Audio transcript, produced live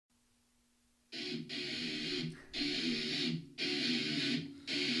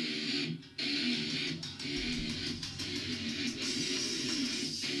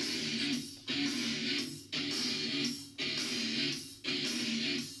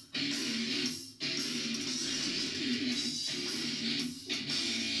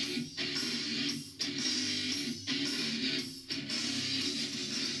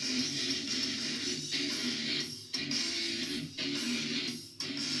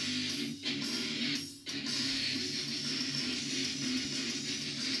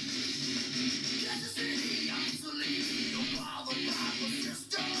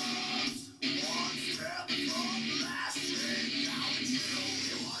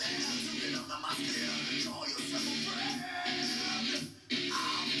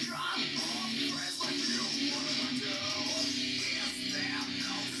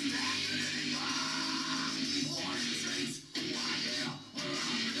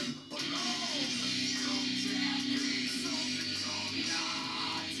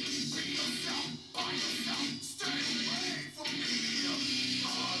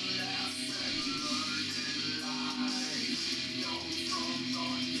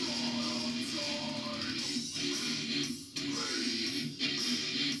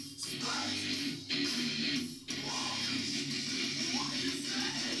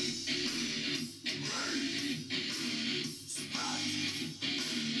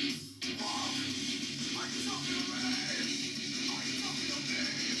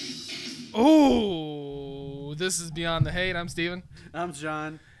Oh, this is Beyond the Hate. I'm Steven. I'm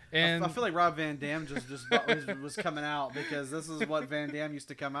John. And I feel like Rob Van Dam just was coming out because this is what Van Dam used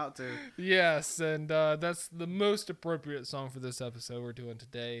to come out to. yes, and that's the most appropriate song for this episode we're doing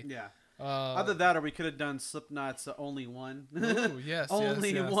today. Yeah. Either that or we could have done Slipknot's Only One. Ooh, yes,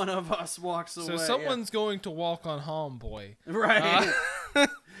 Only yes. one of us walks away. So someone's going to walk on Homeboy. Right.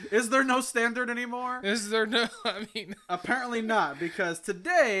 Is there no standard anymore? Is there no, I mean... Apparently not, because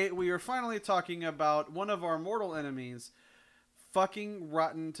today we are finally talking about one of our mortal enemies, fucking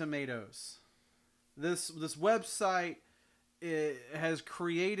Rotten Tomatoes. This website has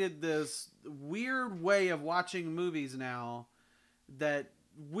created this weird way of watching movies now that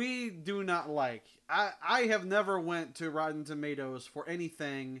we do not like. I have never went to Rotten Tomatoes for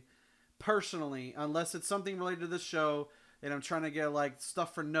anything personally, unless it's something related to the show and I'm trying to get like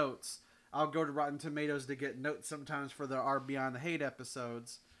stuff for notes. I'll go to Rotten Tomatoes to get notes sometimes for our Beyond the Hate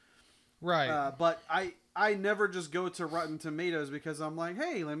episodes. Right. But I never just go to Rotten Tomatoes because I'm like,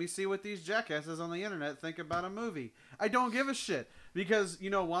 hey, let me see what these jackasses on the internet think about a movie. I don't give a shit. Because,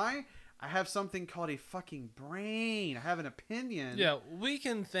 you know why? I have something called a fucking brain. I have an opinion. Yeah, we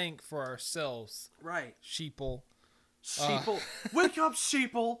can think for ourselves. Right. Sheeple. Sheeple. Wake up,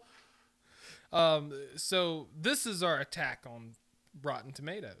 sheeple. So this is our attack on Rotten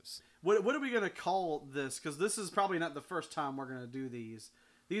Tomatoes. What are we going to call this? Because this is probably not the first time we're going to do these.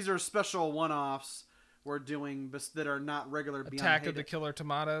 These are special one-offs we're doing that are not regular Beyond Attack Hate. of the Killer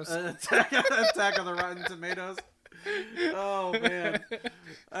Tomatoes. Attack of the Rotten Tomatoes. Oh, man.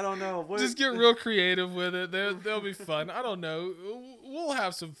 I don't know. Just get real creative with it. They'll be fun. I don't know. We'll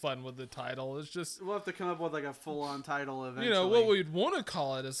have some fun with the title. It's just... We'll have to come up with like a full-on title eventually. You know, what we'd want to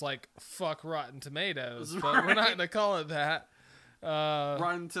call it is like, fuck Rotten Tomatoes. But we're not going to call it that.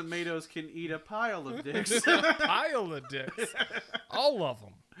 Rotten Tomatoes can eat a pile of dicks. A pile of dicks. All of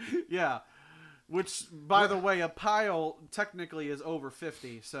them. Yeah. Which, by the way, a pile technically is over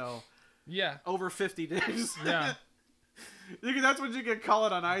 50, so... Yeah. Over 50 dicks. Yeah. That's what you can call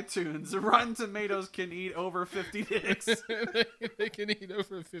it on iTunes. Rotten Tomatoes can eat over 50 dicks. they can eat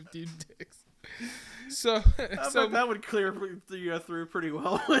over 50 dicks. So that would clear through pretty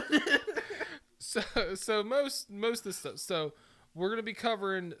well, wouldn't it? So most of the stuff. So we're gonna be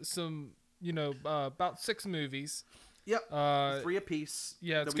covering some, about 6 movies. Yep. 3 apiece.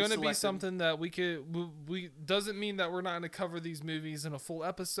 Yeah, it's gonna be something that we doesn't mean that we're not gonna cover these movies in a full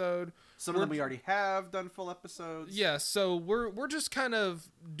episode. Some of them we already have done full episodes. Yeah, so we're just kind of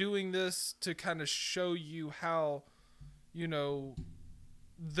doing this to kind of show you how,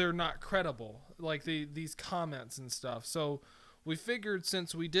 they're not credible, like these comments and stuff. So we figured,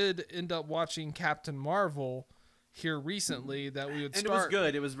 since we did end up watching Captain Marvel here recently, that we would start. And it was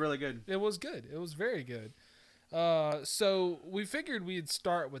good. It was really good. It was good. It was very good. So we figured we'd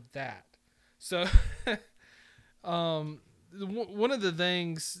start with that. So, one of the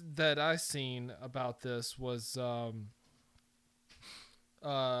things that I seen about this was,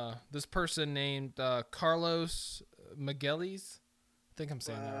 this person named, Carlos Miguelis. I think I'm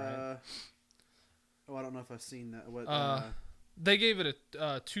saying that right. I don't know if I've seen that. They gave it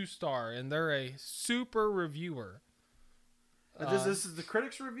a 2-star, and they're a super reviewer. This is the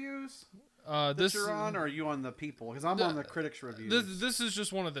critics' reviews? This you're on, or are you on the people? Because I'm on the critics reviews. This is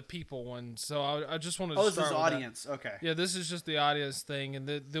just one of the people ones, so I just wanted to this start is with audience. that. Okay. Yeah, this is just the audience thing, and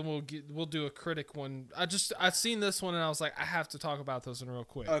then we'll do a critic one. I've seen this one, and I was like, I have to talk about this one real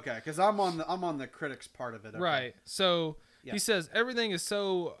quick. Okay, because I'm on the critics part of it. Okay. Right. So Yeah. he says everything is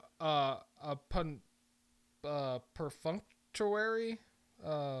so perfunctory.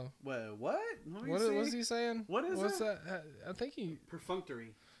 What? Let me What see. was he saying? What's that? I think he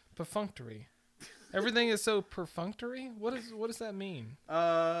Perfunctory. Everything is so perfunctory. What does that mean?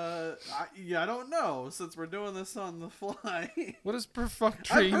 I don't know. Since we're doing this on the fly, What does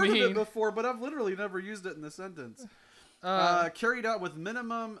perfunctory I've heard mean? of it before, but I've literally never used it in the sentence. Carried out with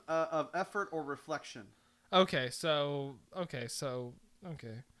minimum of effort or reflection. Okay.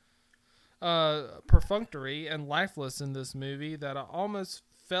 Perfunctory and lifeless in this movie that I almost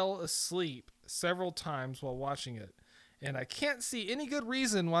fell asleep several times while watching it. And I can't see any good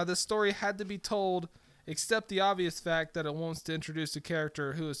reason why this story had to be told, except the obvious fact that it wants to introduce a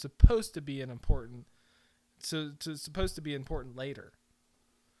character who is supposed to be important later.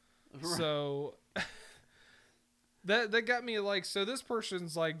 Right. So that got me like, so this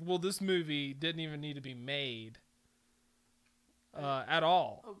person's like, well, this movie didn't even need to be made at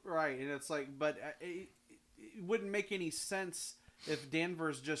all. Right, and it's like, but it wouldn't make any sense if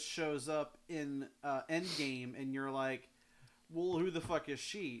Danvers just shows up in Endgame and you're like, well, who the fuck is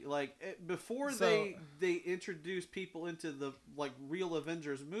she? Like, before they introduce people into the like real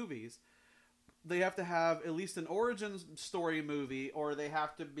Avengers movies, they have to have at least an origin story movie, or they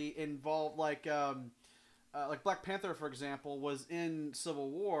have to be involved. Like Black Panther, for example, was in Civil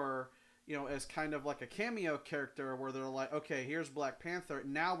War, as kind of like a cameo character, where they're like, okay, here's Black Panther.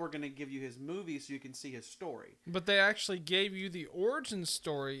 Now we're going to give you his movie so you can see his story. But they actually gave you the origin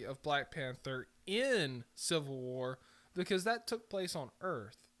story of Black Panther in Civil War, because that took place on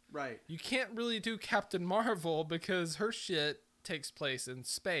Earth. Right. You can't really do Captain Marvel because her shit takes place in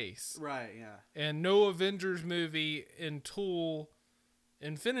space. Right, yeah. And no Avengers movie until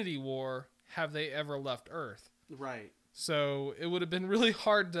Infinity War have they ever left Earth. Right. So it would have been really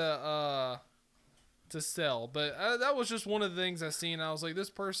hard to sell. But that was just one of the things I seen. I was like, this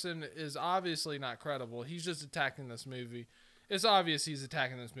person is obviously not credible. He's just attacking this movie. It's obvious he's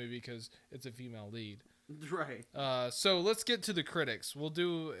attacking this movie because it's a female lead. Right. So let's get to the critics. We'll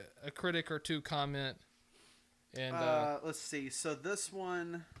do a critic or two comment. And let's see. So this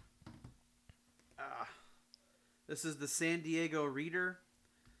one, this is the San Diego Reader,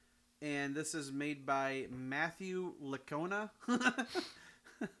 and this is made by Matthew Licona,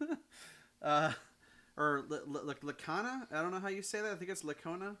 or Licana. I don't know how you say that. I think it's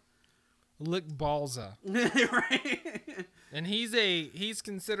Licona. Lick Balza. Right. And he's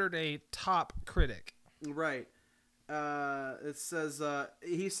considered a top critic. Right. It says,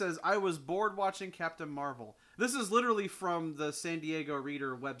 he says, I was bored watching Captain Marvel. This is literally from the San Diego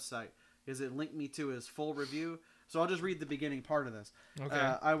Reader website. It linked me to his full review. So I'll just read the beginning part of this.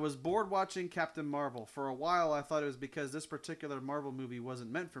 Okay. I was bored watching Captain Marvel. For a while, I thought it was because this particular Marvel movie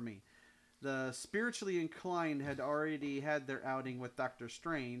wasn't meant for me. The spiritually inclined had already had their outing with Doctor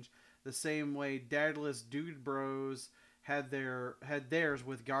Strange, the same way dadless dude bros had theirs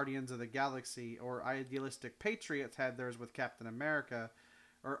with Guardians of the Galaxy, or idealistic patriots had theirs with Captain America,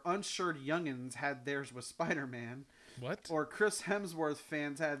 or unsured youngins had theirs with Spider-Man. What? Or Chris Hemsworth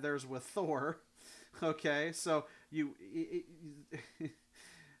fans had theirs with Thor. Okay, so you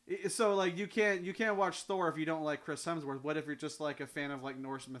can't watch Thor if you don't like Chris Hemsworth. What if you're just like a fan of like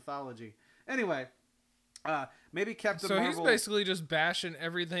Norse mythology? Anyway, maybe Captain Marvel. So he's basically just bashing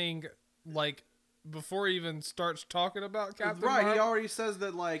everything like before he even starts talking about Captain Marvel. Right, he already says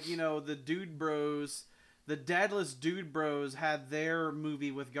that, like, the dude bros, the dadless dude bros had their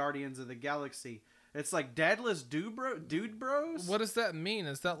movie with Guardians of the Galaxy. It's like dadless dude bros? What does that mean?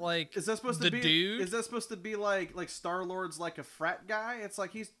 Is that like Is that supposed the to be dude? Is that supposed to be like Star-Lord's like a frat guy? It's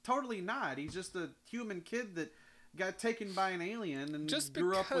like he's totally not. He's just a human kid that got taken by an alien and Just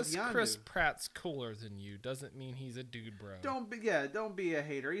grew up with because Yondu. Chris Pratt's cooler than you doesn't mean he's a dude bro. Don't be a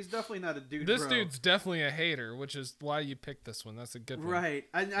hater. He's definitely not a dude This bro. dude's definitely a hater, which is why you picked this one. That's a good one. Right.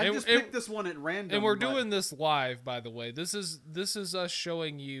 I just picked this one at random. And we're doing this live, by the way. This is us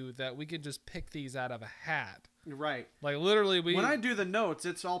showing you that we can just pick these out of a hat. Right. Like literally when I do the notes,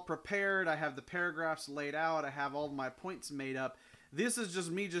 it's all prepared. I have the paragraphs laid out. I have all my points made up. This is just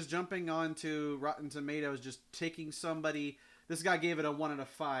me just jumping onto Rotten Tomatoes, just taking somebody. This guy gave it a 1 out of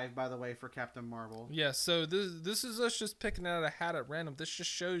 5, by the way, for Captain Marvel. Yeah, so this is us just picking out a hat at random. This just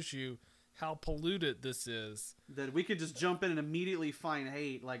shows you how polluted this is. That we could just jump in and immediately find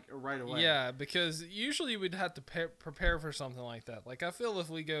hate like right away. Yeah, because usually we'd have to prepare for something like that. Like, I feel if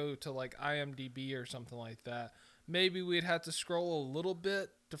we go to like IMDb or something like that, maybe we'd have to scroll a little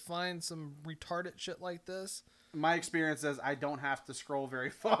bit to find some retarded shit like this. My experience is I don't have to scroll very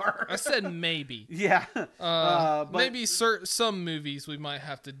far. I said maybe. Yeah. But, maybe some movies we might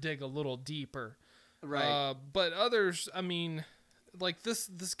have to dig a little deeper. Right. But others, I mean, like this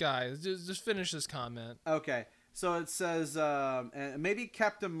guy, just finish this comment. Okay. So it says, maybe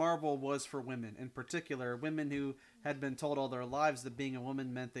Captain Marvel was for women, in particular, women who had been told all their lives that being a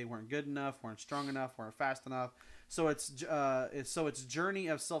woman meant they weren't good enough, weren't strong enough, weren't fast enough. So its journey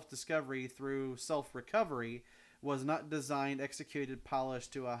of self-discovery through self-recovery was not designed, executed,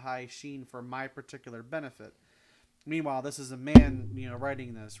 polished to a high sheen for my particular benefit. Meanwhile, this is a man,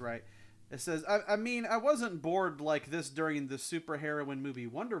 writing this, right? It says, I mean, I wasn't bored like this during the superheroine movie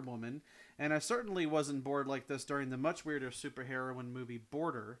Wonder Woman, and I certainly wasn't bored like this during the much weirder superheroine movie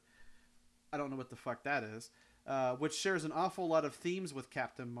Border. I don't know what the fuck that is. Which shares an awful lot of themes with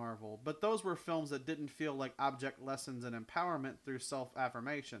Captain Marvel, but those were films that didn't feel like object lessons and empowerment through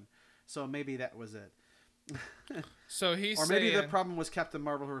self-affirmation. So maybe that was it. So he's or maybe the problem was Captain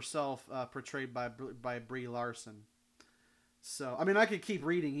Marvel herself, portrayed by Brie Larson. So, I mean, I could keep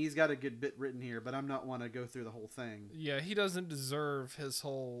reading. He's got a good bit written here, but I'm not want to go through the whole thing. Yeah, he doesn't deserve his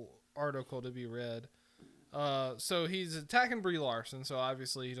whole article to be read. So he's attacking Brie Larson. So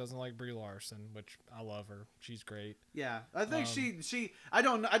obviously he doesn't like Brie Larson, which I love her. She's great. Yeah, I think I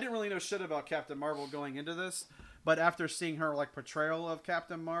didn't really know shit about Captain Marvel going into this, but after seeing her like portrayal of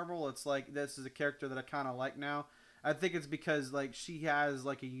Captain Marvel, it's like this is a character that I kind of like now. I think it's because like she has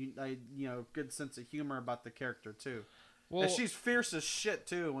like a good sense of humor about the character too. Well, and she's fierce as shit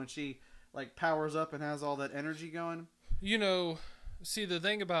too when she like powers up and has all that energy going. See the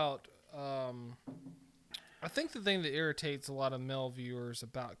thing about I think the thing that irritates a lot of male viewers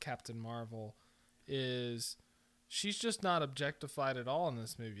about Captain Marvel is she's just not objectified at all in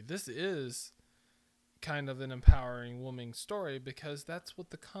this movie. This is kind of an empowering woman story because that's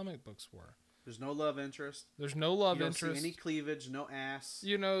what the comic books were. There's no love interest. There's no love you don't interest. See any cleavage, no ass.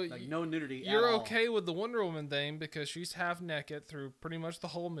 Like no nudity. You're okay with the Wonder Woman thing because she's half naked through pretty much the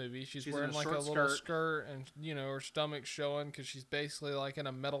whole movie. She's wearing like a little skirt and her stomach's showing because she's basically like in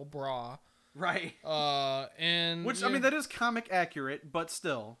a metal bra. Right. And which I mean that is comic accurate, but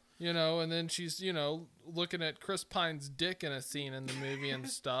still. And then she's looking at Chris Pine's dick in a scene in the movie and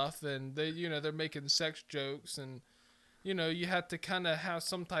stuff, and they they're making sex jokes and. You had to kind of have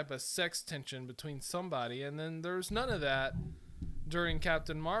some type of sex tension between somebody, and then there's none of that during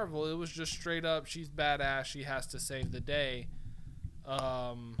Captain Marvel. It was just straight up, she's badass, she has to save the day,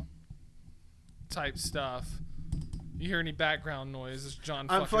 type stuff. You hear any background noise? It's John.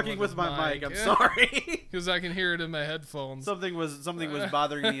 I'm fucking with my mic. I'm sorry, because I can hear it in my headphones. Something was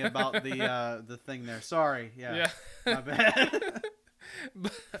bothering me about the thing there. Sorry. Yeah. My bad.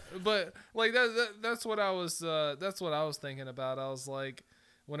 but like that's what I was thinking about. I was like,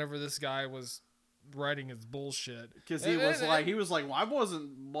 whenever this guy was writing his bullshit, because he was like, well, I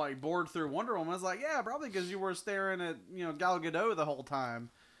wasn't like bored through Wonder Woman. I was like, yeah, probably because you were staring at Gal Gadot the whole time.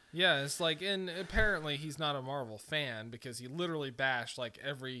 Yeah, it's like, and apparently he's not a Marvel fan because he literally bashed like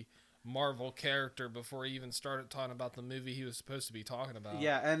every Marvel character before he even started talking about the movie he was supposed to be talking about.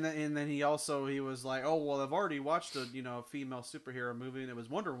 Yeah, and then he was like, oh well, I've already watched a female superhero movie and it was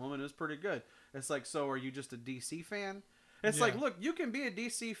Wonder Woman. It was pretty good. It's like, so are you just a DC fan? It's like, look, you can be a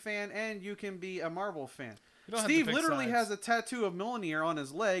DC fan and you can be a Marvel fan. Steve literally has a tattoo of Mjolnir on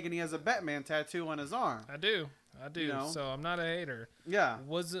his leg and he has a Batman tattoo on his arm. I do. So I'm not a hater. Yeah.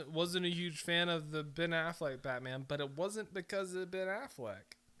 Wasn't a huge fan of the Ben Affleck Batman, but it wasn't because of Ben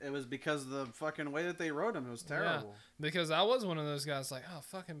Affleck. It was because of the fucking way that they wrote him. It was terrible. Yeah, because I was one of those guys like, oh,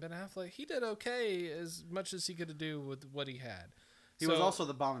 fucking Ben Affleck. He did okay as much as he could do with what he had. He was also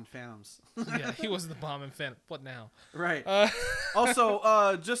the bomb in Phantoms. Yeah, he was the bomb in Phantom. What now? Right.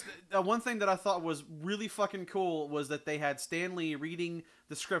 Also, just one thing that I thought was really fucking cool was that they had Stan Lee reading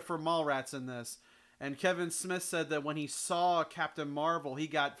the script for Mallrats in this. And Kevin Smith said that when he saw Captain Marvel, he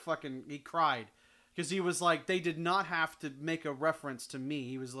cried. Because he was like, they did not have to make a reference to me.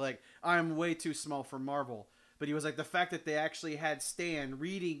 He was like, I'm way too small for Marvel. But he was like, the fact that they actually had Stan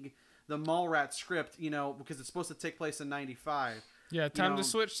reading the Mallrats script, because it's supposed to take place in 95. Yeah, time to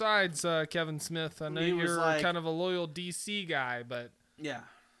switch sides, Kevin Smith. I know you're kind of a loyal DC guy, but... Yeah.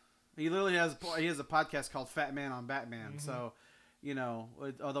 He literally has a podcast called Fat Man on Batman. Mm-hmm. So,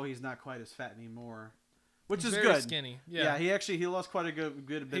 although he's not quite as fat anymore. which is very good. skinny. Yeah, he lost quite a good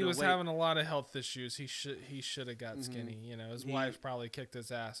bit of weight. He was having a lot of health issues. He should have got skinny. You know, his wife probably kicked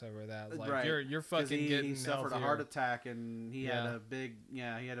his ass over that. Like right. you're fucking getting he suffered healthier. a heart attack and he had a big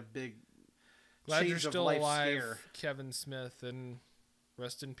Glad change you're of still life alive, scare. Kevin Smith, and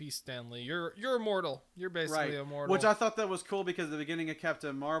rest in peace, Stanley. You're immortal. You're basically Right. immortal. Which I thought that was cool because at the beginning of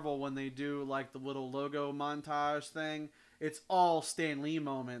Captain Marvel, when they do like the little logo montage thing, it's all Stan Lee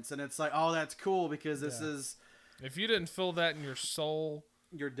moments, and it's like, oh, that's cool because this is. If you didn't feel that in your soul,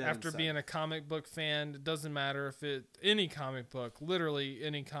 You're dead after inside. being a comic book fan, it doesn't matter if any comic book, literally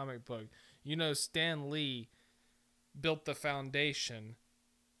any comic book. You know, Stan Lee built the foundation.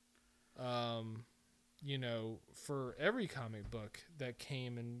 You know, for every comic book that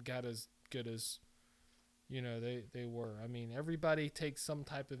came and got as good as, you know, they were. I mean, everybody takes some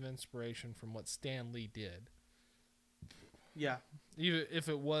type of inspiration from what Stan Lee did. Yeah. Even if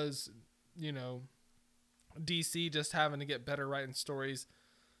it was, you know, DC just having to get better writing stories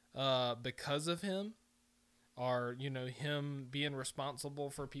because of him, or, you know, him being responsible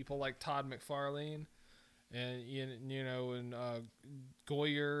for people like Todd McFarlane and you know, and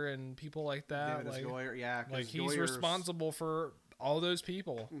Goyer and people like that. David S. Like Goyer, yeah, like he's Goyer's responsible for all those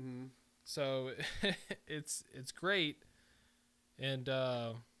people. Mm-hmm. So it's great, and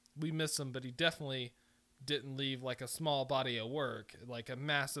we miss him, but he definitely didn't leave like a small body of work, like a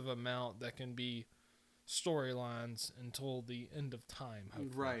massive amount that can be storylines until the end of time. Hopefully.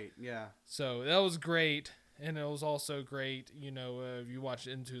 Right. Yeah. So that was great, and it was also great, you know, if you watch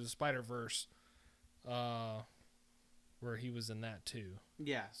Into the Spider-Verse, where he was in that too.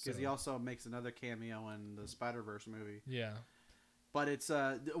 Yeah, because So- he also makes another cameo in the Spider-Verse movie. Yeah. But it's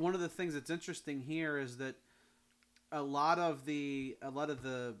one of the things that's interesting here is that a lot of the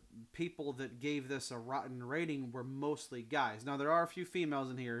people that gave this a rotten rating were mostly guys. Now there are a few females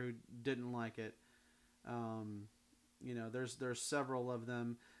in here who didn't like it. You know, there's several of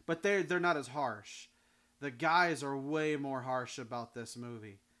them, but they're not as harsh. The guys are way more harsh about this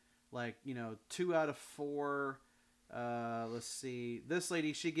movie. Like, you know, 2 out of 4. Let's see. This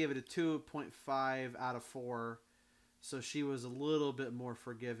lady, she gave it a 2.5 out of 4. So she was a little bit more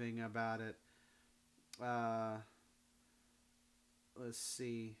forgiving about it. Let's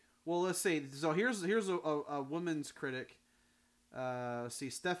see. Well, let's see. So here's a woman's critic. Let's see,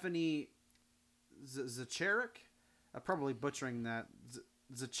 Stephanie Zacharik. I'm probably butchering that.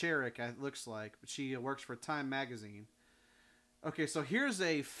 Zacharik, it looks like. But she works for Time Magazine. Okay, so here's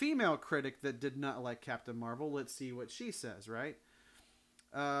a female critic that did not like Captain Marvel. Let's see what she says, right?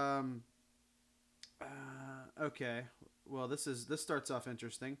 Okay. Well, this starts off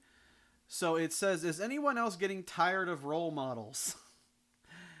interesting. So it says, is anyone else getting tired of role models?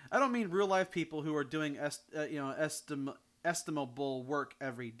 I don't mean real life people who are doing estimable work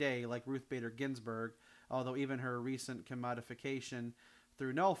every day, like Ruth Bader Ginsburg, although even her recent commodification,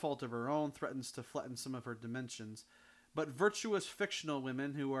 through no fault of her own, threatens to flatten some of her dimensions. But virtuous fictional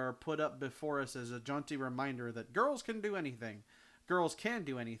women who are put up before us as a jaunty reminder that girls can do anything. Girls can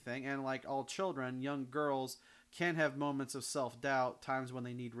do anything, and like all children, young girls can have moments of self-doubt, times when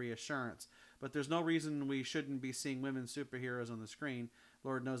they need reassurance. But there's no reason we shouldn't be seeing women superheroes on the screen.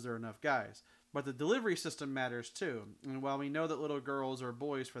 Lord knows there are enough guys. But the delivery system matters too. And while we know that little girls, or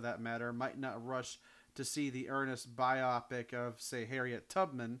boys for that matter, might not rush to see the earnest biopic of, say, Harriet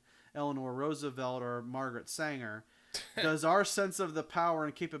Tubman, Eleanor Roosevelt, or Margaret Sanger, does our sense of the power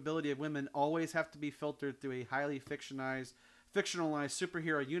and capability of women always have to be filtered through a highly fictionalized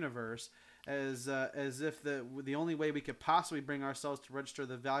superhero universe, as if the only way we could possibly bring ourselves to register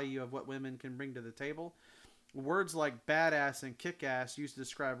the value of what women can bring to the table? Words like badass and kick-ass used to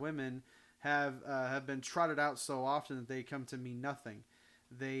describe women have been trotted out so often that they come to mean nothing.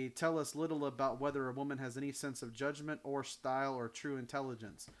 They tell us little about whether a woman has any sense of judgment or style or true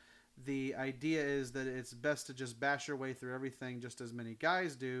intelligence. The idea is that it's best to just bash your way through everything just as many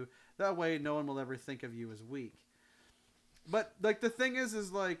guys do. That way no one will ever think of you as weak. But like the thing is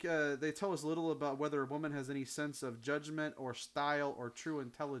like they tell us little about whether a woman has any sense of judgment or style or true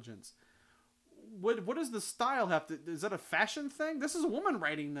intelligence. What does the style have to? Is that a fashion thing? This is a woman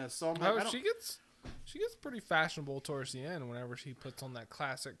writing this, so I'm like, she gets pretty fashionable towards the end whenever she puts on that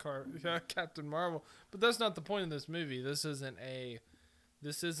classic Captain Marvel. But that's not the point of this movie. This isn't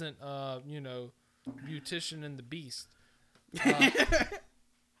you know, Beautician and the Beast.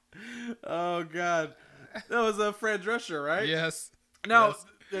 Oh God, that was a Fran Drescher, right? Yes. Now,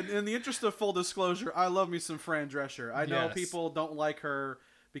 Yes. in the interest of full disclosure, I love me some Fran Drescher. I know Yes. people don't like her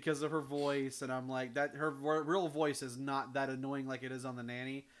because of her voice, and I'm like, that her real voice is not that annoying like it is on The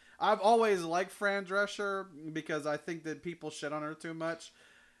Nanny. I've always liked Fran Drescher because I think that people shit on her too much.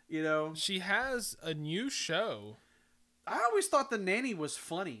 You know, She has a new show. I always thought the nanny was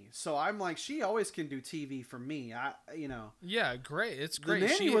funny, so I'm like, she always can do TV for me. Yeah, great. It's The great.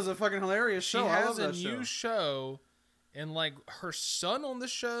 Nanny was a fucking hilarious She show. I has love a that new show, and like her son on the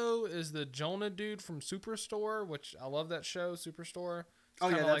show is the Jonah dude from Superstore, which I love that show, Superstore. It's Oh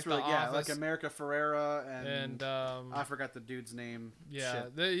yeah, kinda that's like really The like Office. America Ferrera and, And I forgot the dude's name. yeah,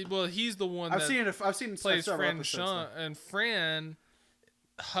 Shit. well, he's the one I've that seen it. I've seen plays several Fran episodes, Sean, though. and Fran,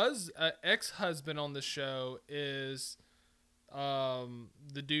 ex-husband on the show is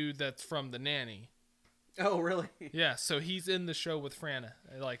the dude that's from The Nanny. Oh really? Yeah, so he's in the show with Fran.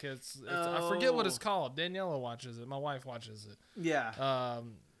 Like it's I forget what it's called. Daniela watches it. My wife watches it. Yeah.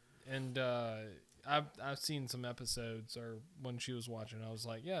 And I've seen some episodes, or when she was watching, I was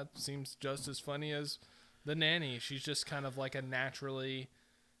like, yeah, it seems just as funny as The Nanny. She's just kind of like a naturally,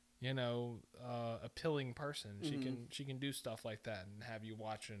 appealing person. She can do stuff like that and have you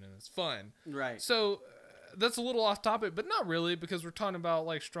watching, and it's fun. Right. So that's a little off topic, but not really, because we're talking about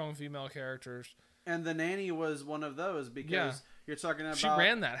like strong female characters. And The Nanny was one of those because you're talking about. She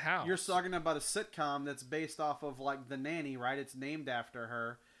ran that house. You're talking about a sitcom that's based off of like The Nanny, right? It's named after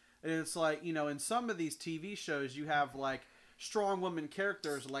her. And it's like, in some of these TV shows, you have like strong women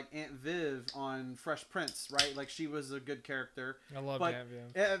characters like Aunt Viv on Fresh Prince, right? Like she was a good character. I love but Aunt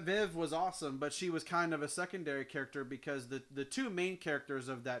Viv. Aunt Viv was awesome, but she was kind of a secondary character because the two main characters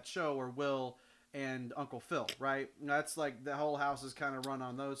of that show are Will and Uncle Phil, right? That's like the whole house is kind of run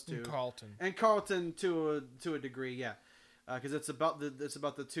on those two. And Carlton to a degree, yeah, because it's about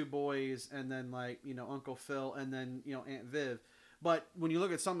the two boys, and then like Uncle Phil, and then Aunt Viv. But when you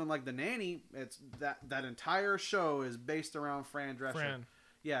look at something like The Nanny, it's that entire show is based around Fran Drescher. Fran.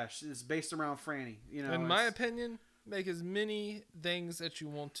 Yeah, it's based around Franny. In my opinion, make as many things that you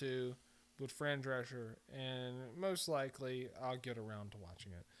want to with Fran Drescher, and most likely I'll get around to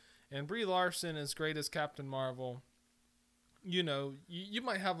watching it. And Brie Larson is great as Captain Marvel. You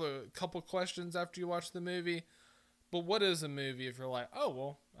might have a couple questions after you watch the movie, but what is a movie if you're like, oh,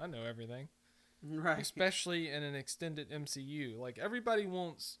 well, I know everything. Right. Especially in an extended MCU. Like, everybody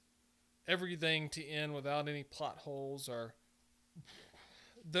wants everything to end without any plot holes or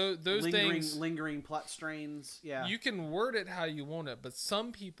those things. Lingering plot strains. Yeah. You can word it how you want it, but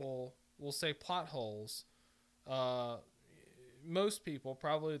some people will say plot holes. Most people,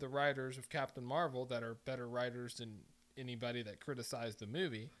 probably the writers of Captain Marvel, that are better writers than anybody that criticized the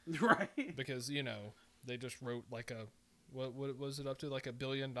movie. Right. Because, they just wrote like what was it up to? Like $1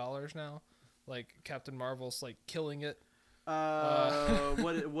 billion now? Like Captain Marvel's like killing it.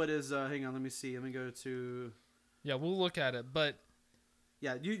 What is hang on, let me see. Let me go to. Yeah, we'll look at it, but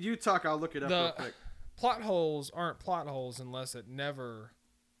yeah, you talk. I'll look it up real quick. Plot holes aren't plot holes unless it never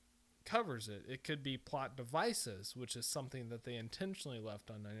covers it. It could be plot devices, which is something that they intentionally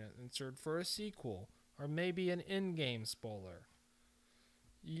left unanswered for a sequel, or maybe an in-game spoiler.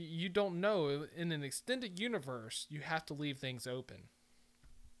 You don't know. In an extended universe, you have to leave things open.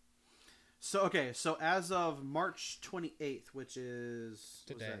 So as of March 28th, which is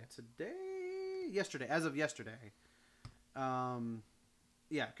yesterday, as of yesterday,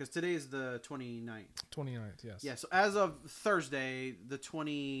 yeah, because today is the 29th. 29th, yes. Yeah, so as of Thursday, the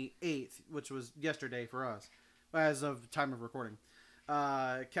 28th, which was yesterday for us, as of time of recording,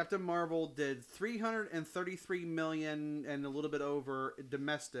 Captain Marvel did $333 million and a little bit over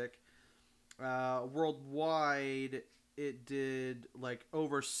domestic. Worldwide, it did like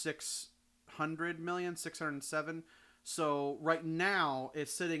over 600 million, 607. So right now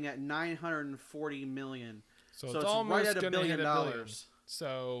it's sitting at 940 million. So it's almost right at $1 billion.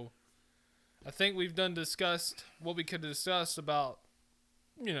 So I think we've discussed what we could discuss about,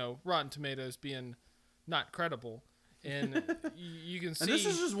 Rotten Tomatoes being not credible. And you can see. And this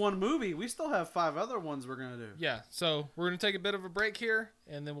is just one movie. We still have 5 other ones we're going to do. Yeah. So we're going to take a bit of a break here,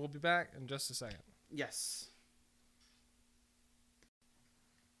 and then we'll be back in just a second. Yes.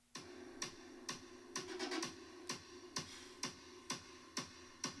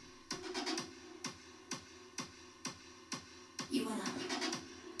 You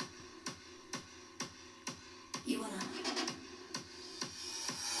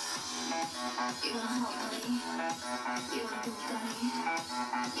wanna hot body? You wanna Bugatti?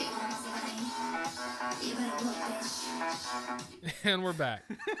 You wanna Maserati? You better look, bitch. And we're back.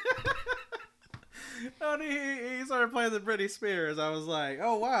 And he started playing the Britney Spears. I was like,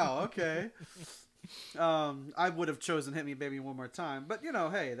 oh wow, okay. I would have chosen "Hit Me, Baby, One More Time," but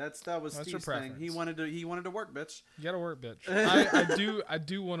hey, that was Steve's thing. He wanted to work, bitch. You gotta work, bitch. I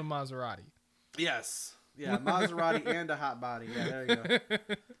do want a Maserati. Yes, yeah, Maserati and a hot body. Yeah, there you go.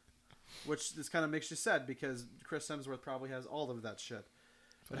 Which this kind of makes you sad because Chris Hemsworth probably has all of that shit.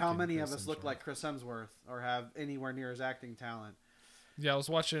 But how Fucking many of Chris us look Hemsworth. like Chris Hemsworth or have anywhere near his acting talent? Yeah, I was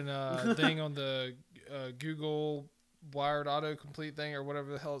watching a thing on the Google Wired autocomplete thing or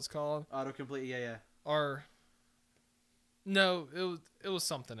whatever the hell it's called. Autocomplete, yeah. Or no, it was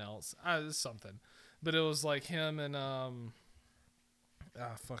something else. It was something, but it was like him and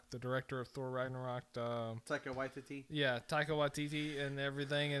the director of Thor Ragnarok. Taika Waititi. Yeah, Taika Waititi and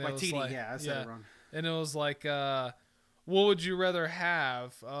everything, and it was Waititi, like, yeah, I said it wrong. and it was like, what would you rather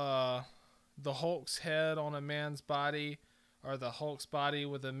have, the Hulk's head on a man's body, or the Hulk's body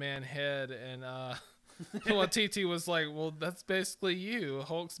with a man head? And Waititi was like, well, that's basically you,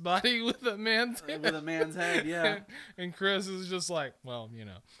 Hulk's body with a man's head. With a man's head, yeah. And Chris is just like, well, you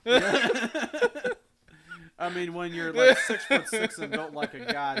know. I mean, when you're like 6'6" and built like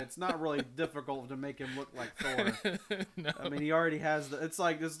a god, it's not really difficult to make him look like Thor. No. I mean, he already has the. It's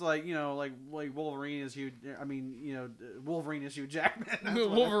like you know, like Wolverine is Hugh. I mean, you know, Wolverine is Hugh Jackman.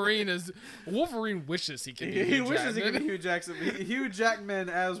 Wolverine wishes he could be He Hugh wishes he could be Jackman. Hugh Jackson. Hugh Jackman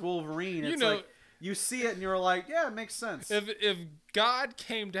as Wolverine. It's You know- like you see it and you're like, yeah, it makes sense. If God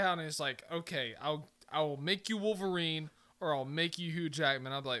came down and is like, okay, I will make you Wolverine, or I'll make you Hugh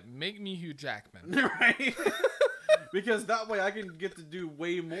Jackman, I'll be like, make me Hugh Jackman. Right. Because that way I can get to do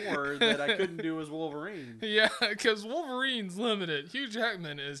way more that I couldn't do as Wolverine. Yeah, because Wolverine's limited. Hugh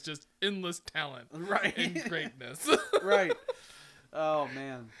Jackman is just endless talent Right. and greatness. Right. Oh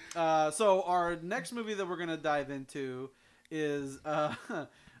man. So our next movie that we're gonna dive into is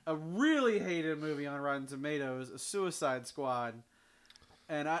a really hated movie on Rotten Tomatoes, Suicide Squad.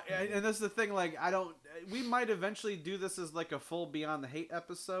 And and that's the thing. Like, we might eventually do this as like a full Beyond the Hate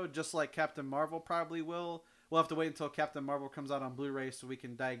episode, just like Captain Marvel probably will. We'll have to wait until Captain Marvel comes out on Blu-ray so we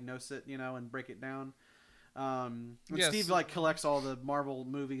can diagnose it, you know, and break it down. And Yes. Steve like collects all the Marvel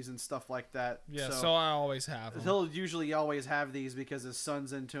movies and stuff like that. Yeah, so I always have them. He'll usually always have these because his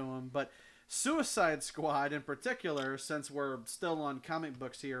son's into them. But Suicide Squad in particular, since we're still on comic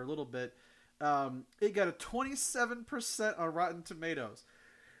books here a little bit, it got a 27% on Rotten Tomatoes.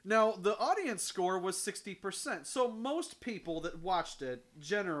 Now, the audience score was 60%. So most people that watched it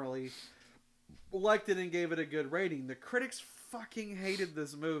generally liked it and gave it a good rating. The critics fucking hated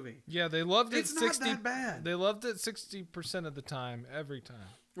this movie. Yeah, they loved it. It's not that bad. They loved it 60% of the time, every time.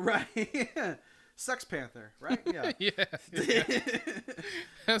 Right. Sex Panther, right? Yeah. Yeah.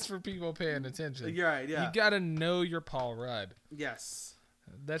 That's for people paying attention. You're right, yeah. You gotta know your Paul Rudd. Yes.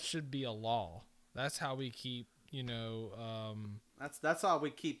 That should be a law. That's how we keep, you know. That's how we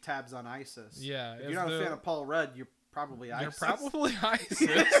keep tabs on ISIS. Yeah. If you're not a fan of Paul Rudd, you're probably ISIS. You're probably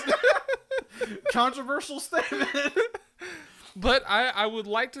ISIS. Controversial statement. But I would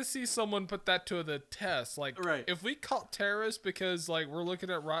like to see someone put that to the test. Like, Right. if we caught terrorists because, like, we're looking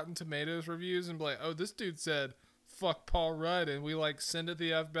at Rotten Tomatoes reviews and be like, oh, this dude said, fuck Paul Rudd, and we, like, send it to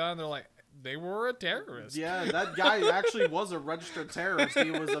the FBI, and they're like, they were a terrorist. Yeah, that guy actually was a registered terrorist.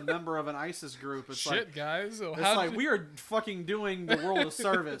 He was a member of an ISIS group. It's Shit, like, guys. So it's how like did- we are fucking doing the world a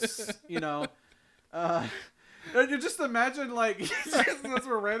service, you know. You just imagine, like, since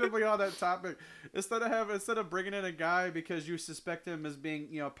we're randomly on that topic, instead of bringing in a guy because you suspect him as being,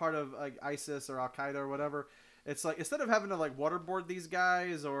 you know, part of like ISIS or Al Qaeda or whatever, it's like instead of having to like waterboard these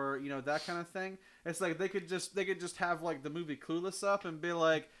guys or, you know, that kind of thing, it's like they could just have like the movie Clueless up and be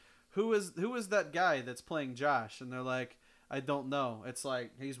like, who is that guy that's playing Josh? And they're like, I don't know. It's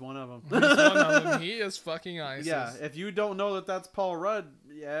like, he's one of them. He's one of them. He is fucking ISIS. Yeah, if you don't know that that's Paul Rudd,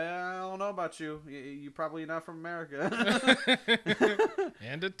 yeah, I don't know about you. You're probably not from America.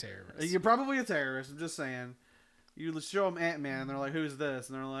 And a terrorist. You're probably a terrorist. I'm just saying. You show them Ant-Man, and they're like, who's this?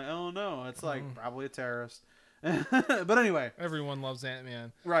 And they're like, oh, no. It's like, probably a terrorist. But anyway. Everyone loves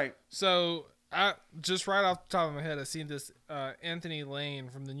Ant-Man. Right. So, I just right off the top of my head, I seen this Anthony Lane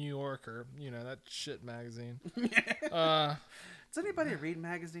from the New Yorker. You know, that shit magazine. Does anybody read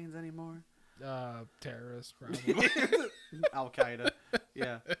magazines anymore? Terrorist, probably. Al-Qaeda.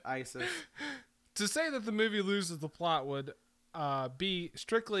 Yeah. ISIS. To say that the movie loses the plot would be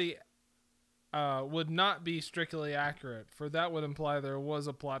strictly would not be strictly accurate, for that would imply there was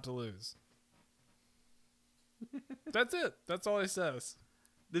a plot to lose. That's it. That's all he says.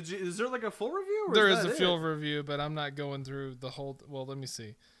 Is there like a full review? Or There is is a that field it? review, but I'm not going through the whole. Well, let me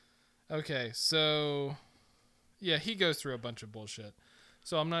see. Okay, so yeah, he goes through a bunch of bullshit.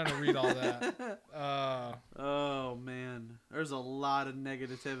 So I'm not gonna read all that. Oh man, there's a lot of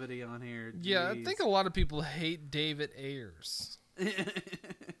negativity on here. Yeah, I Jeez. think a lot of people hate David Ayers.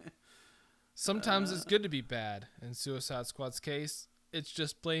 Sometimes it's good to be bad. In Suicide Squad's case, it's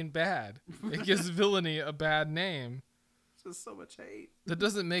just plain bad. It gives villainy a bad name. Just so much hate. That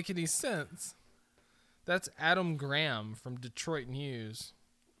doesn't make any sense. That's Adam Graham from Detroit News.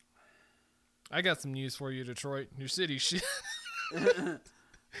 I got some news for you, Detroit. Your city shit.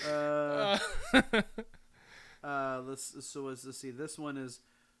 Let's see. This one is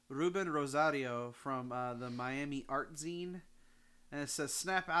Ruben Rosario from the Miami Art Zine, and it says,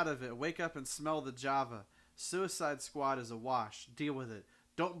 "Snap out of it. Wake up and smell the Java. Suicide Squad is a wash. Deal with it.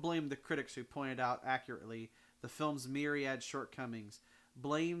 Don't blame the critics who pointed out accurately the film's myriad shortcomings.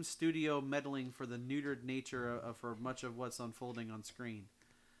 Blame studio meddling for the neutered nature for much of what's unfolding on screen."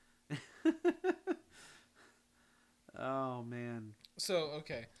 Oh man. So,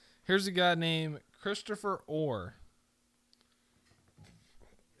 okay. Here's a guy named Christopher Orr.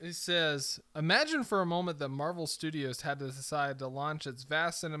 He says, "Imagine for a moment that Marvel Studios had to decide to launch its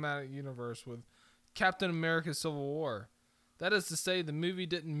vast cinematic universe with Captain America Civil War. That is to say, the movie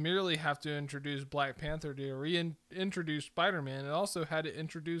didn't merely have to introduce Black Panther to reintroduce Spider-Man. It also had to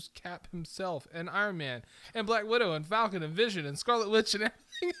introduce Cap himself and Iron Man and Black Widow and Falcon and Vision and Scarlet Witch and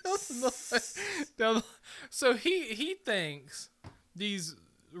everything else. So he thinks these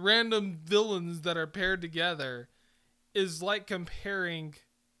random villains that are paired together is like comparing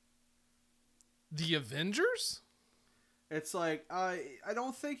the Avengers? It's like, I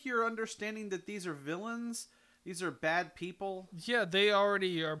don't think you're understanding that these are villains. These are bad people. Yeah, they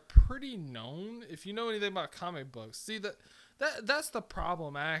already are pretty known. If you know anything about comic books, see that's the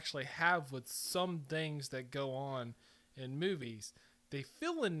problem I actually have with some things that go on in movies. They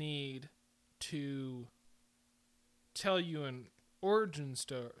feel a need to tell you an origin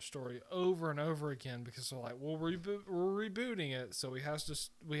story over and over again because they're like, well, we're rebooting it, so we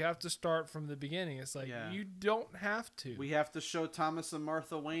have to start from the beginning. It's like, Yeah. You don't have to. We have to show Thomas and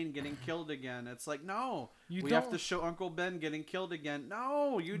Martha Wayne getting killed again. It's like, no. You we don't. have to show Uncle Ben getting killed again.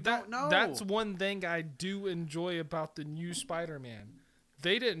 No, you don't know. That's one thing I do enjoy about the new Spider-Man.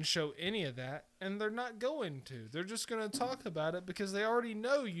 They didn't show any of that, and they're not going to. They're just going to talk about it because they already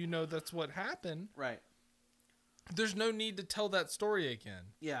know that's what happened. Right. There's no need to tell that story again.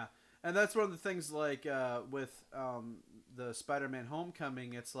 Yeah. And that's one of the things, like, with the Spider-Man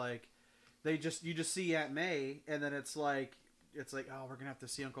Homecoming, it's like, you just see Aunt May, and then it's like, oh, we're going to have to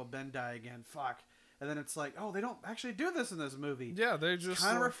see Uncle Ben die again. Fuck. And then it's like, oh, they don't actually do this in this movie. Yeah, they're just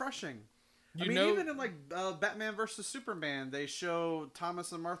kind of refreshing. Even in like Batman versus Superman, they show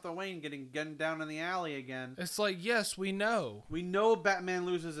Thomas and Martha Wayne getting gunned down in the alley again. It's like, yes, we know. We know Batman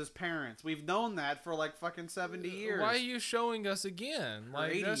loses his parents. We've known that for like fucking 70 years. Why are you showing us again? For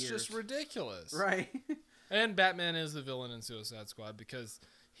Like, 80 that's years. just ridiculous. Right. And Batman is the villain in Suicide Squad because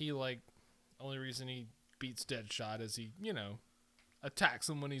he, like, only reason he beats Deadshot is he, attacks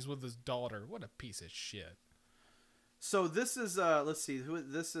him when he's with his daughter. What a piece of shit. So this is let's see,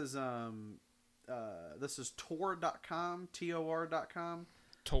 this is Tor.com, Tor.com.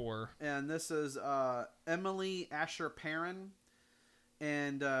 Tor. And this is Emily Asher Perrin.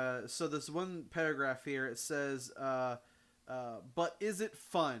 And so this one paragraph here, it says, but is it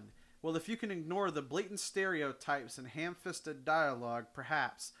fun? Well, if you can ignore the blatant stereotypes and ham-fisted dialogue,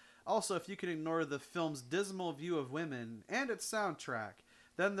 perhaps. Also, if you can ignore the film's dismal view of women and its soundtrack.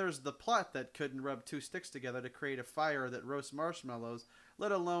 Then there's the plot that couldn't rub two sticks together to create a fire that roasts marshmallows,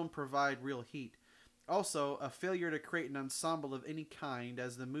 let alone provide real heat. Also, a failure to create an ensemble of any kind,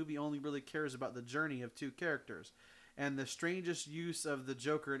 as the movie only really cares about the journey of two characters, and the strangest use of the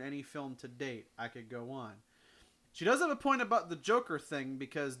Joker in any film to date. I could go on. She does have a point about the Joker thing,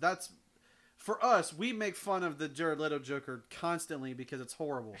 because that's, for us, we make fun of the Jared Leto Joker constantly because it's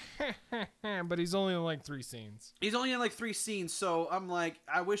horrible. But he's only in like 3 scenes. He's only in like 3 scenes, so I'm like,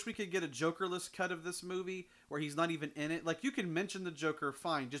 I wish we could get a Jokerless cut of this movie where he's not even in it. Like, you can mention the Joker,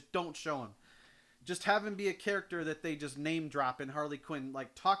 fine, just don't show him. Just have him be a character that they just name drop, and Harley Quinn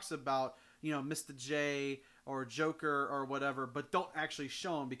like talks about, Mr. J or Joker or whatever, but don't actually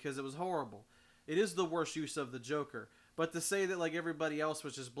show him because it was horrible. It is the worst use of the Joker. But to say that like everybody else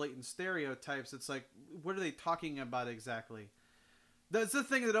was just blatant stereotypes, it's like, what are they talking about exactly? That's the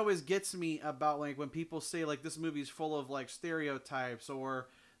thing that always gets me about like when people say like this movie's full of like stereotypes or,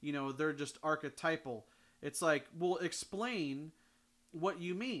 they're just archetypal. It's like, well, explain what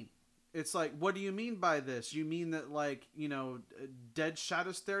you mean. It's like, what do you mean by this? You mean that like, Deadshot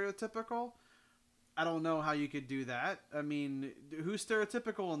is stereotypical? I don't know how you could do that. I mean, who's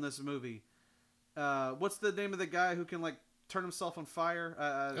stereotypical in this movie? What's the name of the guy who can like turn himself on fire?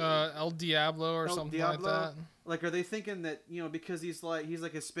 El Diablo or something like that. Like, are they thinking that because he's like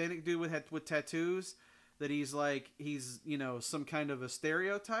Hispanic dude with tattoos, that he's some kind of a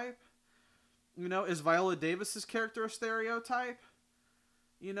stereotype? Is Viola Davis's character a stereotype?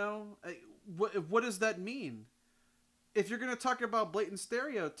 What does that mean? If you're gonna talk about blatant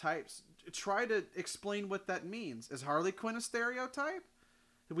stereotypes, try to explain what that means. Is Harley Quinn a stereotype?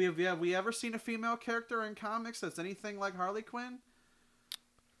 Have we ever seen a female character in comics that's anything like Harley Quinn?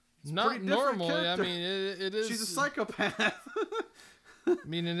 Not pretty different normally. I character. mean, it is. She's a psychopath. I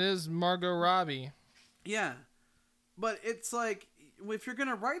mean, it is Margot Robbie. Yeah, but it's like, if you're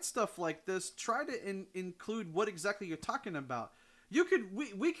gonna write stuff like this, try to include what exactly you're talking about.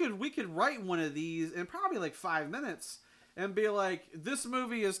 We could write one of these in probably like 5 minutes and be like, this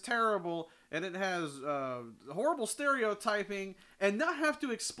movie is terrible and it has horrible stereotyping, and not have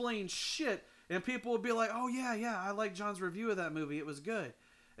to explain shit, and people will be like, oh yeah, I like John's review of that movie, it was good.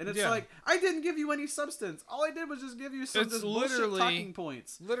 And it's like, I didn't give you any substance. All I did was just give you some just bullshit talking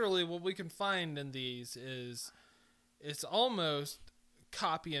points. Literally, what we can find in these is, it's almost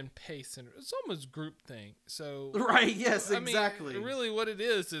copy and paste, and it's almost groupthink. So right, yes, I mean, exactly. really, what it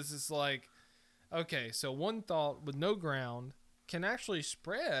is it's like, okay, so one thought with no ground can actually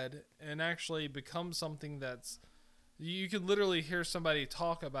spread and actually become something that's, you could literally hear somebody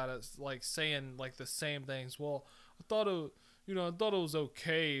talk about it, like saying like the same things. Well, I thought it was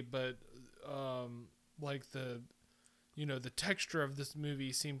okay, but like the texture of this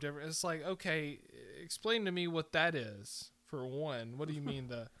movie seemed different. It's like, okay, explain to me what that is, for one. What do you mean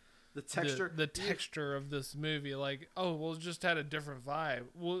the texture? The texture of this movie, like, oh, well, it just had a different vibe.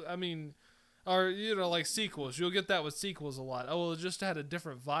 Well, I mean, or like sequels, you'll get that with sequels a lot. Oh, well, it just had a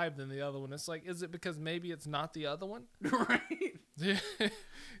different vibe than the other one. It's like, is it because maybe it's not the other one? Right.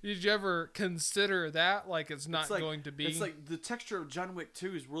 Did you ever consider that? Like, it's not going to be. It's like the texture of John Wick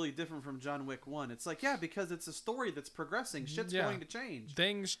 2 is really different from John Wick 1. It's like, yeah, because it's a story that's progressing. Shit's going to change.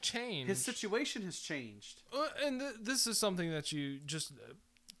 Things change. His situation has changed. And this is something that you just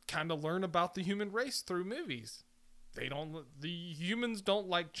kind of learn about the human race through movies. The humans don't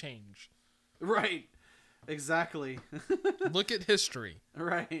like change. Right. Exactly. Look at history.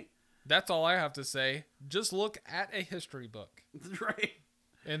 Right. That's all I have to say. Just look at a history book. Right.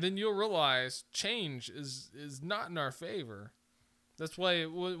 And then you'll realize change is not in our favor. That's why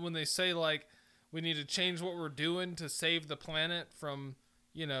when they say, like, we need to change what we're doing to save the planet from,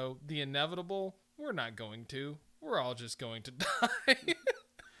 the inevitable, we're not going to. We're all just going to die.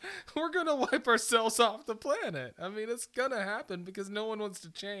 We're going to wipe ourselves off the planet. I mean, it's going to happen because no one wants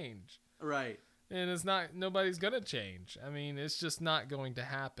to change. Right. And nobody's going to change. I mean, it's just not going to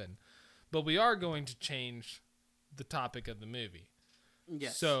happen. But we are going to change the topic of the movie.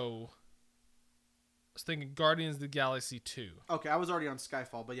 Yes. So, I was thinking Guardians of the Galaxy 2. Okay, I was already on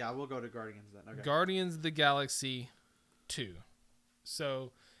Skyfall, but yeah, we'll go to Guardians then. Okay. Guardians of the Galaxy 2.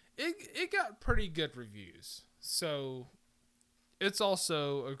 So, it got pretty good reviews. So, it's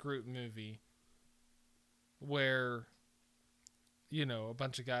also a group movie where, a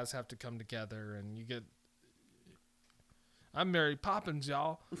bunch of guys have to come together, and you get... I'm Mary Poppins,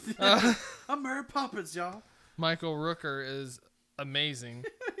 y'all. I'm Mary Poppins, y'all. Michael Rooker is amazing.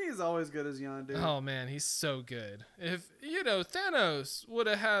 He's always good as Yondu. Oh, man, he's so good. If, Thanos would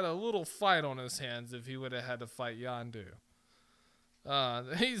have had a little fight on his hands if he would have had to fight Yondu.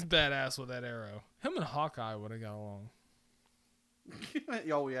 He's badass with that arrow. Him and Hawkeye would have got along.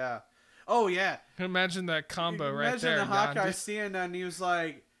 Oh, yeah. Oh, yeah. Imagine that combo right there. Imagine the Hawkeye seeing that, and he was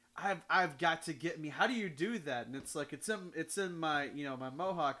like, I've got to get me. How do you do that? And it's like, it's in my, my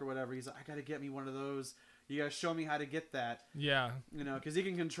mohawk or whatever. He's like, I got to get me one of those. You got to show me how to get that. Yeah. Because he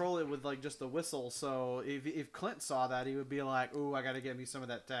can control it with like just a whistle. So if Clint saw that, he would be like, ooh, I got to get me some of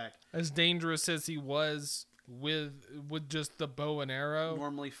that tech. As dangerous as he was with just the bow and arrow.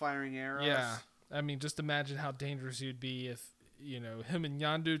 Normally firing arrows. Yeah. I mean, just imagine how dangerous he'd be if, him and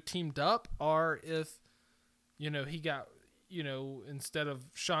Yondu teamed up, or if, he got... instead of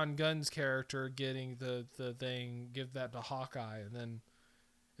Sean Gunn's character getting the thing, give that to Hawkeye, and then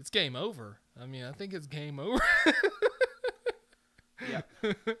it's game over. I mean, I think it's game over. Yeah.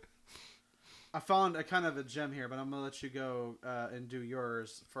 I found a kind of a gem here, but I'm going to let you go and do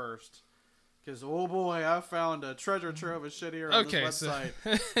yours first. Because, oh boy, I found a treasure trove of shit here on this website.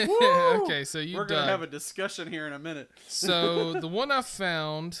 Okay, so we're going to have a discussion here in a minute. So the one I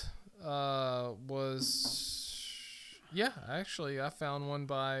found was... Yeah, actually, I found one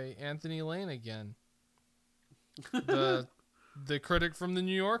by Anthony Lane again. The critic from the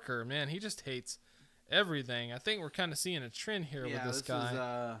New Yorker. Man, he just hates everything. I think we're kind of seeing a trend here with this guy.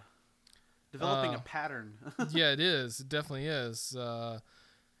 Is, developing a pattern. Yeah, it is. It definitely is.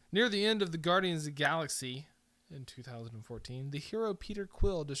 Near the end of the Guardians of the Galaxy in 2014, the hero Peter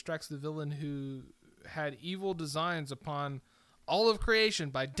Quill distracts the villain who had evil designs upon all of creation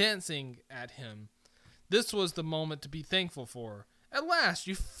by dancing at him. This was the moment to be thankful for. At last,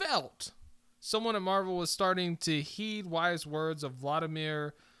 you felt. Someone at Marvel was starting to heed wise words of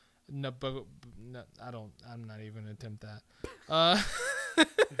Vladimir I'm not even going to attempt that.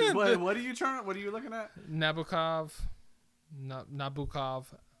 What are you trying? What are you looking at? Nabokov. Nabokov.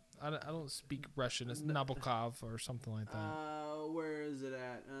 I don't speak Russian. It's Nabokov or something like that. Where is it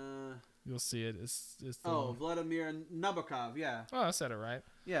at? You'll see it. It's Vladimir Nabokov. Yeah. Oh, I said it right.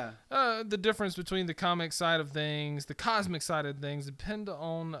 Yeah. The difference between the comic side of things, the cosmic side of things, depend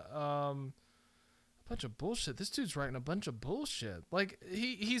on a bunch of bullshit. This dude's writing a bunch of bullshit. Like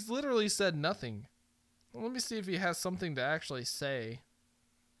he's literally said nothing. Well, let me see if he has something to actually say.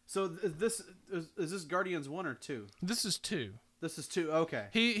 So is this Guardians 1 or 2? This is 2. This is 2. Okay.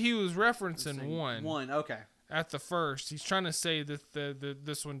 He was referencing 1. 1. Okay. At the first, he's trying to say that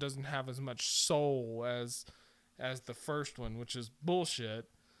this one doesn't have as much soul as the first one, which is bullshit.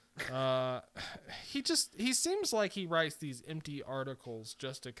 He seems like he writes these empty articles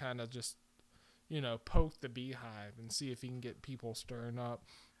just to kind of poke the beehive and see if he can get people stirring up.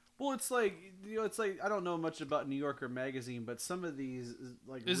 Well, it's like I don't know much about New Yorker magazine, but some of these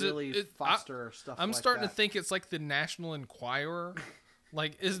foster stuff. I'm starting to think it's like the National Enquirer.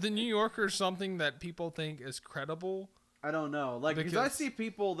 Like, is the New Yorker something that people think is credible? I don't know. Like, because I see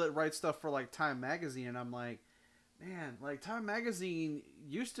people that write stuff for like Time magazine, and I'm like, man, like Time magazine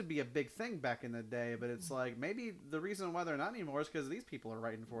used to be a big thing back in the day, but it's like maybe the reason why they're not anymore is because these people are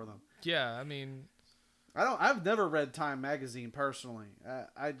writing for them. Yeah, I mean, I've never read Time magazine personally.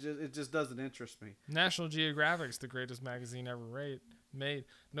 It just doesn't interest me. National Geographic's the greatest magazine ever made.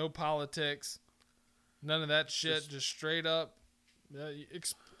 No politics, none of that shit. Just straight up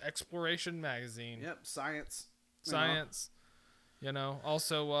exploration magazine. Yep, science.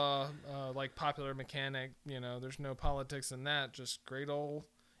 Also like Popular Mechanic. There's no politics in that. Just great old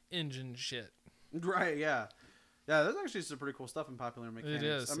engine shit. Right. Yeah. Yeah, there's actually some pretty cool stuff in Popular Mechanics. It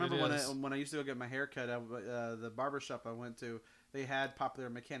is. I remember when I used to go get my hair cut, the barbershop I went to, they had Popular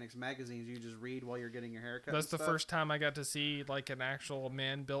Mechanics magazines you just read while you're getting your hair cut. That's the first time I got to see like an actual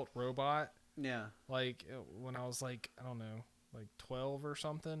man-built robot. Yeah. Like when I was like, I don't know, like 12 or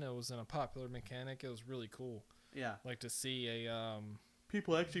something. It was in a Popular Mechanic. It was really cool. Yeah. Like to see a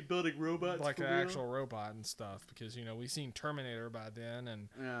people actually building robots, like an actual robot and stuff, because we seen Terminator by then, and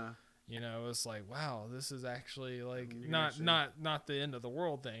it's like, wow, this is actually like not the end of the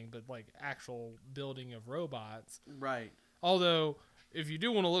world thing, but like actual building of robots. Right. Although, if you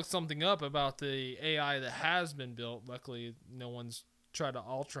do want to look something up about the AI that has been built, luckily no one's tried to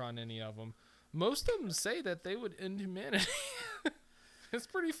Ultron any of them. Most of them say that they would end humanity. It's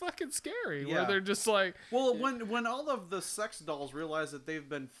pretty fucking scary. Yeah. Where they're just like, well, when all of the sex dolls realize that they've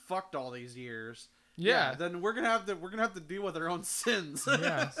been fucked all these years. Yeah, then we're gonna have to deal with our own sins.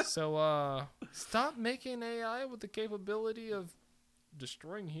 Yeah. So stop making AI with the capability of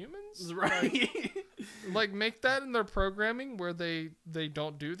destroying humans. Right. Like make that in their programming where they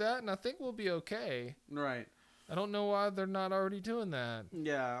don't do that, and I think we'll be okay. Right. I don't know why they're not already doing that.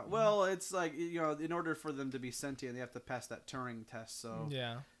 Yeah. Well, it's like, in order for them to be sentient, they have to pass that Turing test. So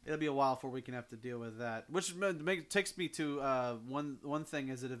yeah, it'll be a while before we can have to deal with that. Which takes me to one thing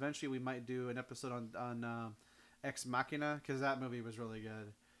is that eventually we might do an episode on Ex Machina, because that movie was really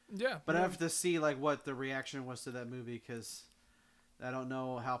good. Yeah. But I have to see like what the reaction was to that movie, because I don't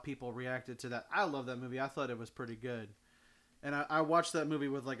know how people reacted to that. I love that movie. I thought it was pretty good. And I watched that movie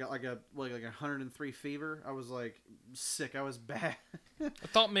with like 103 fever. I was like sick. I was bad. I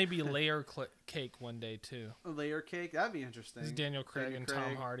thought maybe Layer Cake one day too. A Layer Cake? That'd be interesting. It's Daniel Craig and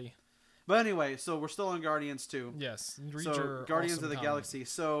Tom Hardy. But anyway, so we're still on Guardians 2. Yes. So Guardians of the Galaxy.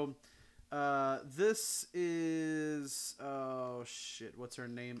 So this is what's her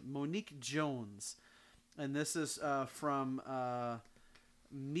name? Monique Jones. And this is from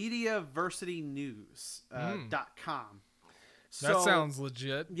MediaVersityNews.com. That sounds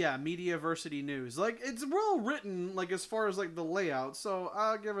legit. Yeah, Mediaversity News. Like, it's well written, like, as far as, like, the layout, so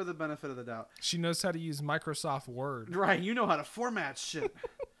I'll give her the benefit of the doubt. She knows how to use Microsoft Word. Right, you know how to format shit.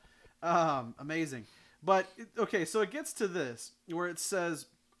 Amazing. But, okay, so it gets to this, where it says,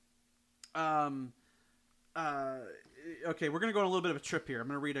 okay, we're going to go on a little bit of a trip here. I'm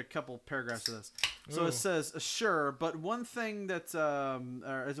going to read a couple paragraphs of this. So it says, sure, but one thing that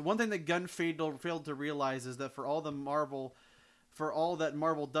Gunn failed to realize is that for all that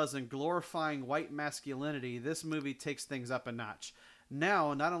Marvel does in glorifying white masculinity, this movie takes things up a notch.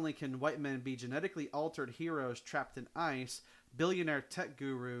 Now, not only can white men be genetically altered heroes trapped in ice, billionaire tech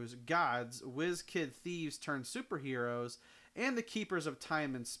gurus, gods, whiz-kid thieves turned superheroes, and the keepers of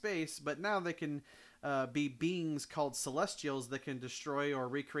time and space, but now they can be beings called Celestials that can destroy or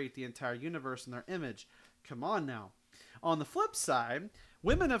recreate the entire universe in their image. Come on now. On the flip side,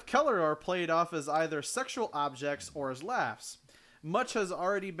 women of color are played off as either sexual objects or as laughs. Much has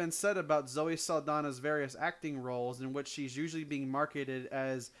already been said about Zoe Saldana's various acting roles, in which she's usually being marketed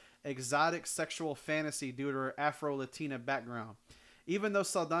as exotic sexual fantasy due to her Afro-Latina background. Even though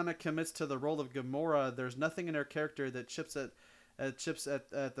Saldana commits to the role of Gamora, there's nothing in her character that chips at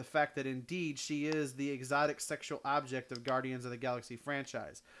the fact that indeed she is the exotic sexual object of Guardians of the Galaxy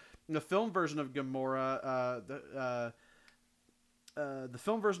franchise. The film version of Gamora, the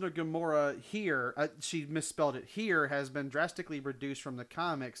film version of Gamora here, she misspelled it here, has been drastically reduced from the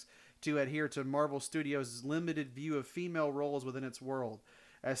comics to adhere to Marvel Studios' limited view of female roles within its world.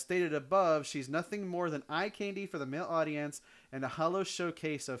 As stated above, she's nothing more than eye candy for the male audience and a hollow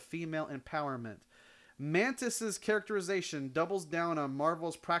showcase of female empowerment. Mantis's characterization doubles down on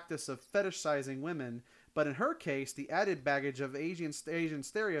Marvel's practice of fetishizing women, but in her case, the added baggage of Asian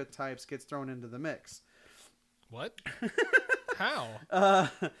stereotypes gets thrown into the mix. What? How?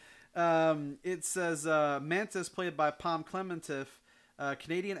 It says Mantis, played by Pom Klementieff, a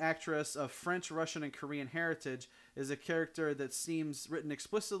Canadian actress of French, Russian, and Korean heritage, is a character that seems written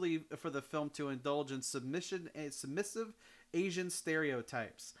explicitly for the film to indulge in submissive Asian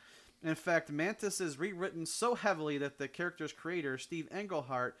stereotypes. In fact, Mantis is rewritten so heavily that the character's creator, Steve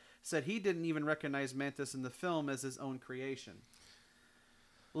Englehart, said he didn't even recognize Mantis in the film as his own creation.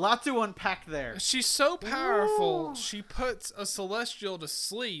 Lot to unpack there. She's so powerful, Ooh. she puts a Celestial to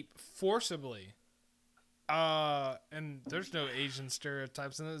sleep forcibly. And there's no Asian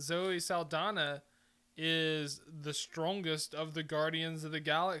stereotypes in it. Zoe Saldana is the strongest of the Guardians of the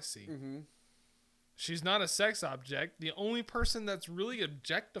Galaxy. Mm-hmm. She's not a sex object. The only person that's really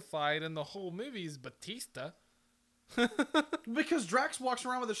objectified in the whole movie is Batista. Because Drax walks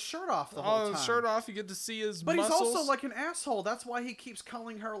around with his shirt off the whole time. Shirt off, you get to see his But muscles. he's also like an asshole. That's why he keeps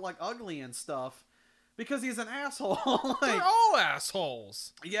calling her like ugly and stuff. Because he's an asshole. They're all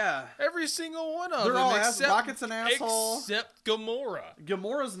assholes. Yeah. Every single one of They're them. all except, Rocket's an asshole. Except Gamora.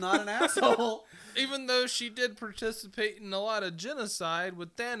 Gamora's not an asshole. Even though she did participate in a lot of genocide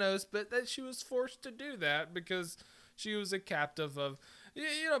with Thanos, but that she was forced to do that because she was a captive of...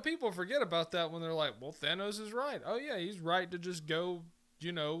 You know, people forget about that when they're like, well, Thanos is right. Oh, yeah, he's right to just go,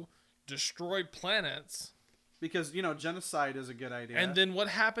 destroy planets. Because, genocide is a good idea. And then what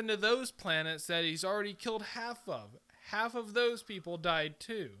happened to those planets that he's already killed half of? Half of those people died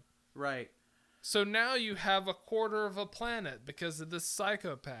too. Right. So now you have a quarter of a planet because of this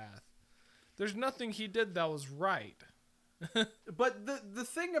psychopath. There's nothing he did that was right. But the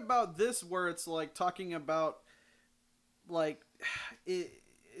thing about this, where it's like talking about, like,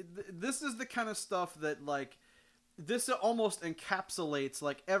 this is the kind of stuff that, like, this almost encapsulates,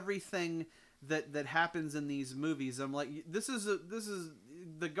 like, everything that happens in these movies. I'm like, this is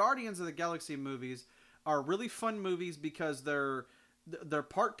the Guardians of the Galaxy movies are really fun movies because they're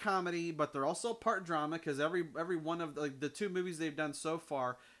part comedy, but they're also part drama, because every one of the two movies they've done so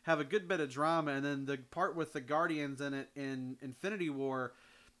far have a good bit of drama, and then the part with the Guardians in it in Infinity War,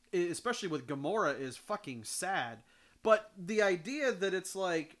 especially with Gamora, is fucking sad. But the idea that it's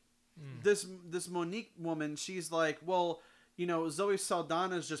like this Monique woman, she's like, well, Zoe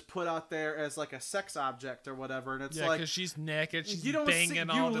Saldana's just put out there as like a sex object or whatever, and it's like, because she's naked, she's you don't banging see,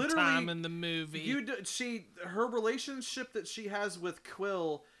 you all the literally- time in the movie. Her relationship that she has with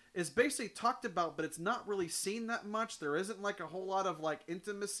Quill is basically talked about, but it's not really seen that much. There isn't like a whole lot of like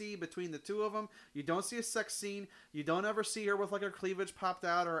intimacy between the two of them. You don't see a sex scene. You don't ever see her with like her cleavage popped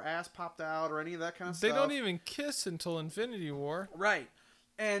out or her ass popped out or any of that kind of They stuff. don't even kiss until Infinity War. Right.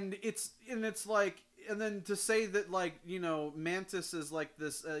 And it's like, and then to say that, like, Mantis is like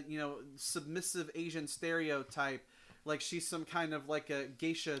this, submissive Asian stereotype, like she's some kind of like a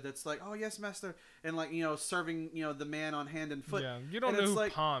geisha that's like, oh yes, master, and like, serving, the man on hand and foot. Yeah, you don't And know it's who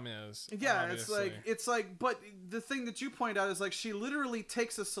like, Palm is. yeah, obviously. it's like, but the thing that you point out is like, she literally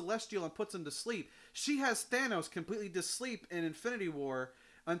takes a Celestial and puts him to sleep. She has Thanos completely to sleep in Infinity War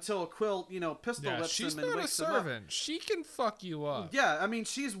until Quill, pistol whips she's him and not a wakes him up. servant. She can fuck you up. Yeah, I mean,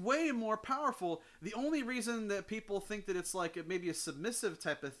 she's way more powerful. The only reason that people think that it's like maybe a submissive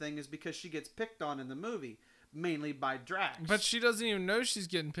type of thing is because she gets picked on in the movie, mainly by Drax. But she doesn't even know she's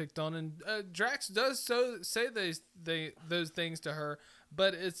getting picked on, and Drax does say those things to her,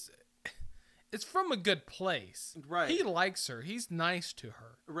 but it's from a good place. Right. He likes her. He's nice to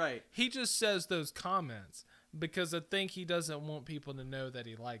her. Right. He just says those comments because I think he doesn't want people to know that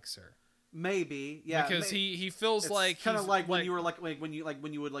he likes her. Maybe, yeah. Because he feels it's like kind of he's like when you were when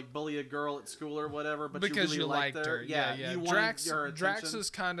you would like bully a girl at school or whatever, but because you really liked her. Yeah, Yeah. You wanted Drax her attention. Drax is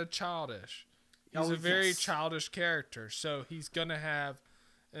kind of childish. He's Oh, a very yes. childish character, so he's gonna have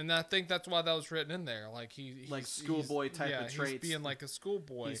And I think that's why that was written in there. Like he's schoolboy type of traits. He's being like a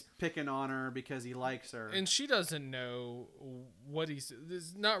schoolboy. He's picking on her because he likes her. And she doesn't know what he's.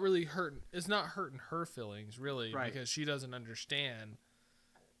 It's not really hurting. It's not hurting her feelings really, Right. because she doesn't understand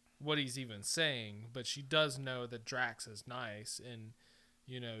what he's even saying. But she does know that Drax is nice, and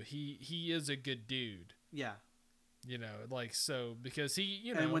he is a good dude. Yeah. Like so because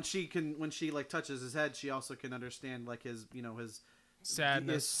he And when she like touches his head, she also can understand like his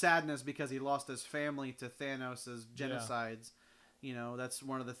his sadness because he lost his family to Thanos' genocides. That's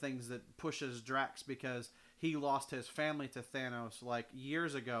one of the things that pushes Drax, because he lost his family to Thanos like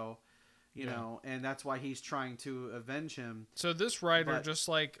years ago, and that's why he's trying to avenge him. So this writer, just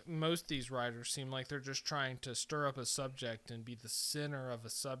like most of these writers, seem like they're just trying to stir up a subject and be the center of a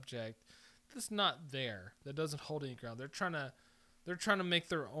subject that's not there, that doesn't hold any ground. They're trying to make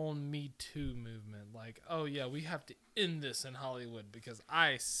their own Me Too movement. Like, oh yeah, we have to end this in Hollywood because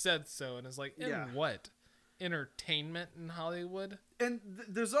I said so. And it's like, what? Entertainment in Hollywood? And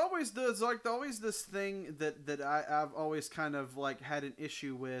there's always this thing that I've always kind of like had an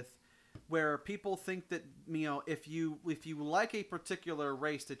issue with, where people think that if you like a particular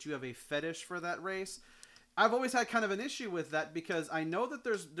race, that you have a fetish for that race. I've always had kind of an issue with that, because I know that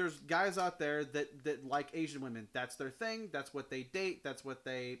there's guys out there that like Asian women. That's their thing. That's what they date. That's what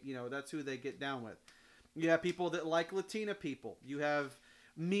they, that's who they get down with. You have people that like Latina people. You have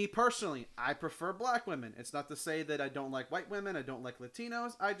me personally. I prefer black women. It's not to say that I don't like white women. I don't like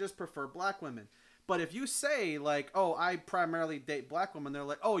Latinos. I just prefer black women. But if you say like, oh, I primarily date black women, they're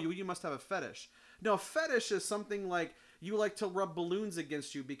like, oh, you must have a fetish. No, fetish is something like you like to rub balloons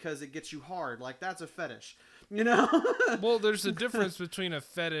against you because it gets you hard. Like, that's a fetish, Well, there's a difference between a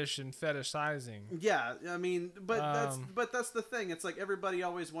fetish and fetishizing. Yeah, I mean, but that's the thing. It's like everybody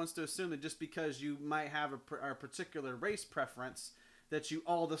always wants to assume that just because you might have a particular race preference, that you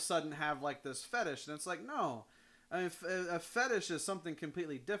all of a sudden have like this fetish. And it's like, no. I mean, a fetish is something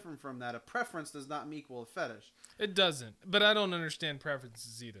completely different from that. A preference does not equal a fetish. It doesn't. But I don't understand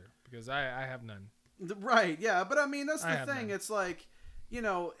preferences either, because I have none. Right, yeah. But I mean, that's the thing. None. It's like,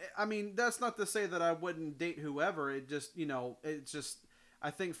 I mean, that's not to say that I wouldn't date whoever. It just, it's just, I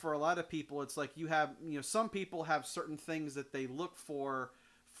think for a lot of people, it's like you have, some people have certain things that they look for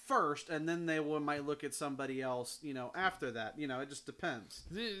first, and then they might look at somebody else, after that. It just depends.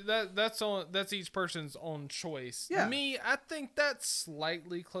 That's each person's own choice. Yeah. Me, I think that's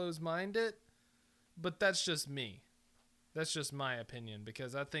slightly closed-minded, but that's just me. That's just my opinion,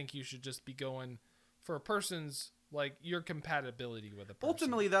 because I think you should just be going for a person's, like, your compatibility with a person.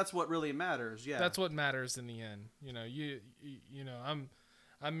 Ultimately, that's what really matters. Yeah, that's what matters in the end.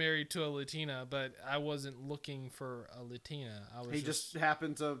 I'm married to a Latina, but I wasn't looking for a Latina. He just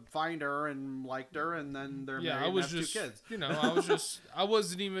happened to find her and liked her, and then they're married and have 2 kids. I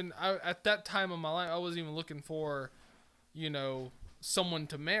wasn't even at that time of my life. I wasn't even looking for, someone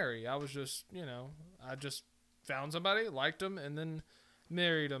to marry. I was just, I just found somebody, liked them, and then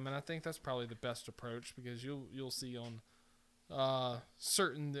married them. And I think that's probably the best approach, because you'll see on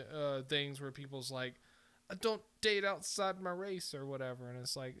certain things where people's like, I don't date outside my race or whatever, and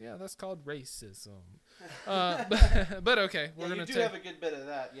it's like, yeah, that's called racism. But okay, we're gonna have a good bit of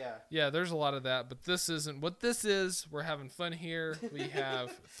that, yeah. Yeah, there's a lot of that, but this isn't what this is. We're having fun here. We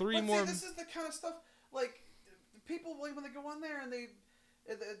have 3 more. This is the kind of stuff like people when they go on there and they.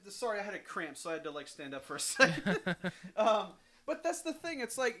 Sorry, I had a cramp, so I had to like stand up for a second. But that's the thing.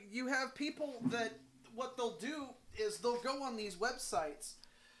 It's like you have people that what they'll do is they'll go on these websites.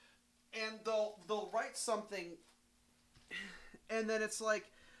 And they'll write something, and then it's like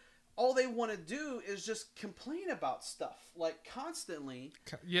all they want to do is just complain about stuff, like constantly.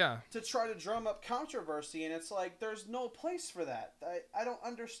 Yeah. To try to drum up controversy, and it's like there's no place for that. I don't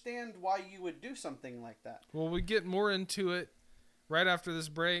understand why you would do something like that. Well, we get more into it right after this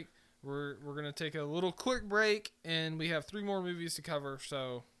break. We're gonna take a little quick break, and we have 3 more movies to cover.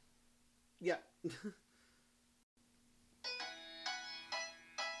 So. Yeah.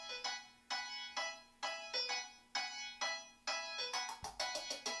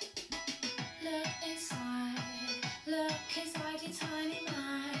 Look inside your tiny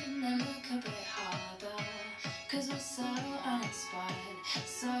mind and look a bit harder, 'cause we're so uninspired,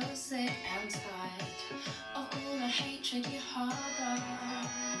 so sick and tired of all the hatred you harbor.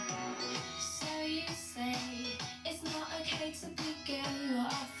 So you say it's not okay to be gay, or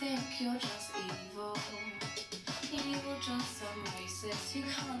I think you're just evil. You're just some racist, you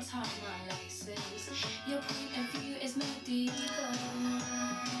can't tie my laces. Your point of view is medieval.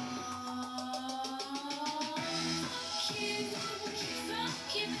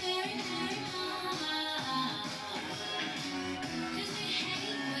 Fuck you very, very much. 'Cause we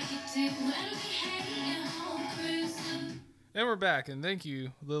hate we're back, and thank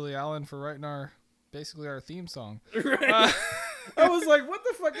you, Lily Allen, for writing basically our theme song. Right. I was like, what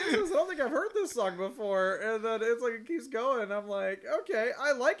the fuck is this? I don't think I've heard this song before. And then it's like, it keeps going. And I'm like, okay,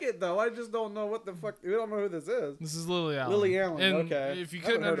 I like it though. I just don't know what the fuck. We don't know who this is. This is Lily Allen. Lily Allen, and okay. If you I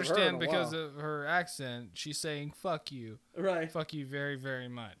haven't couldn't heard of her in understand a because while. of her accent, she's saying "fuck you," Right. "fuck you" very, very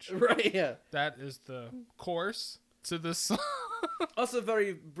much. Right, yeah. That is the chorus to this song. Also a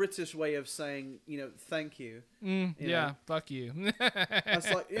very British way of saying, thank you. You Yeah, know. fuck you.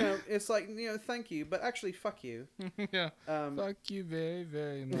 It's like, thank you, but actually fuck you. Yeah, fuck you very,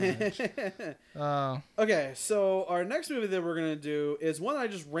 very much. Okay, so our next movie that we're going to do is one I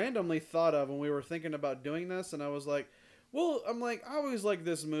just randomly thought of when we were thinking about doing this, and I was like, I always like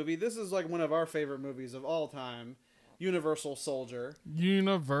this movie. This is like one of our favorite movies of all time, Universal Soldier.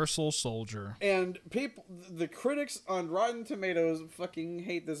 Universal Soldier. And the critics on Rotten Tomatoes fucking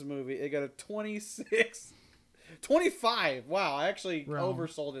hate this movie. It got a 25. Wow, I actually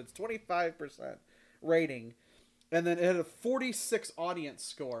oversold it. It's 25% rating. And then it had a 46 audience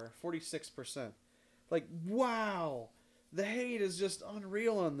score. 46%. Like, wow. The hate is just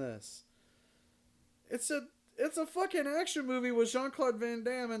unreal on this. It's a fucking action movie with Jean-Claude Van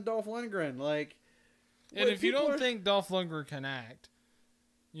Damme and Dolph Lundgren. Like, and if you don't think Dolph Lundgren can act,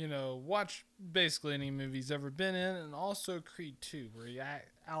 watch basically any movie he's ever been in, and also Creed 2, where he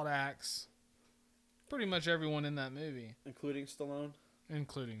outacts pretty much everyone in that movie. Including Stallone?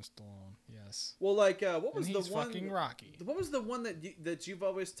 Including Stallone, yes. Well, like, what was and the he's one... fucking Rocky. What was the one that you've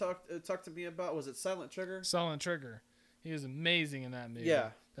always talked to me about? Was it Silent Trigger? Silent Trigger. He was amazing in that movie. Yeah.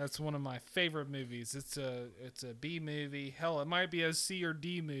 That's one of my favorite movies. It's a B movie. Hell, it might be a C or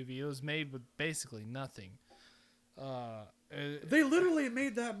D movie. It was made with basically nothing. They literally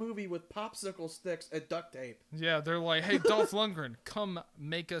made that movie with popsicle sticks and duct tape. Yeah, they're like, hey, Dolph Lundgren, come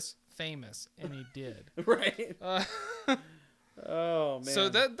make us famous. And he did. Right. Oh, man. So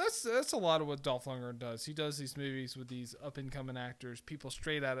that's a lot of what Dolph Lundgren does. He does these movies with these up-and-coming actors, people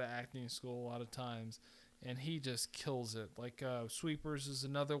straight out of acting school a lot of times, and he just kills it. Like Sweepers is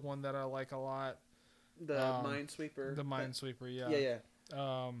another one that I like a lot. The Minesweeper. The Minesweeper, yeah. Yeah.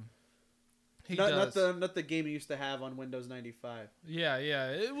 He not does. not the game you used to have on Windows 95. Yeah.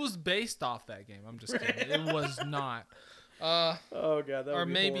 It was based off that game. I'm just kidding. It was not. Oh god, that would or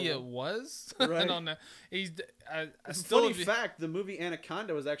be maybe horrible. it was. Right. I don't know. I still Funny fact: the movie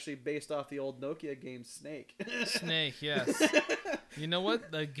Anaconda was actually based off the old Nokia game Snake. Snake, yes. You know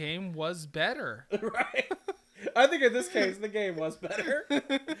what? The game was better. Right. I think in this case the game was better.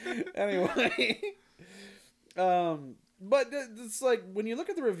 Anyway, but it's like when you look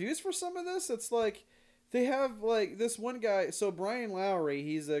at the reviews for some of this, it's like they have like this one guy. So Brian Lowry,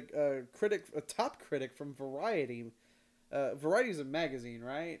 he's a top critic from Variety. Variety's a magazine,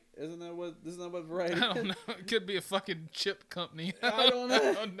 right? Isn't that what Variety is? I don't know. It could be a fucking chip company. I don't know.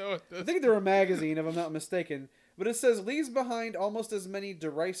 I don't know what this I think they're a magazine, if I'm not mistaken. But it says, leaves behind almost as many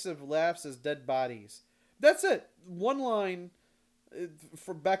derisive laughs as dead bodies. That's it. One line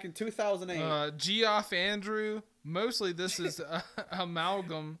from back in 2008. Geoff Andrew. Mostly this is a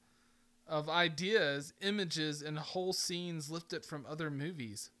amalgam of ideas, images, and whole scenes lifted from other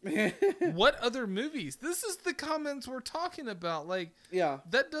movies. What other movies? This is the comments we're talking about. Like, Yeah.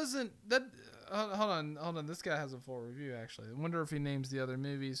 that doesn't... Hold on. This guy has a full review, actually. I wonder if he names the other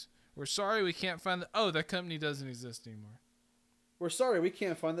movies. We're sorry we can't find... that company doesn't exist anymore. We're sorry, we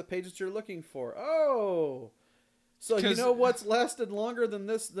can't find the page that you're looking for. Oh. So you 'Cause- know what's lasted longer than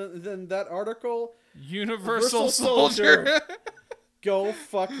than that article? Universal Universal Soldier. Soldier. Go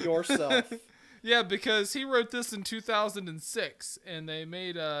fuck yourself. Yeah, because he wrote this in 2006, and they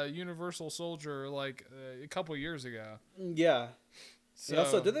made Universal Soldier like a couple years ago. Yeah. So,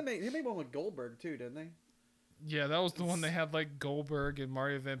 Also, they made one with Goldberg too, didn't they? yeah, that was the one they had like Goldberg and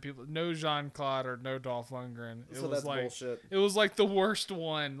Mario Van Peebles. No Jean-Claude or no Dolph Lundgren. It So was that's like bullshit. it was like the worst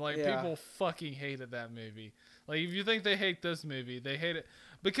one. Like Yeah. people fucking hated that movie. Like if you think they hate this movie, they hate it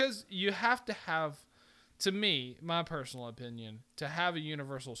because you have to have. To me, my personal opinion, to have a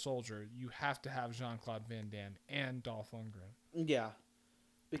Universal Soldier, you have to have Jean-Claude Van Damme and Dolph Lundgren. Yeah.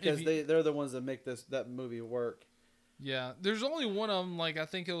 Because they're the ones that make that movie work. Yeah, there's only one of them, like I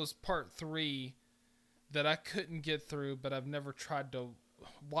think it was part 3, that I couldn't get through, but I've never tried to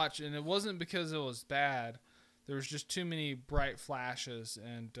watch. And it wasn't because it was bad. There was just too many bright flashes.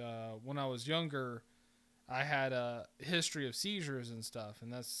 And when I was younger, I had a history of seizures and stuff,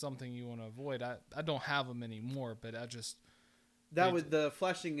 and that's something you want to avoid. I don't have them anymore, but I just... The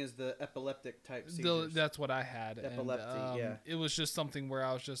flashing is the epileptic type seizures. That's what I had. Epilepsy, and, yeah. It was just something where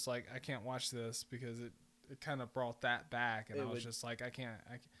I was just like, I can't watch this because it kind of brought that back, and I was just like, I can't.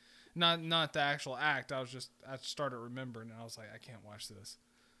 Not the actual act. I started remembering, and I was like, I can't watch this.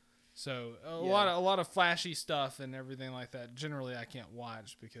 So a lot of flashy stuff and everything like that. Generally, I can't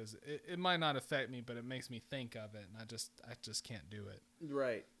watch because it might not affect me, but it makes me think of it, and I just can't do it.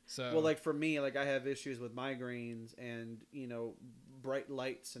 Right. So Well, like for me, like I have issues with migraines, and bright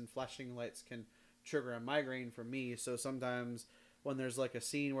lights and flashing lights can trigger a migraine for me. So sometimes when there's like a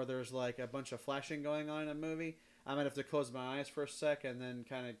scene where there's like a bunch of flashing going on in a movie, I might have to close my eyes for a sec and then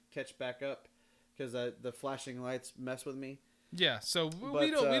kind of catch back up because the flashing lights mess with me. yeah, so we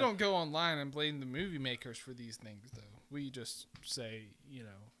don't go online and blame the movie makers for these things, though. We just say,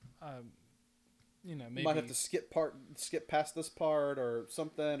 maybe Might have to skip past this part or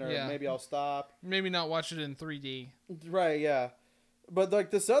something, or maybe I'll stop. Maybe not watch it in 3D. Right, yeah. But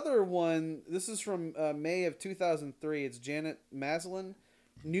like this other one, this is from May of 2003. It's Janet Maslin,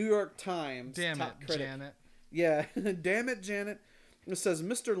 New York Times top critic. Janet. Yeah, damn it, Janet. It says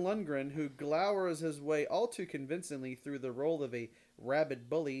Mr. Lundgren, who glowers his way all too convincingly through the role of a rabid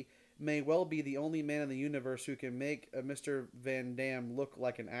bully, may well be the only man in the universe who can make Mr. Van Damme look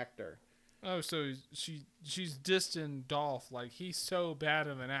like an actor. Oh, so she's dissing Dolph like he's so bad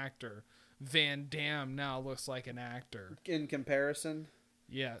of an actor. Van Damme now looks like an actor. In comparison?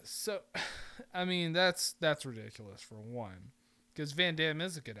 Yeah, so, I mean, that's ridiculous for one. Because Van Damme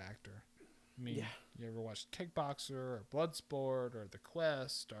is a good actor. I mean, you ever watched Kickboxer or Bloodsport or The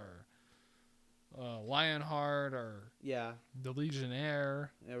Quest or Lionheart or The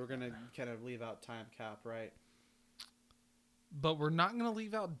Legionnaire? Yeah, we're going to kind of leave out Time Cop, right? But we're not going to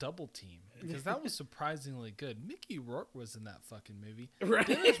leave out Double Team because that was surprisingly good. Mickey Rourke was in that fucking movie. Right.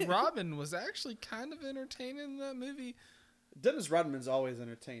 Dennis Rodman was actually kind of entertaining in that movie. Dennis Rodman's always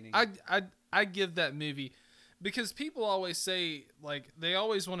entertaining. I give that movie because people always say like they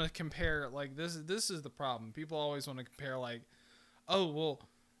always want to compare like this is the problem. People always want to compare like, oh well,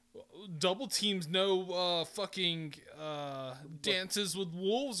 Double Team's no fucking Dances with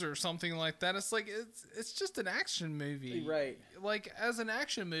Wolves or something like that. It's like it's just an action movie, right? Like as an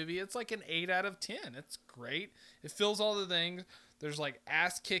action movie, it's like an 8 out of 10. It's great. It fills all the things. There's like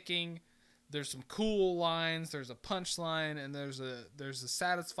ass kicking. There's some cool lines. There's a punchline, and there's a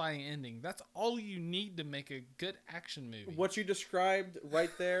satisfying ending. That's all you need to make a good action movie. What you described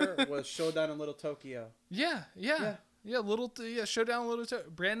right there was Showdown in Little Tokyo. Yeah. Showdown in Little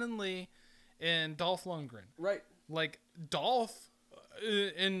Brandon Lee and Dolph Lundgren. Right. Like Dolph,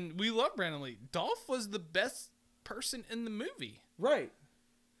 and we love Brandon Lee. Dolph was the best person in the movie. Right.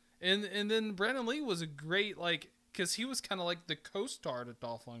 And then Brandon Lee was a great because he was kind of like the co-star to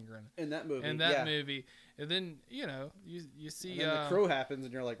Dolph Lundgren in that movie. Movie, and then you see and then the crow happens,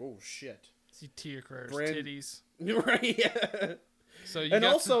 and you're like, oh shit. See Tia Carrere's titties. Right. Yeah. So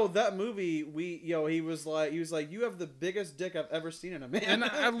that movie, he was like, you have the biggest dick I've ever seen in a man. And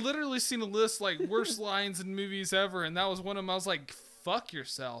I've literally seen a list like worst lines in movies ever, and that was one of them. I was like, fuck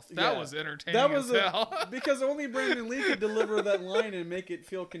yourself. That was entertaining. That was because only Brandon Lee could deliver that line and make it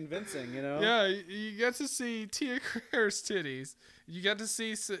feel convincing, Yeah, you got to see Tia Carrere's titties. You got to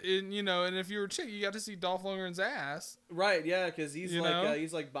see, and if you were a chick, you got to see Dolph Lundgren's ass. Right, yeah, because he's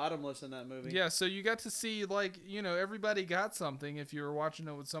like bottomless in that movie. Yeah, so you got to see everybody got something if you were watching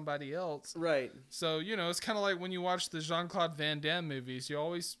it with somebody else. Right. So it's kind of like when you watch the Jean-Claude Van Damme movies,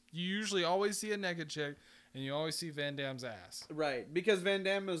 you usually always see a naked chick. And you always see Van Damme's ass. Right. Because Van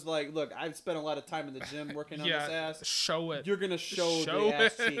Damme is like, look, I've spent a lot of time in the gym working on this ass. Show it. You're going to show the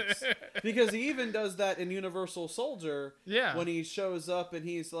ass cheeks. Because he even does that in Universal Soldier. Yeah. When he shows up and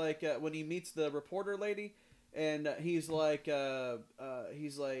he's like, when he meets the reporter lady. And he's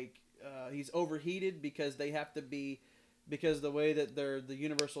overheated because they have to be, because the way that the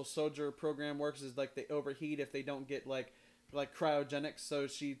Universal Soldier program works is like they overheat if they don't get like cryogenics. So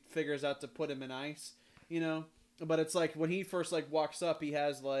she figures out to put him in ice. But it's like when he first walks up, he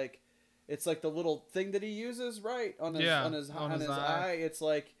has it's like the little thing that he uses on his eye. It's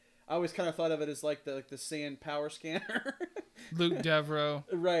like I always kind of thought of it as like the sand power scanner. Luke Devereaux.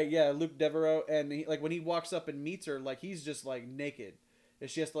 Right, yeah, Luke Devereaux, and he, when he walks up and meets her, he's just naked. And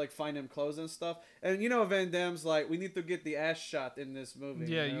she has to find him clothes and stuff. And Van Damme's we need to get the ass shot in this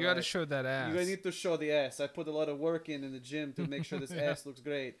movie. Yeah, you got to show that ass. You need to show the ass. I put a lot of work in the gym to make sure this ass looks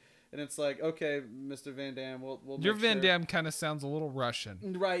great. And it's like, okay, Mr. Van Damme, we'll Your Van Damme kind of sounds a little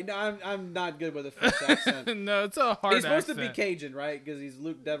Russian. Right. No, I'm not good with a French accent. No, it's a hard accent. He's supposed to be Cajun, right? Because he's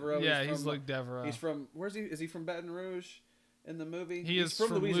Luke Devereaux. Yeah, he's Luke Devereaux. He's from, where's he? Is he from Baton Rouge in the movie? He's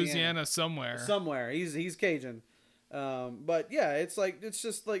from Louisiana somewhere. Somewhere. He's Cajun. But yeah, it's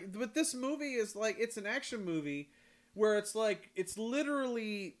just but this movie is it's an action movie where it's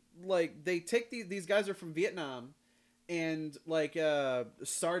literally they take these guys are from Vietnam. and like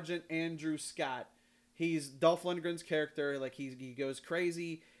Sergeant Andrew Scott, he's Dolph Lundgren's character. Like he goes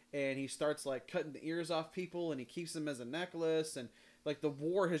crazy and he starts like cutting the ears off people and he keeps them as a necklace, and like the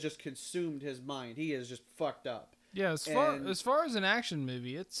war has just consumed his mind. He is just fucked up. Yeah, as far as an action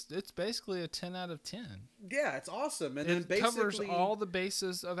movie, it's basically a 10 out of 10. Yeah, it's awesome. And It then covers basically all the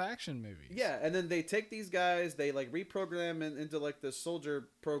bases of action movies. yeah, and then they take these guys, they like reprogram into like the soldier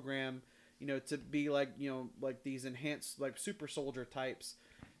program, you know, to be like, you know, like these enhanced like super soldier types.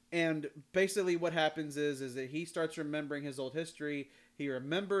 And basically what happens is that he starts remembering his old history. He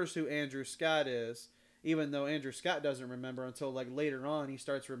remembers who Andrew Scott is, even though Andrew Scott doesn't remember until like later on. He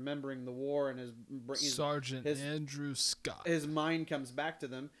starts remembering the war and Sergeant Andrew Scott. His mind comes back to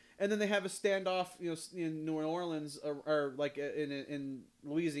them. And then they have a standoff, you know, in New Orleans or like in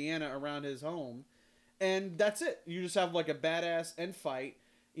Louisiana around his home. And that's it. You just have like a badass end fight,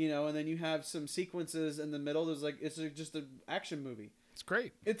 you know, and then you have some sequences in the middle. There's like, it's just an action movie. It's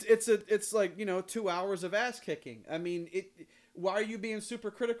great. It's like, you know, 2 hours of ass kicking. I mean, why are you being super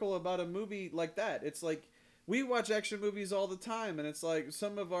critical about a movie like that? It's like, we watch action movies all the time, and it's like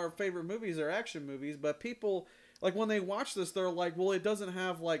some of our favorite movies are action movies, but people, like, when they watch this, they're like, well, it doesn't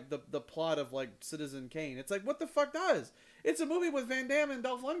have like the plot of like Citizen Kane. It's like, what the fuck does? It's a movie with Van Damme and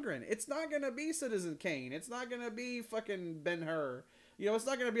Dolph Lundgren. It's not gonna be Citizen Kane. It's not gonna be fucking Ben-Hur. You know, it's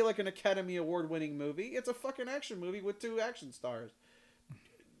not gonna be like an Academy Award winning movie. It's a fucking action movie with 2 action stars.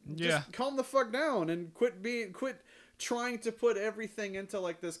 Yeah. Just calm the fuck down and quit trying to put everything into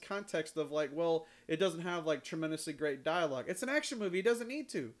like this context of like, well, it doesn't have like tremendously great dialogue. It's an action movie. It doesn't need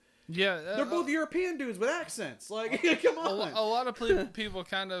to. Yeah. They're both European dudes with accents. Like, come on. A lot of people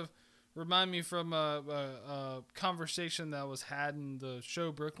kind of remind me from a conversation that was had in the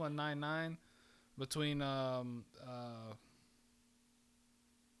show Brooklyn Nine-Nine between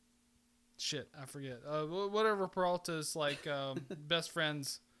shit, I forget. Whatever Peralta's like best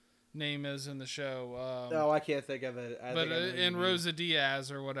friend's name is in the show. I can't think of it. In Rosa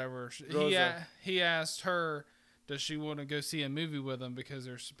Diaz or whatever, he asked her, does she want to go see a movie with him because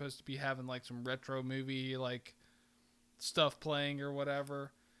they're supposed to be having like some retro movie like stuff playing or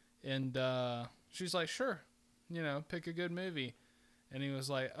whatever, and she's like, sure, you know, pick a good movie. And he was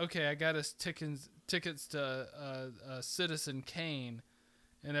like, okay, I got us tickets to Citizen Kane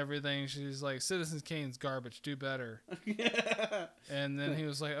and everything. She's like, Citizen Kane's garbage, do better. And then he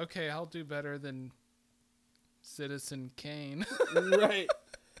was like, okay, I'll do better than Citizen Kane. Right.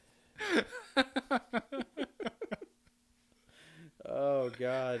 Oh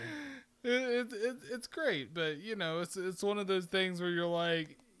God. It's great, but you know, it's one of those things where you're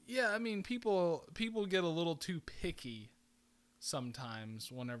like, yeah, I mean, people get a little too picky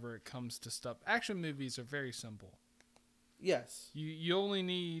sometimes whenever it comes to stuff. Action movies are very simple. Yes. You only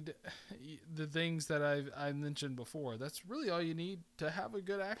need the things that I mentioned before. That's really all you need to have a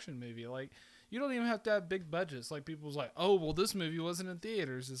good action movie. Like, you don't even have to have big budgets. Like, people's like, oh, well, this movie wasn't in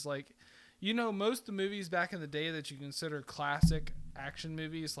theaters. It's like, you know, most of the movies back in the day that you consider classic action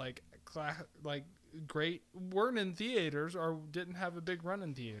movies, like great, weren't in theaters or didn't have a big run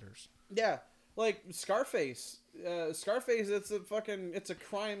in theaters. Yeah, like Scarface. Scarface, it's a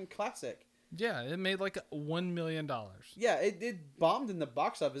crime classic. Yeah, it made like $1 million. Yeah, it bombed in the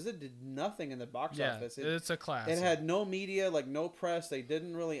box office. It did nothing in the box office. It's a classic. It had no media, like no press. They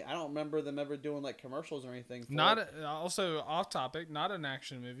didn't really. I don't remember them ever doing like commercials or anything. Also off topic, not an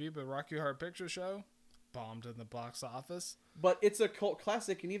action movie, but Rocky Horror Picture Show bombed in the box office. But it's a cult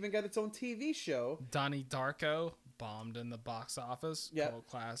classic and even got its own TV show. Donnie Darko bombed in the box office. Yeah. Cult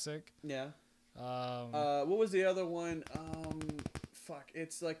classic. Yeah. What was the other one?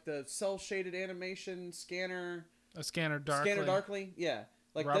 It's like the cell shaded animation Scanner. A Scanner Darkly. Scanner Darkly, yeah.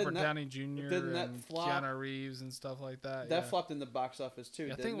 Like Robert Downey Jr. Didn't that and flop? Keanu Reeves and stuff like that. That flopped in the box office too.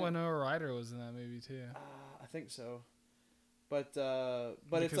 I think Winona Ryder was in that movie too. I think so. But because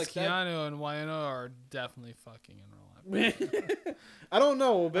it's like Keanu and Winona are definitely fucking in real life. I don't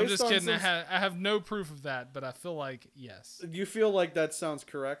know. I'm just kidding. I have no proof of that, but I feel like yes. You feel like that sounds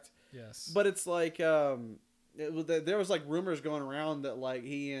correct? Yes. But it's like there was like rumors going around that like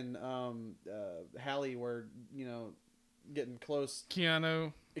he and Halle were, you know, getting close.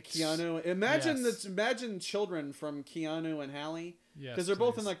 Keanu. Imagine children from Keanu and Halle. Yes. Because they're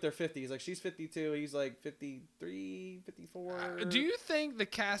both in like their 50s. Like she's 52, he's like 53, 54. Do you think the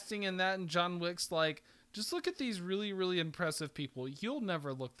casting in that and John Wick's like, just look at these really, really impressive people. You'll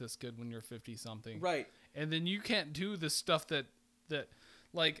never look this good when you're 50 something. Right. And then you can't do the stuff that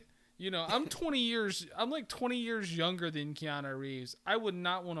like, you know, I'm 20 years younger than Keanu Reeves. I would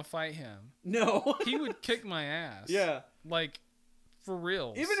not want to fight him. No. He would kick my ass. Yeah. Like for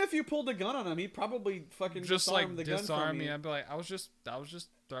real. Even if you pulled a gun on him, he'd probably fucking just disarm like the gun disarm from me, you. I'd be like, I was just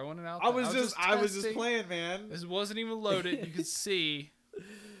throwing it out. I there. was just testing. playing, man. It wasn't even loaded. You could see.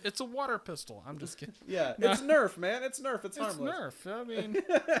 It's a water pistol. I'm just kidding. Yeah, No. it's Nerf, man. It's Nerf. It's It's harmless. Nerf. I mean,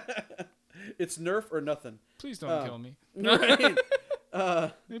 It's Nerf or nothing. please don't kill me. Right.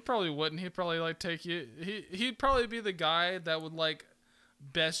 He probably wouldn't. He'd probably like take you. He'd probably be the guy that would like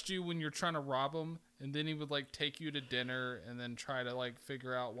best you when you're trying to rob him, and then he would like take you to dinner and then try to like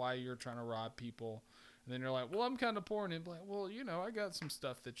figure out why you're trying to rob people. And then you're like, well, I'm kind of poor, and he'd be like, well, I got some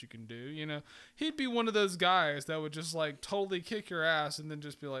stuff that you can do. He'd be one of those guys that would just like totally kick your ass and then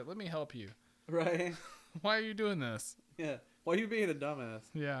just be like, let me help you. Right. Why are you doing this? Yeah. Why are you being a dumbass?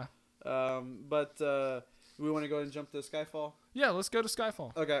 Yeah. But we want to go ahead and jump to Skyfall. Yeah, let's go to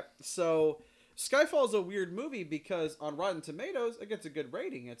Skyfall. Okay, so Skyfall is a weird movie because on Rotten Tomatoes it gets a good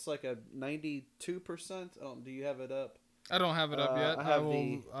rating. It's like a 92%. Do you have it up? I don't have it up yet. I have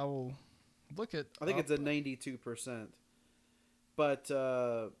I will look it. I think up. it's a 92%. But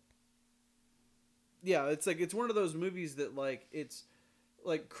yeah, it's one of those movies that like it's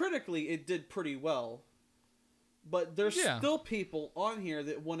like critically it did pretty well. But there's still people on here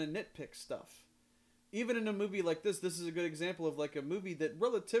that want to nitpick stuff. Even in a movie like this is a good example of like a movie that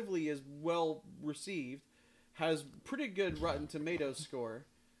relatively is well received, has pretty good Rotten Tomatoes score,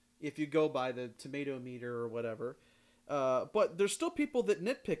 if you go by the tomato meter or whatever. But there's still people that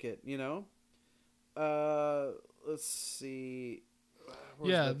nitpick it, Let's see.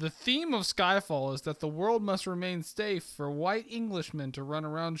 The theme of Skyfall is that the world must remain safe for white Englishmen to run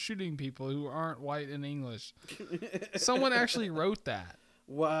around shooting people who aren't white and English. Someone actually wrote that.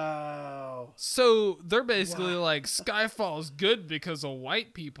 Wow. So they're basically like, Skyfall's good because of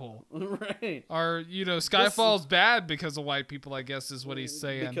white people. Right. Or, Skyfall's bad because of white people, I guess is what he's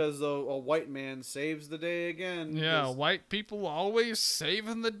saying. Because a white man saves the day again. Yeah, white people always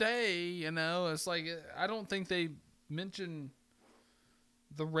saving the day, It's like, I don't think they mention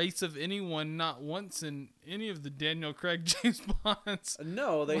the race of anyone not once in any of the Daniel Craig James Bonds.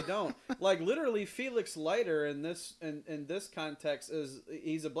 No, they don't. Like literally, Felix Leiter in this context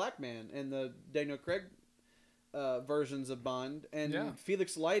he's a black man in the Daniel Craig versions of Bond, and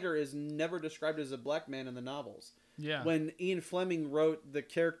Felix Leiter is never described as a black man in the novels. Yeah. When Ian Fleming wrote the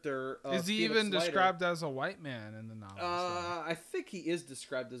character, is he Felix even Leiter, described as a white man in the novels? I think he is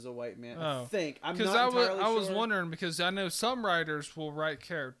described as a white man. Oh. I think. I'm Because not entirely sure. I was wondering, because I know some writers will write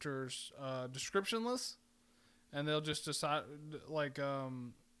characters descriptionless, and they'll just decide like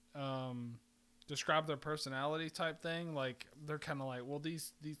describe their personality type thing. Like they're kind of like, well,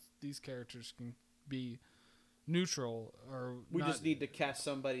 these characters can be neutral, or we just need to cast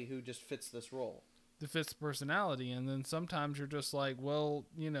somebody who just fits this role. That fits the personality. And then sometimes you're just like, well,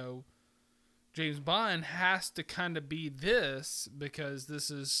 James Bond has to kind of be this because this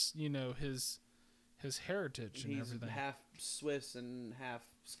is, his heritage and everything. He's half Swiss and half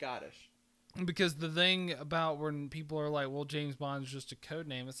Scottish. Because the thing about when people are like, well, James Bond's just a code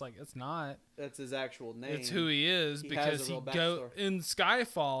name, it's like, it's not. That's his actual name. It's who he is, because in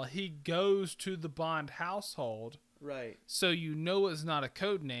Skyfall, he goes to the Bond household. Right. So it's not a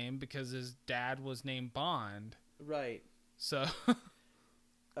code name because his dad was named Bond. Right. So.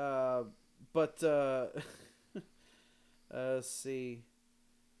 But let's see.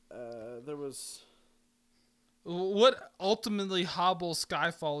 There was. What ultimately hobbles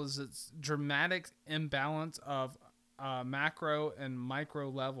Skyfall is its dramatic imbalance of macro and micro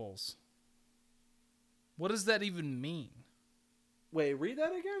levels. What does that even mean? Wait, read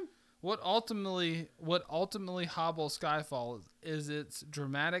that again? What ultimately hobbles Skyfall is its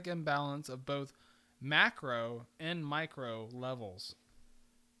dramatic imbalance of both macro and micro levels.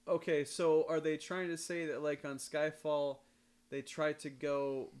 Okay, so are they trying to say that like on Skyfall they try to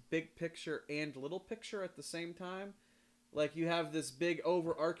go big picture and little picture at the same time? Like you have this big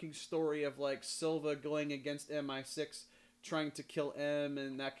overarching story of like Silva going against MI6 trying to kill M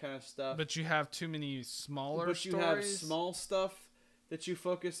and that kind of stuff. But you have too many smaller But stories. you have small stuff that you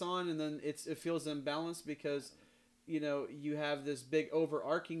focus on, and then it feels imbalanced because you have this big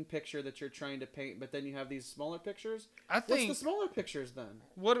overarching picture that you're trying to paint, but then you have these smaller pictures. I think. What's the smaller pictures then?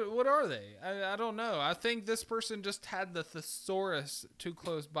 What are they? I don't know. I think this person just had the thesaurus too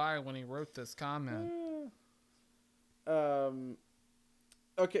close by when he wrote this comment. Okay,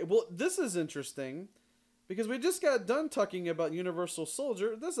 well, this is interesting because we just got done talking about Universal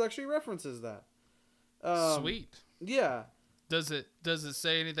Soldier. This actually references that. Sweet. Yeah. Does it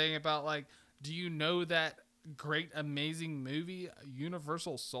say anything about like, do you know that great amazing movie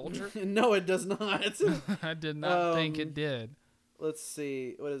Universal Soldier? No, it does not. I did not think it did. Let's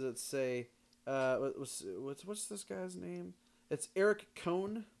see. What does it say? What's this guy's name? It's Eric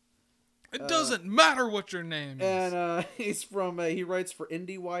Cohn. It doesn't matter what your name is. And he's from he writes for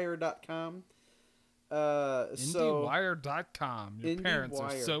IndieWire.com. IndieWire.com. Your parents are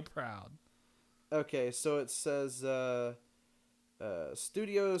IndieWire. so proud. Okay, so it says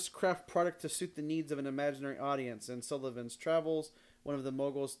studios craft product to suit the needs of an imaginary audience. In Sullivan's travels, one of the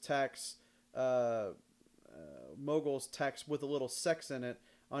moguls tacks with a little sex in it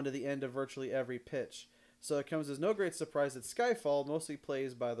onto the end of virtually every pitch. So it comes as no great surprise that Skyfall mostly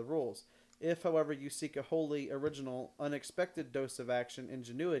plays by the rules. If, however, you seek a wholly original, unexpected dose of action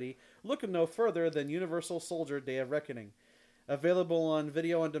ingenuity, look no further than Universal Soldier: Day of Reckoning. Available on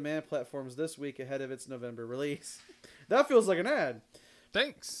video-on-demand platforms this week ahead of its November release. That feels like an ad.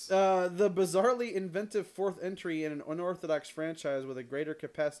 Thanks. The bizarrely inventive fourth entry in an unorthodox franchise with a greater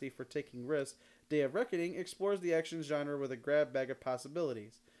capacity for taking risks, Day of Reckoning explores the action genre with a grab bag of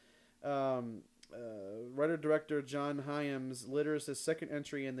possibilities. Writer-director John Hyams litters his second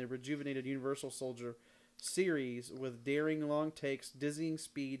entry in the rejuvenated Universal Soldier series with daring long takes, dizzying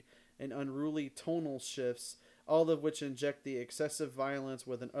speed, and unruly tonal shifts, all of which inject the excessive violence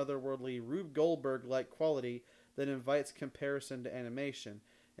with an otherworldly Rube Goldberg-like quality that invites comparison to animation.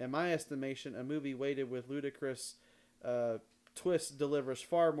 In my estimation, a movie weighted with ludicrous twists delivers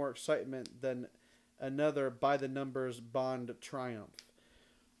far more excitement than another by-the-numbers Bond triumph.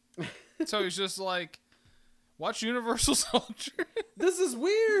 So he's just like, watch Universal Soldier. This is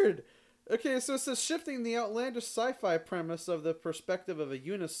weird. Okay, so it says shifting the outlandish sci-fi premise of the perspective of a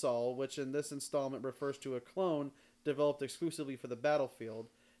Unisol, which in this installment refers to a clone developed exclusively for the battlefield.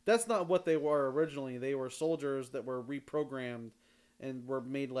 That's not what they were originally. They were soldiers that were reprogrammed and were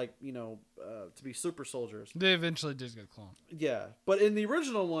made to be super soldiers. They eventually did get cloned. Yeah, but in the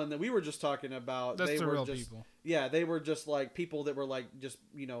original one that we were just talking about, That's they the were real just people. Yeah, they were just like people that were like just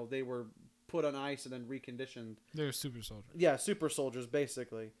they were put on ice and then reconditioned. They were super soldiers. Yeah, super soldiers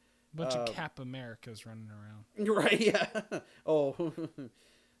basically. Bunch of Cap Americas running around. Right? Yeah. Oh,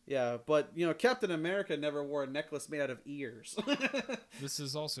 yeah. But Captain America never wore a necklace made out of ears. This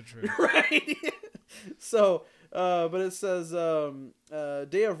is also true. Right. So, but it says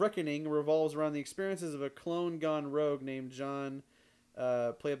Day of Reckoning revolves around the experiences of a clone gone rogue named John,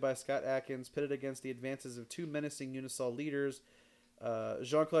 played by Scott Adkins, pitted against the advances of two menacing Unisol leaders,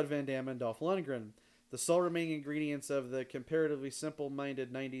 Jean-Claude Van Damme and Dolph Lundgren. The sole remaining ingredients of the comparatively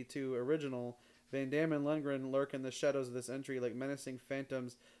simple-minded 92 original, Van Damme and Lundgren lurk in the shadows of this entry like menacing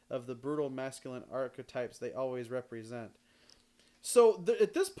phantoms of the brutal masculine archetypes they always represent. So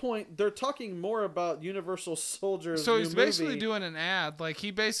at this point, they're talking more about Universal Soldier's So new he's basically movie. doing an ad. Like,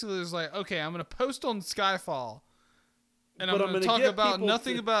 he basically is like, okay, I'm going to post on Skyfall, and But I'm going to gonna talk get about people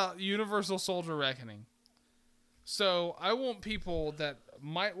nothing to- about Universal Soldier Reckoning. So I want people that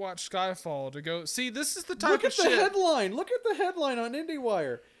might watch Skyfall to go, see, this is the type Look of at the shit. headline. Look at the headline on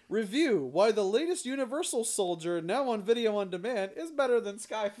IndieWire. Review: Why the latest Universal Soldier, now on video on demand, is better than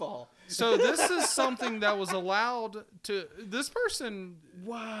Skyfall. So this is something that was allowed to, this person,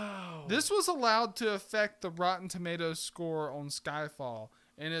 Wow. this was allowed to affect the Rotten Tomatoes score on Skyfall,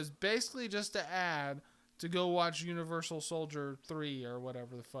 and is basically just an ad to go watch Universal Soldier 3 or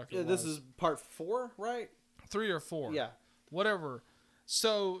whatever the fuck it was. This is part 4, right? 3 or 4. Yeah. Whatever.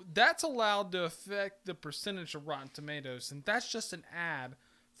 So that's allowed to affect the percentage of Rotten Tomatoes, and that's just an ad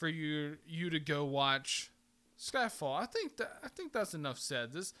for you to go watch Skyfall. I think that's enough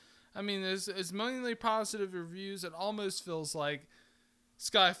said. It's mainly positive reviews. It almost feels like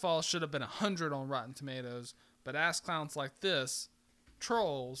Skyfall should have been 100 on Rotten Tomatoes, but ass clowns like this,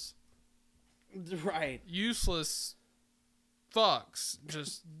 trolls, Right. useless fucks,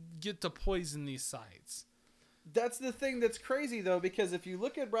 just get to poison these sites. That's the thing that's crazy, though, because if you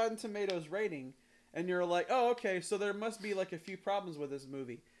look at Rotten Tomatoes rating and you're like, oh, okay, so there must be like a few problems with this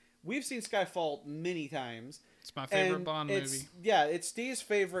movie. We've seen Skyfall many times. It's my favorite and Bond movie. Yeah, it's Steve's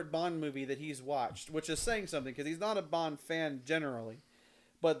favorite Bond movie that he's watched, which is saying something because he's not a Bond fan generally.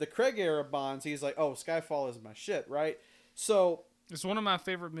 But the Craig era Bonds, he's like, oh, Skyfall is my shit, right? So It's one of my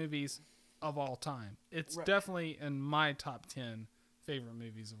favorite movies of all time. It's Right. definitely in my top 10 favorite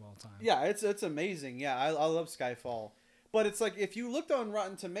movies of all time. yeah, it's amazing. Yeah, I love Skyfall. But it's like if you looked on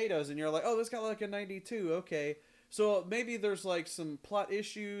Rotten Tomatoes and you're like, oh, this got like a 92, okay. So maybe there's like some plot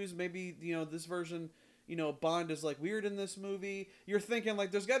issues. Maybe, this version, Bond is like weird in this movie. You're thinking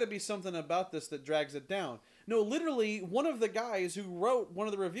like there's got to be something about this that drags it down. No, literally, one of the guys who wrote one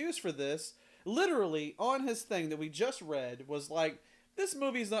of the reviews for this, literally on his thing that we just read, was like, this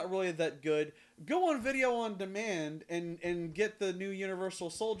movie's not really that good. Go on video on demand and get the new Universal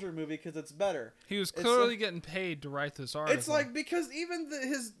Soldier movie because it's better. He was It's clearly like- getting paid to write this article. It's like because even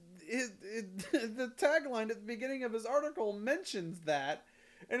the tagline at the beginning of his article mentions that,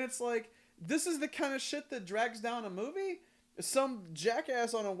 and it's like, this is the kind of shit that drags down a movie. Some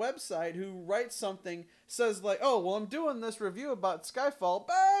jackass on a website who writes something says like, oh, well, I'm doing this review about Skyfall,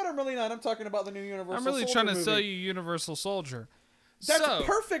 but I'm really not. I'm talking about the new Universal I'm really Soldier trying to movie. sell you Universal Soldier. That's So,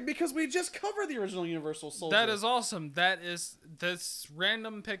 perfect because we just covered the original Universal Soldier. that is awesome. That's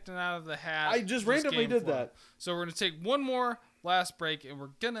random picked out of the hat. I just randomly game did flow. that. So we're gonna take one more last break, and we're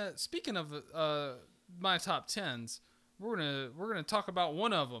gonna. Speaking of my top tens, we're gonna talk about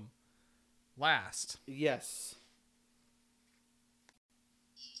one of them last. Yes.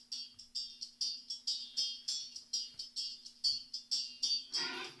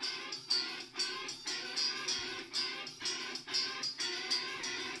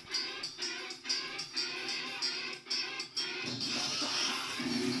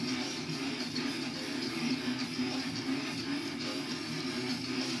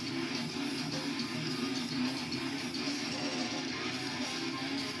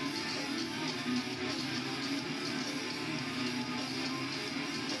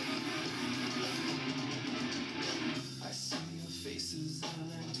 I see your faces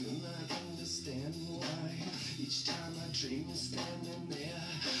and I do not understand why. Each time I dream of standing there,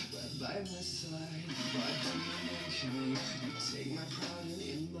 right by my side. Why do you make me? You take my pride and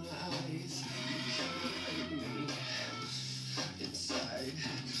in my eyes. You cannot hurt me inside.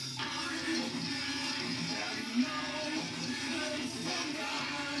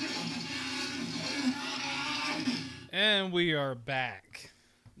 And we are back.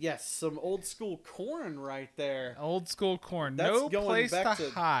 Yes, some old school Corn right there. Old school Corn. That's No going place back to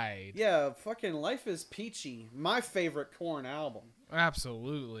to- hide. Yeah, fucking Life is Peachy. My favorite Corn album.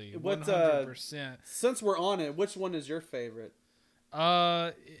 Absolutely. What, 100%. Since we're on it, which one is your favorite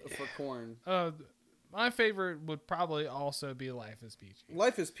Uh, for Corn? my favorite would probably also be Life is Peachy.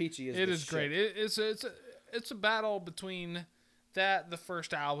 Life is Peachy is It the is great. shit. It's a battle between that, the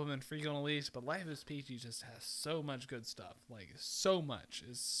first album, and Freak on Elise, but Life is Peachy just has so much good stuff. Like, so much.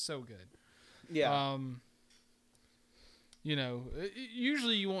 It's so good. Yeah. You know,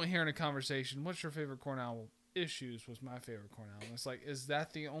 usually you won't hear in a conversation, what's your favorite Korn album? Issues was my favorite Korn album. It's like, is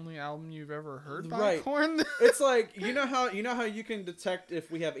that the only album you've ever heard by Right. Korn? It's like, you know how you can detect if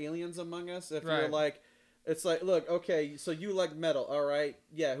we have aliens among us? If you're Right. like, it's like, look, okay, so you like metal, all right?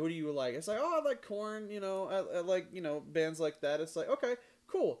 Yeah, who do you like? It's like, oh, I like Korn, you know, I like, you know, bands like that. It's like, okay,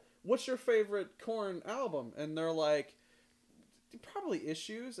 cool. What's your favorite Korn album? And they're like, probably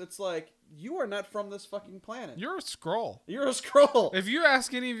Issues. It's like, you are not from this fucking planet. You're a scroll. You're a scroll. If you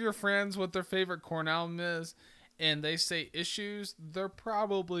ask any of your friends what their favorite Korn album is, and they say Issues, they're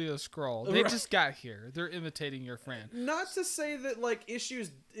probably a scroll. They Right. just got here. They're imitating your friend. Not to say that like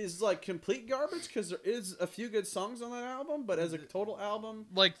Issues is like complete garbage, because there is a few good songs on that album, but as a total album,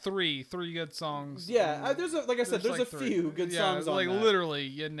 Like three good songs. yeah, there's a, like I said, there's like a three. few good songs on like that. literally,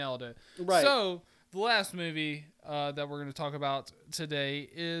 you nailed it. Right. So the last movie that we're going to talk about today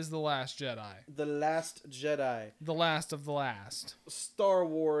is The Last Jedi, The Last Jedi, the last of the last. Star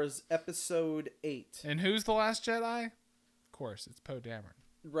Wars Episode 8. And who's the last Jedi? Of course, it's Poe Dameron.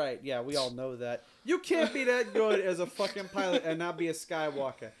 Right, yeah, we all know that. You can't be that good as a fucking pilot and not be a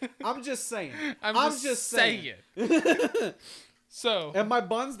Skywalker. I'm just saying. I'm just saying. So, And my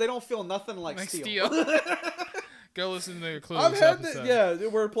buns, they don't feel nothing like steel. Go listen to the Clueless I've had episode. yeah,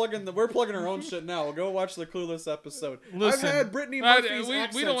 we're plugging our own shit now. We'll go watch the Clueless episode. Listen, I've had Brittany I- Murphy's we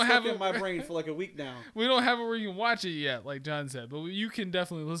accent don't stuck have in a- my brain for like a week now. We don't have it where you can watch it yet, like John said, but you can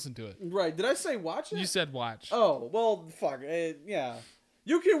definitely listen to it. Right? Did I say watch it? You said watch. Oh well, fuck. Yeah,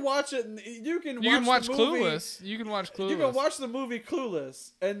 you can watch it. You can. You can watch the movie, Clueless. You can watch Clueless. You can watch the movie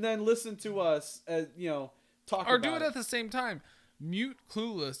Clueless and then listen to us, talk or about do it at the same time. Mute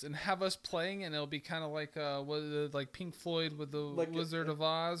Clueless and have us playing, and it'll be kind of like like Pink Floyd with the Like, Wizard of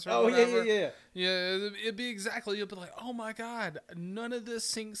Oz. Or Oh whatever. yeah. Yeah, it'd be exactly. You'll be like, oh my god, none of this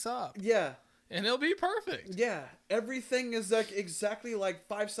syncs up, Yeah, and it'll be perfect. yeah. Everything is like exactly like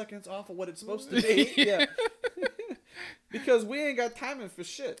 5 seconds off of what it's supposed to be. Yeah. Because we ain't got timing for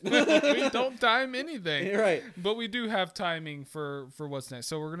shit. We don't time anything, Right. but we do have timing for what's next.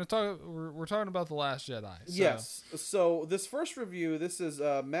 So we're gonna talk. We're talking about The Last Jedi. So. Yes. So this first review, this is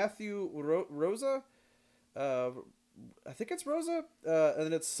Matthew Rosa. I think it's Rosa.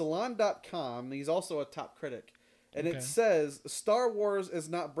 And it's Salon.com. He's also a top critic. And Okay. it says, Star Wars is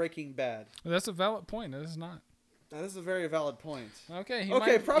not Breaking Bad. That's a valid point. It is not. That is a very valid point.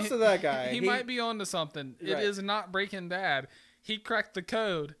 Okay. Props to that guy. He might be onto something. It Right. is not Breaking Bad. He cracked the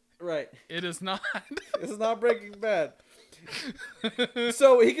code. Right. It is not. It's not Breaking Bad.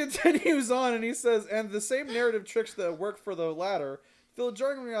 So he continues on and he says, and the same narrative tricks that work for the latter feel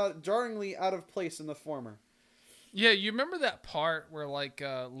jarringly out of place in the former. Yeah, you remember that part where like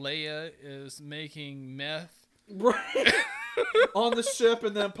Leia is making meth? Right. On the ship,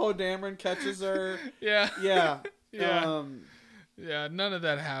 and then Poe Dameron catches her. Yeah. Yeah. Yeah. Yeah, none of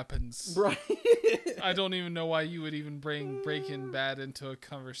that happens. Right. I don't even know why you would even bring Breaking Bad into a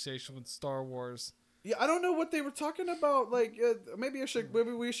conversation with Star Wars. Yeah, I don't know what they were talking about. Like, maybe we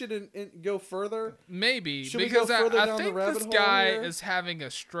should go further. Maybe Should we go because further I down the think rabbit this hole guy here? is having a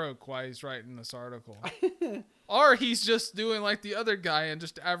stroke while he's writing this article, or he's just doing like the other guy and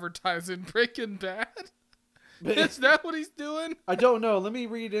just advertising Breaking Bad. Is that what he's doing? I don't know. Let me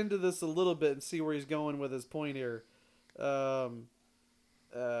read into this a little bit and see where he's going with his point here.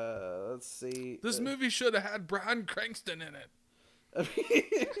 Let's see. This movie should have had Bryan Cranston in it.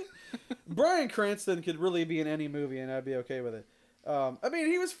 Bryan Cranston could really be in any movie, and I'd be okay with it. I mean,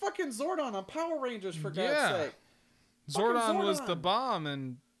 he was fucking Zordon on Power Rangers, for God's sake. Zordon was Zordon. the bomb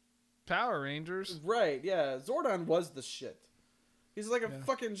in Power Rangers. Right, yeah. Zordon was the shit. He's like a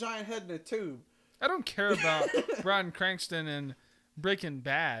fucking giant head in a tube. I don't care about Bryan Cranston and Breaking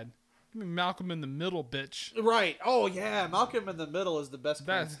Bad. Give me Malcolm in the Middle, bitch. Right. Oh, yeah. Malcolm in the Middle is the best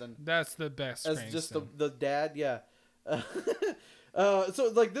Cranston. That's the best As Cranston. just the dad, yeah.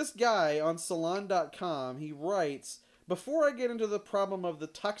 So, like, this guy on Salon.com, he writes, before I get into the problem of the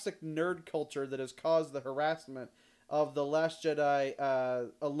toxic nerd culture that has caused the harassment of the Last Jedi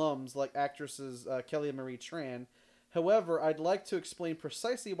alums like actresses Kelly Marie Tran, however, I'd like to explain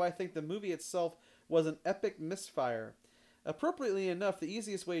precisely why I think the movie itself was an epic misfire. Appropriately enough, the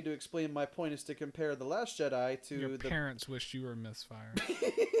easiest way to explain my point is to compare The Last Jedi to Your parents wished you were a misfire.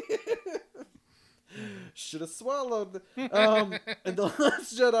 Should have swallowed. And The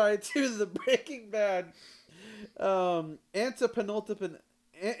Last Jedi to the Breaking Bad anti-penultimate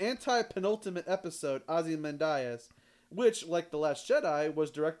episode, Ozymandias, which, like The Last Jedi,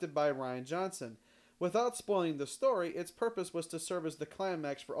 was directed by Rian Johnson. Without spoiling the story, its purpose was to serve as the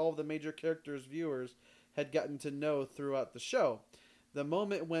climax for all of the major characters viewers had gotten to know throughout the show. The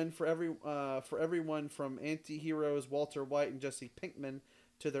moment when, for everyone from anti-heroes Walter White and Jesse Pinkman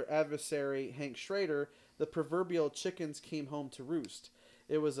to their adversary Hank Schrader, the proverbial chickens came home to roost.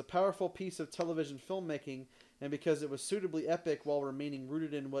 It was a powerful piece of television filmmaking, and because it was suitably epic while remaining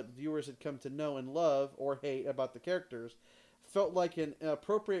rooted in what viewers had come to know and love or hate about the characters, felt like an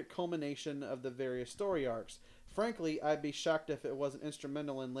appropriate culmination of the various story arcs. Frankly, I'd be shocked if it wasn't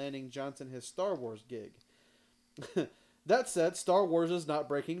instrumental in landing Johnson his Star Wars gig. That said, Star Wars is not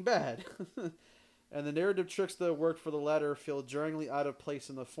Breaking Bad. And the narrative tricks that worked for the latter feel jarringly out of place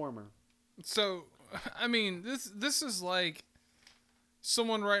in the former. So, I mean, this is like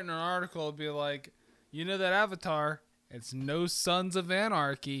someone writing an article would be like, you know that Avatar, it's no Sons of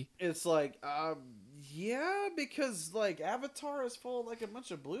Anarchy. It's like, yeah, because like Avatar is full of like a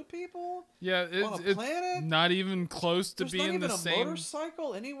bunch of blue people. Yeah, on a it's planet? not even close to There's being not even the a same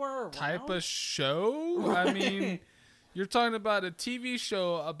motorcycle anywhere around. type of show. I mean, you're talking about a TV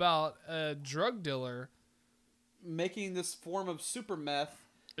show about a drug dealer, making this form of super meth.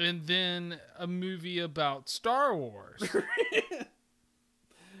 and then a movie about Star Wars.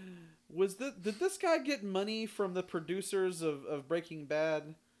 Did this guy get money from the producers of Breaking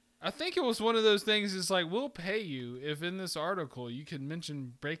Bad? I think it was one of those things. It's like, we'll pay you if in this article you can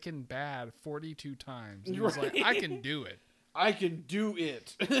mention Breaking Bad 42 times. And he was like, I can do it. I can do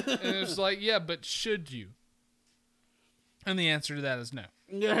it. And it's like, yeah, but should you? And the answer to that is no.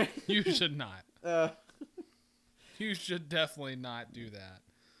 You should not. You should definitely not do that.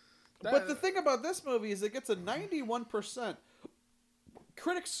 But the thing about this movie is it gets a 91%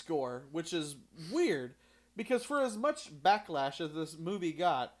 critic score, which is weird, because for as much backlash as this movie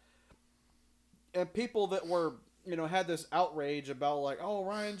got, and people that were, had this outrage about like, oh,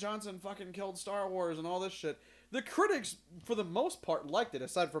 Rian Johnson fucking killed Star Wars and all this shit, the critics, for the most part, liked it,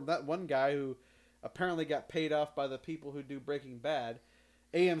 aside from that one guy who apparently got paid off by the people who do Breaking Bad.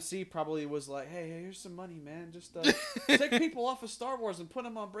 AMC probably was like, hey, here's some money, man. Just take people off of Star Wars and put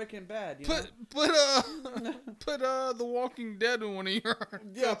them on Breaking Bad. Put The Walking Dead in one of your...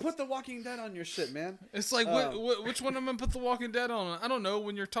 Yeah, put The Walking Dead on your shit, man. It's like, which one am I going to put The Walking Dead on? I don't know.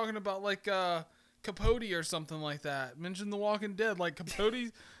 When you're talking about, like, Capote or something like that, mention The Walking Dead. Like,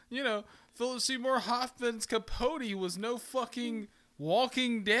 Capote, Philip Seymour Hoffman's Capote was no fucking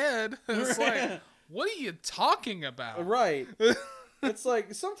Walking Dead. It's like, what are you talking about? Right. It's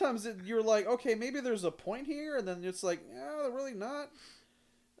like, sometimes you're like, okay, maybe there's a point here, and then it's like, yeah, really not.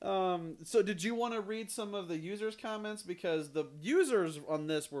 So did you want to read some of the users' comments? Because the users on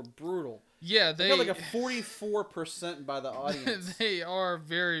this were brutal. Yeah, they got like a 44% by the audience. They are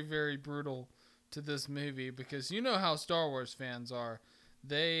very, very brutal. to this movie because you know how Star Wars fans are.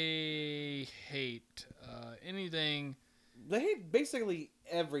 They hate anything. They hate basically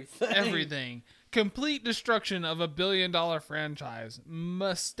everything. Everything. Complete destruction of $1 billion franchise.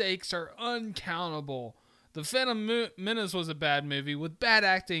 Mistakes are uncountable. The Phantom Menace was a bad movie with bad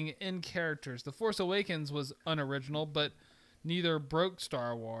acting and characters. The Force Awakens was unoriginal, but neither broke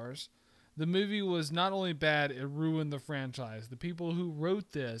Star Wars. The movie was not only bad, it ruined the franchise. The people who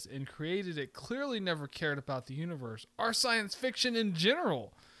wrote this and created it clearly never cared about the universe or science fiction in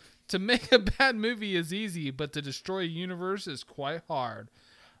general. To make a bad movie is easy, but to destroy a universe is quite hard.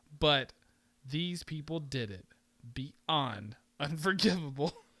 But these people did it. Beyond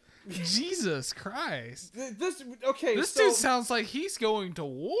unforgivable. Jesus Christ. This dude sounds like he's going to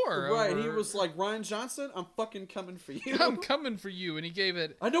war. Right, he was like, Rian Johnson, I'm fucking coming for you. I'm coming for you. And he gave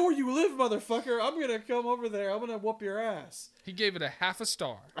it... I know where you live, motherfucker. I'm going to come over there. I'm going to whoop your ass. He gave it a half a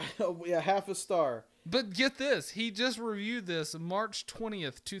star. Yeah, half a star. But get this. He just reviewed this March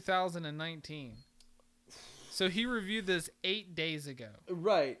 20th, 2019. So he reviewed this 8 days ago.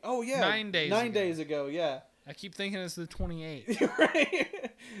 Right. Oh, yeah. 9 days 9 ago. days ago, yeah. I keep thinking it's the 28th.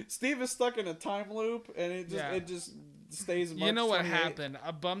 Right. Steve is stuck in a time loop, and it just stays. March You know what 28th. happened?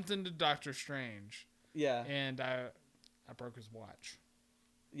 I bumped into Doctor Strange. Yeah. And I broke his watch.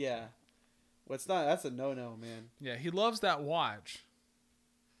 Yeah. Well, it's not. That's a no-no, man. Yeah, he loves that watch.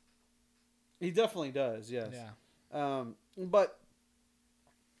 He definitely does. Yes. Yeah. But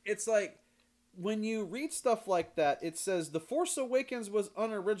it's like when you read stuff like that, it says The Force Awakens was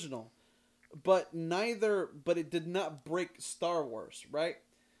unoriginal, but it did not break Star Wars, right?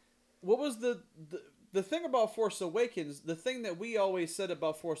 What was the thing about Force Awakens? The thing that we always said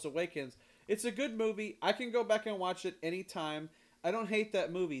about Force Awakens, it's a good movie. I can go back and watch it anytime. I don't hate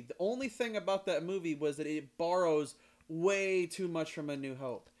that movie. The only thing about that movie was that it borrows way too much from A New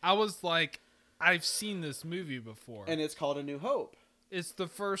Hope. I was like, I've seen this movie before. And it's called A New Hope. It's the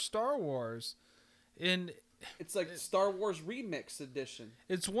first Star Wars. And it's like Star Wars Remix Edition.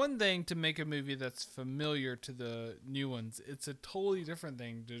 It's one thing to make a movie that's familiar to the new ones. It's a totally different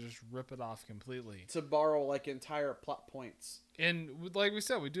thing to just rip it off completely. To borrow like entire plot points. And like we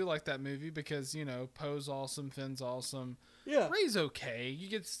said, we do like that movie because, you know, Poe's awesome, Finn's awesome. Yeah. Rey's okay. You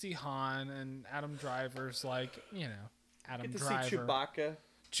get to see Han, and Adam Driver's like, you know, Adam Driver. Get to see Chewbacca.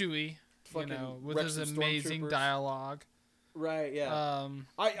 Chewie, you know, with his amazing dialogue. Right, yeah.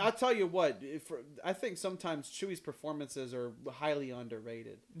 I'll tell you what, I think sometimes Chewie's performances are highly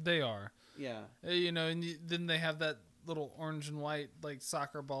underrated. They are. Yeah. You know, and then they have that little orange and white, like,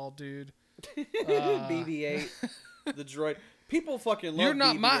 soccer ball dude. BB-8, the droid. People fucking love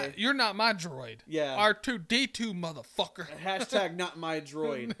BB-8. You're not my droid. Yeah. R2-D2, motherfucker. Hashtag not my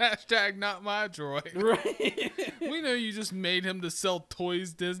droid. Hashtag not my droid. Right. We know you just made him to sell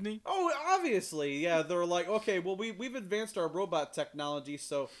toys, Disney. Oh, obviously. Yeah, they're like, okay, well, we've advanced our robot technology,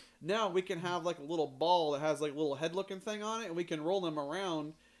 so now we can have like a little ball that has like a little head-looking thing on it, and we can roll him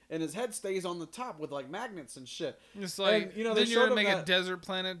around, and his head stays on the top with like magnets and shit. It's like, and, you know, then you're gonna make a desert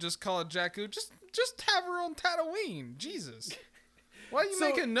planet, just call it Jakku. Just have her on Tatooine. Jesus. Why do you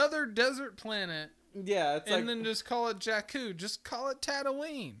make another desert planet? Yeah, it's and then just call it Jakku. Just call it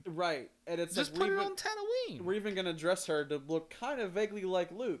Tatooine. Right, and it's just put it on Tatooine. We're even gonna dress her to look kind of vaguely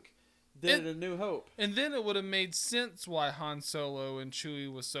like Luke did in A New Hope. And then it would have made sense why Han Solo and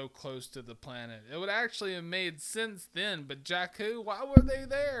Chewie was so close to the planet. It would actually have made sense then. But Jakku, why were they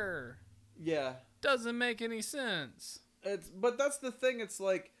there? Yeah, doesn't make any sense. But that's the thing. It's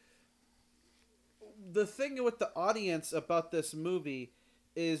like the thing with the audience about this movie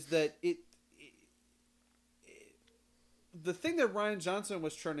is that the thing that Rian Johnson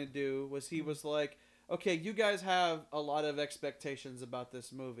was trying to do was he was like, okay, you guys have a lot of expectations about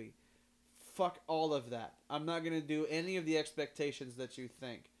this movie. Fuck all of that. I'm not going to do any of the expectations that you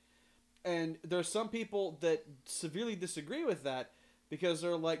think. And there's some people that severely disagree with that because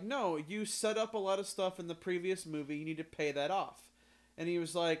they're like, no, you set up a lot of stuff in the previous movie. You need to pay that off. And he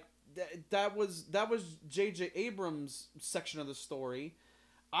was like, that was J.J. Abrams' section of the story.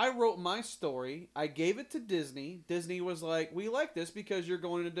 I wrote my story. I gave it to Disney. Disney was like, we like this because you're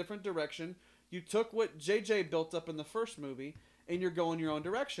going in a different direction. You took what J.J. built up in the first movie, and you're going your own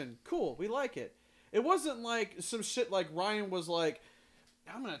direction. Cool, we like it. It wasn't like some shit like Ryan was like,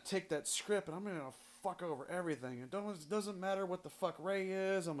 I'm going to take that script and I'm going to fuck over everything. It doesn't matter what the fuck Rey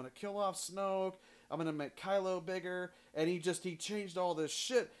is. I'm going to kill off Snoke. I'm going to make Kylo bigger. And he changed all this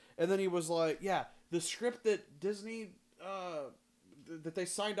shit. And then he was like, yeah, the script that Disney, that they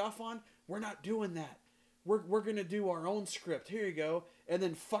signed off on, we're not doing that. We're going to do our own script. Here you go. And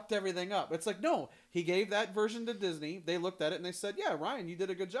then fucked everything up. It's like, no, he gave that version to Disney. They looked at it and they said, yeah, Ryan, you did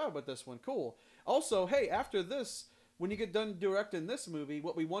a good job with this one. Cool. Also, hey, after this, when you get done directing this movie,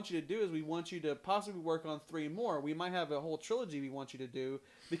 what we want you to do is we want you to possibly work on 3 more. We might have a whole trilogy we want you to do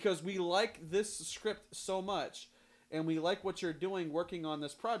because we like this script so much and we like what you're doing working on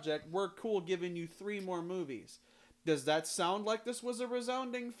this project. We're cool giving you 3 more movies. Does that sound like this was a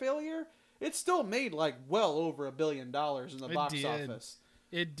resounding failure? It still made like well over $1 billion in the box office.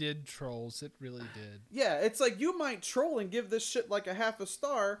 It did, Trolls. It really did. Yeah, it's like you might troll and give this shit like a half a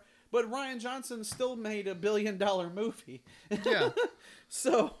star, but Ryan Johnson still made $1 billion movie. Yeah.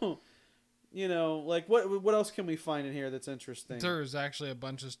 So, you know, like what else can we find in here that's interesting? There's actually a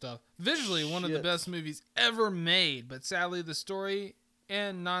bunch of stuff. Visually, one of the Shit. best movies ever made, but sadly the story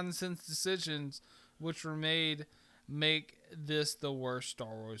and nonsense decisions which were made make this the worst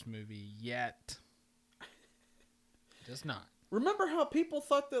Star Wars movie yet. Just not. Remember how people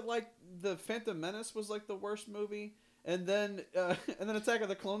thought that like the Phantom Menace was like the worst movie, and then Attack of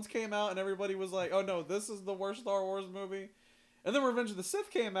the Clones came out, and everybody was like, "Oh no, this is the worst Star Wars movie." And then Revenge of the Sith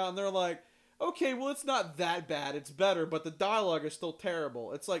came out, and they're like, "Okay, well it's not that bad. It's better, but the dialogue is still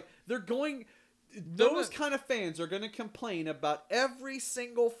terrible." It's like they're going. Those kind of fans are going to complain about every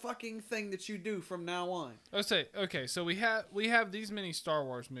single fucking thing that you do from now on. Let's say, okay, so we have these many Star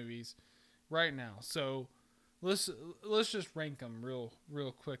Wars movies right now. So let's just rank them real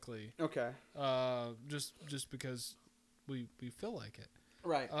quickly. Okay. Just because we feel like it.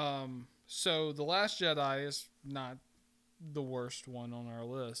 Right. So The Last Jedi is not the worst one on our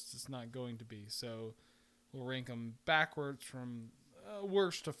list. It's not going to be. So we'll rank them backwards from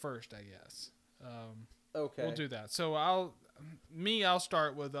worst to first, I guess. Okay. We'll do that. So I'll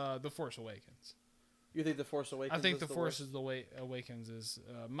start with The Force Awakens. You think The Force Awakens? I think is The Force Awakens is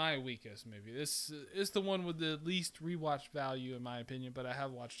my weakest movie. This is the one with the least rewatch value in my opinion, but I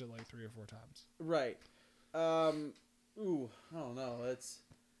have watched it like 3 or 4 times. Right. Ooh, I don't know.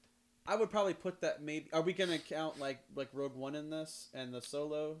 I would probably put that maybe. Are we gonna count like Rogue One in this and the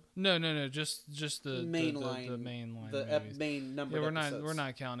Solo? No, just the main the line, main line. the movies. main number. Yeah, episodes. we're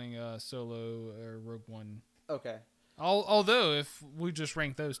not counting Solo or Rogue One. Okay. Although if we just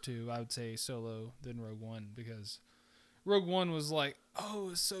rank those 2, I would say Solo then Rogue One because Rogue One was like, oh,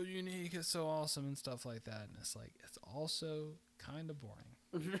 it's so unique, it's so awesome and stuff like that, and it's like it's also kind of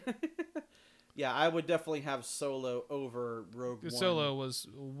boring. Yeah, I would definitely have Solo over Rogue One. Solo was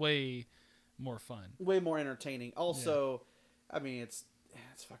way more fun. Way more entertaining. Also, I mean, it's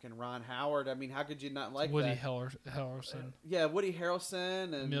fucking Ron Howard. I mean, how could you not like Woody that? Harrelson, Yeah, Woody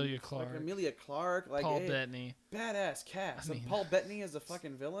Harrelson and Amelia Clarke. Like Amelia Clarke, like Paul Bettany, badass cast. I And mean- Paul Bettany as a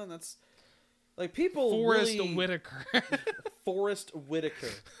fucking villain. That's like people. Forrest really, Whitaker. Forrest Whitaker.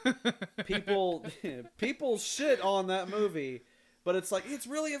 People shit on that movie, but it's like it's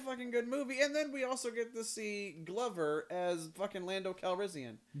really a fucking good movie. And then we also get to see Glover as fucking Lando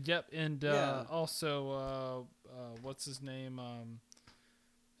Calrissian. Yep, and Yeah. also what's his name?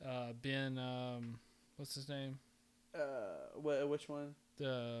 Ben. What's his name? Which one?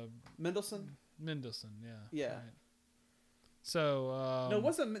 Mendelsohn. Mendelsohn. Yeah. Yeah. Right. So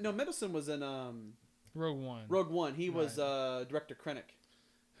Mendelsohn was in Rogue One. Rogue One. He was director Krennic.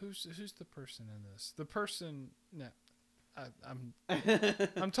 Who's the person in this? The person. No,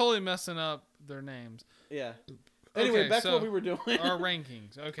 I'm totally messing up their names. Yeah. Anyway, Okay, back to so what we were doing. Our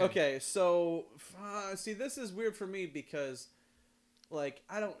rankings. Okay. Okay, so see, this is weird for me because, like,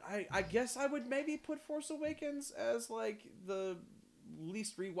 I guess I would maybe put Force Awakens as like the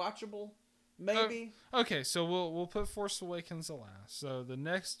least rewatchable, maybe. Okay, so we'll put Force Awakens the last. So the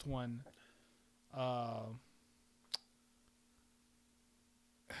next one,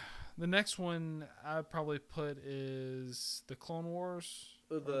 I'd probably put is the Clone Wars,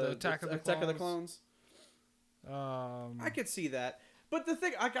 the Attack of the Clones. Clones. I could see that, but the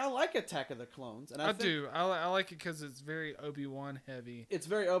thing, I like Attack of the Clones, and I think do. I like it because it's very Obi-Wan heavy. it's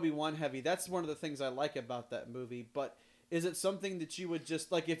very Obi-Wan heavy. That's one of the things I like about that movie. But is it something that you would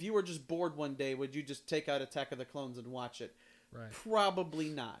just like if you were just bored one day? Would you just take out Attack of the Clones and watch it? Right. Probably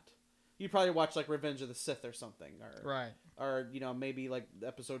not. You'd probably watch like Revenge of the Sith or something, Right. or maybe like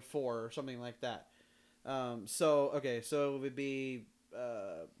Episode 4 or something like that. So it would be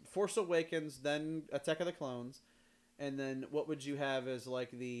Force Awakens, then Attack of the Clones, and then what would you have as like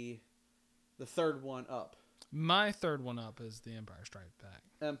the third one up? My third one up is The Empire Strikes Back.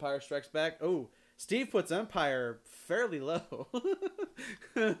 Empire Strikes Back. Oh, Steve puts Empire fairly low.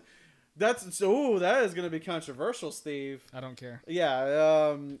 That is going to be controversial, Steve. I don't care.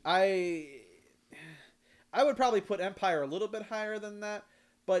 Yeah, I would probably put Empire a little bit higher than that,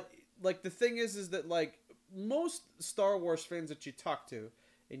 but like the thing is that like most Star Wars fans that you talk to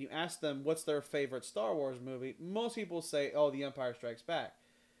and you ask them what's their favorite Star Wars movie, most people say, "Oh, The Empire Strikes Back."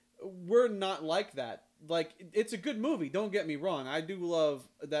 we're not like that. Like, it's a good movie. Don't get me wrong. I do love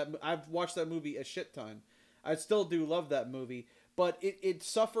that. I've watched that movie a shit ton. I still do love that movie, but it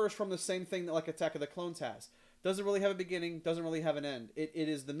suffers from the same thing that like Attack of the Clones has. Doesn't really have a beginning. Doesn't really have an end. It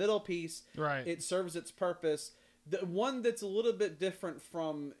is the middle piece. Right. It serves its purpose. The one that's a little bit different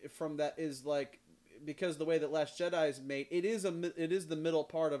from that is like, because the way that Last Jedi is made, it is the middle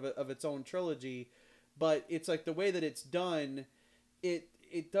part of its own trilogy, but it's like the way that it's done,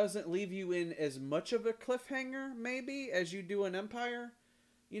 it doesn't leave you in as much of a cliffhanger maybe as you do in Empire.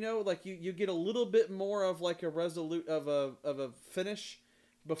 You know, like you get a little bit more of like a resolute of a finish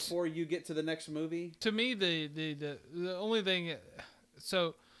before you get to the next movie. To me, the only thing.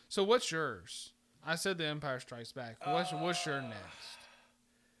 So what's yours? I said The Empire Strikes Back. What's your next?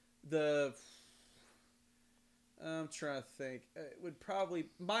 I'm trying to think.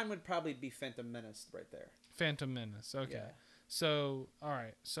 Mine would probably be Phantom Menace right there. Phantom Menace. Okay. Yeah. So all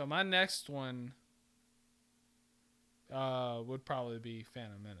right. So my next one would probably be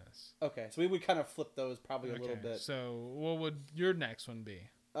Phantom Menace. Okay, so we would kind of flip those probably a little bit. So what would your next one be?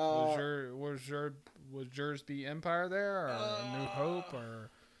 Would yours be Empire there, or A New Hope,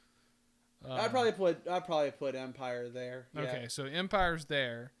 or? I'd probably put Empire there. Yeah. Okay, so Empire's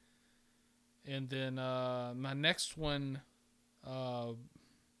there, and then my next one, because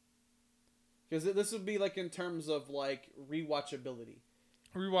this would be like in terms of like rewatchability.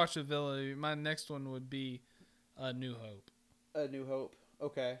 My next one would be A New Hope. A New Hope.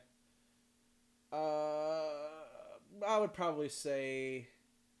 Okay. I would probably say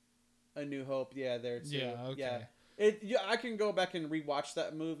A New Hope. Yeah, there too. Yeah. Okay. Yeah. I can go back and rewatch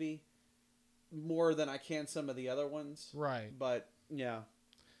that movie more than I can some of the other ones. Right. But yeah.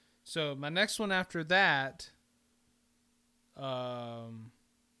 So my next one after that,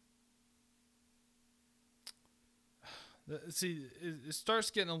 see, it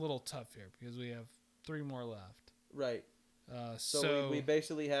starts getting a little tough here because we have 3 more left. Right. So we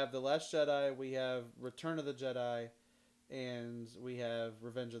basically have The Last Jedi, we have Return of the Jedi, and we have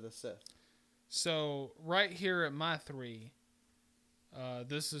Revenge of the Sith. So right here at my 3,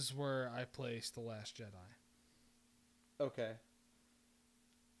 this is where I place The Last Jedi. Okay.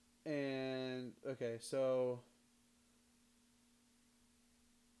 And okay, so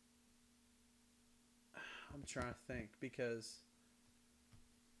I'm trying to think because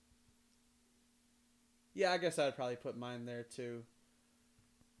I guess I'd probably put mine there too.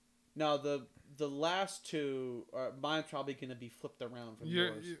 Now the last 2 are mine's probably going to be flipped around from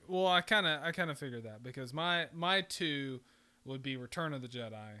yours. Well, I kind of figured that because my 2 would be Return of the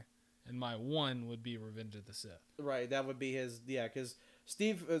Jedi, and my 1 would be Revenge of the Sith. Right, that would be his. Yeah, because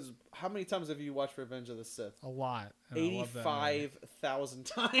Steve is. How many times have you watched Revenge of the Sith? A lot. 85,000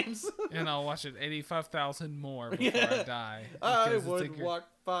 times. And I'll watch it 85,000 more before I die. I would walk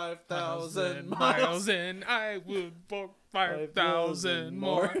 5,000 miles, and I would walk 5,000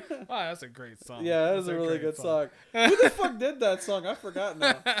 more. Wow, that's a great song. Yeah, that's a really good song. Who the fuck did that song? I forgot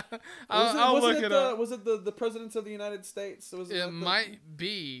now. I'll look it up. Was it the Presidents of the United States? It might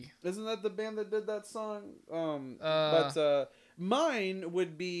be. Isn't that the band that did that song? But mine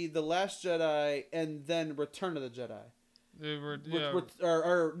would be The Last Jedi and then Return of the Jedi.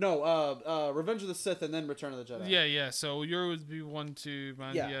 Revenge of the Sith and then Return of the Jedi. Yeah. So yours would be 1, 2.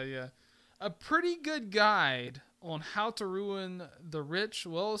 Mine, yeah. A pretty good guide on how to ruin the rich,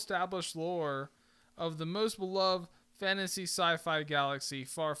 well-established lore of the most beloved fantasy sci-fi galaxy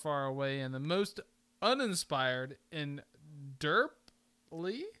far, far away, and the most uninspired and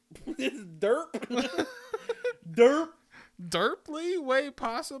derply way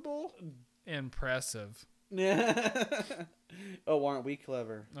possible. Impressive. Oh, aren't we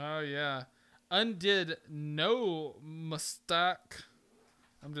clever? Oh, yeah. Undid no mistake.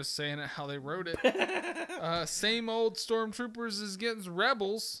 I'm just saying it how they wrote it. Same old stormtroopers is against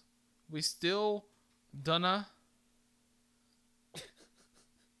rebels. We still dunna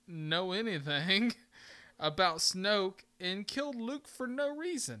know anything about Snoke and killed Luke for no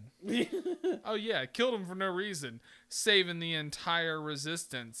reason. Oh, yeah. Killed him for no reason. Saving the entire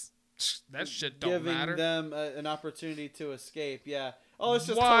resistance. That shit don't matter. Giving them an opportunity to escape, yeah. Oh, it's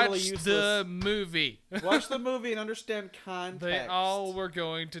just Watch totally useless. the movie. Watch the movie and understand context. They all were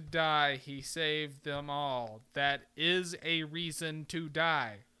going to die. He saved them all. That is a reason to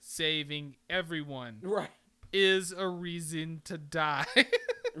die. Saving everyone right. is a reason to die.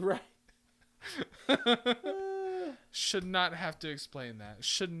 Right. Should not have to explain that.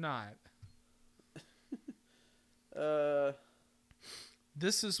 Should not.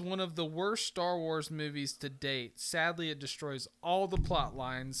 This is one of the worst Star Wars movies to date. Sadly, it destroys all the plot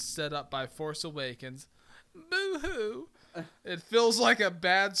lines set up by Force Awakens. Boo-hoo! It feels like a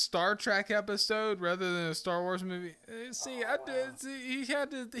bad Star Trek episode rather than a Star Wars movie. See, I did. See, he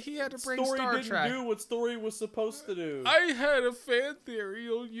had to bring Story Star didn't Trek. do what Story was supposed to do. I had a fan theory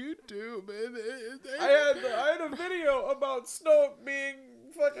on YouTube, and I had a video about Snoke being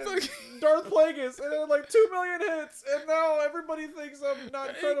fucking Darth Plagueis, and it had like 2 million hits, and now everybody thinks I'm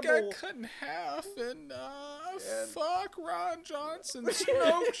not It credible. got cut in half, and fuck Ron Johnson.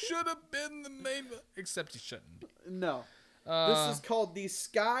 Snoke should have been the main, except he shouldn't. No. This is called the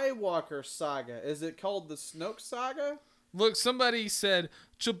Skywalker Saga. Is it called the Snoke Saga? Look, somebody said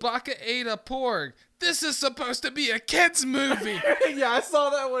Chewbacca ate a porg. This is supposed to be a kids movie. Yeah, I saw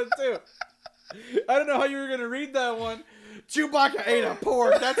that one too. I don't know how you were gonna read that one. Chewbacca ate a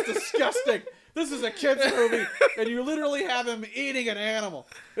pork. That's disgusting. This is a kids movie, and you literally have him eating an animal.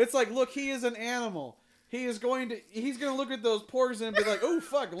 It's like, look, he is an animal. He's gonna look at those porgs and be like, oh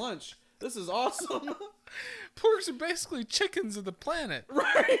fuck, lunch. This is awesome. Porgs are basically chickens of the planet.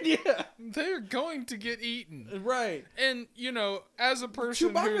 Right? Yeah. They're going to get eaten. Right. And, you know, as a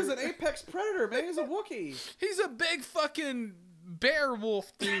person Chewbacca's an apex predator, man. He's a Wookiee. He's a big fucking bear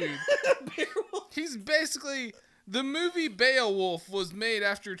wolf dude. Beowulf. He's basically... The movie Beowulf was made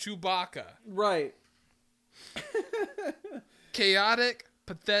after Chewbacca. Right. Chaotic,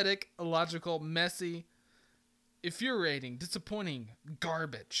 pathetic, illogical, messy, infuriating, disappointing,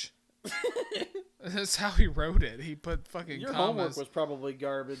 garbage. That's how he wrote it. He put fucking Your commas. homework was probably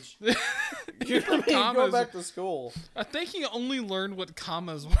garbage. He put Go commas. back to school. I think he only learned what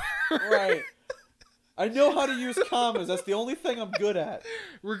commas were. Right. I know how to use commas. That's the only thing I'm good at.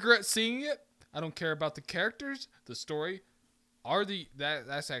 Regret seeing it. I don't care about the characters, the story, or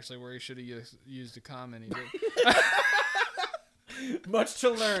that's actually where he should have used a comma, and he did. Much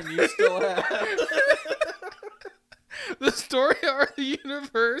to learn, you still have. The story or the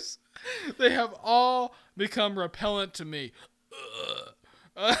universe, they have all become repellent to me.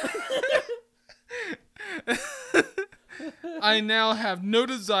 I now have no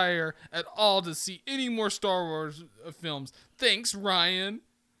desire at all to see any more Star Wars films. Thanks, Ryan.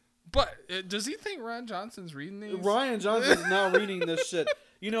 But does he think Ryan Johnson's reading these? Ryan Johnson's now reading this shit.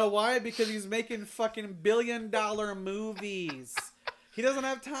 You know why? Because he's making fucking billion-dollar movies. He doesn't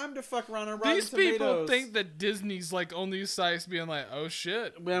have time to fuck around on Rotten These Tomatoes. people think that Disney's like on these sites being like, oh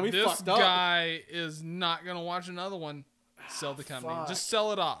shit, Man, we this fucked up. guy is not going to watch another one. Sell the company. Fuck. Just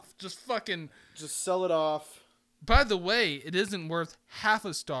sell it off. Just fucking... Just sell it off. By the way, it isn't worth half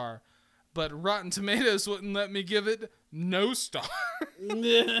a star, but Rotten Tomatoes wouldn't let me give it no star.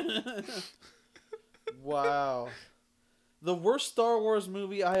 Wow. The worst Star Wars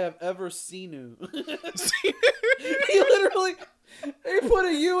movie I have ever seen. He literally... He put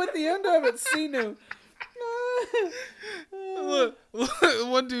a U at the end of it. Sinu. Look,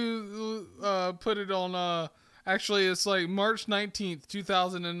 one dude put it on, actually it's like March 19th,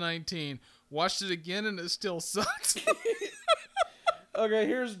 2019. Watched it again and it still sucks. Okay,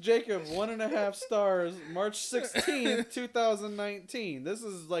 here's Jacob, 1.5 stars, March 16th, 2019. This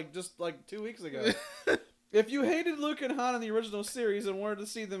is just 2 weeks ago. If you hated Luke and Han in the original series and wanted to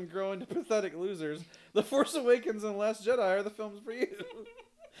see them grow into pathetic losers, The Force Awakens and Last Jedi are the films for you.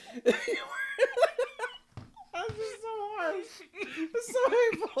 I'm just so harsh. It's so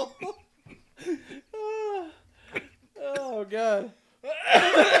hateful. Oh, God.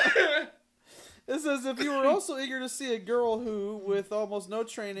 It says, if you were also eager to see a girl who, with almost no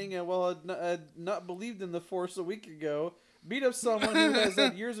training and had not believed in the Force a week ago, beat up someone who has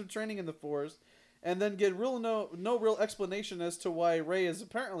had years of training in the Force, and then get no real explanation as to why Rey is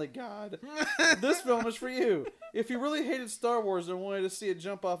apparently God, this film is for you. If you really hated Star Wars and wanted to see it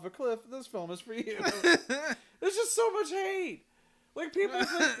jump off a cliff, this film is for you. There's just so much hate. Like, people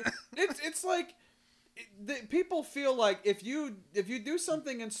think... It's like... people feel like if you do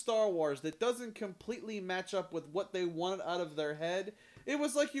something in Star Wars that doesn't completely match up with what they wanted out of their head, it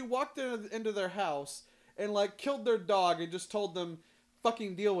was like you walked into their house and killed their dog and just told them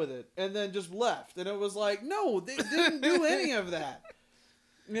fucking deal with it and then just left, and it was like, no, they didn't do any of that,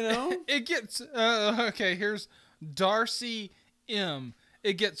 you know. It gets okay, here's Darcy M.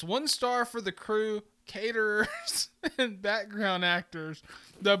 It gets 1 star for the crew, caterers, and background actors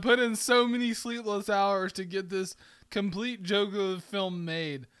that put in so many sleepless hours to get this complete joke of a film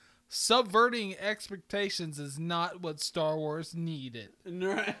made. Subverting expectations is not what Star Wars needed.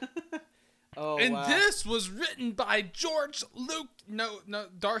 Oh, and wow. this was written by George Luke. No,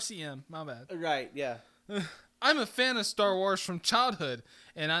 Darcy M. My bad. Right, yeah. I'm a fan of Star Wars from childhood,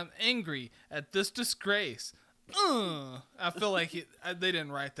 and I'm angry at this disgrace. I feel like they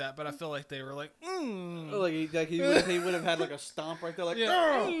didn't write that, but I feel like they were like, Like he would have had a stomp right there, like,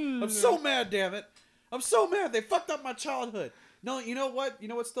 Yeah. I'm so mad, damn it. I'm so mad they fucked up my childhood. No, you know what? You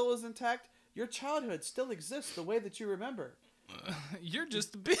know what still is intact? Your childhood still exists the way that you remember. You're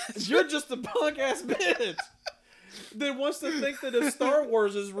just a bitch. You're just a punk ass bitch that wants to think that if Star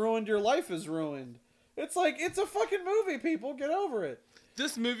Wars is ruined, your life is ruined. It's like, it's a fucking movie, people. Get over it.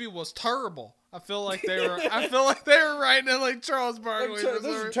 This movie was terrible. I feel like they were writing it like Charles Barkley. This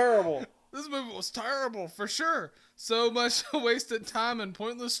is terrible. This movie was terrible for sure. So much wasted time and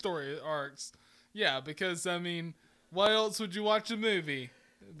pointless story arcs. Yeah, because I mean, why else would you watch a movie?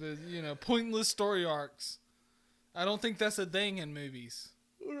 Pointless story arcs. I don't think that's a thing in movies.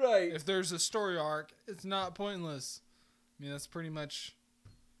 Right. If there's a story arc, it's not pointless. I mean, that's pretty much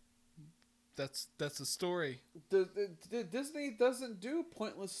that's a story. Disney doesn't do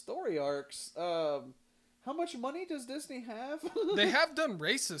pointless story arcs. How much money does Disney have? They have done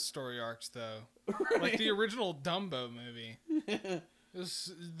racist story arcs though, Right. like the original Dumbo movie. It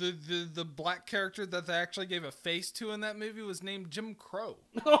was the black character that they actually gave a face to in that movie was named Jim Crow.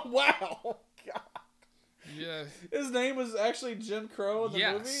 Oh wow! God. Yeah. His name was actually Jim Crow in the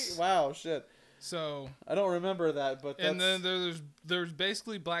Yes. movie. Wow, shit. So. I don't remember that, but that's... And then there's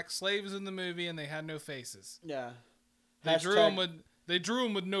basically black slaves in the movie, and they had no faces. Yeah. They drew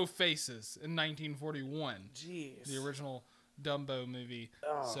them with no faces in 1941. Jeez. The original Dumbo movie.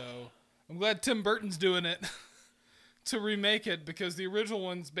 Oh. So I'm glad Tim Burton's doing it to remake it, because the original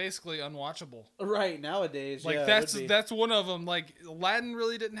one's basically unwatchable. Right, nowadays, Like yeah, that's one of them. Like Aladdin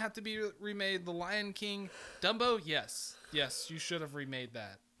really didn't have to be remade. The Lion King, Dumbo, yes, you should have remade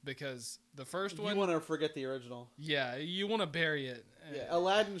that, because the first one. You want to forget the original. Yeah, you want to bury it. Yeah,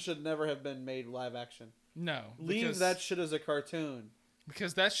 Aladdin should never have been made live action. No, Leave that shit as a cartoon.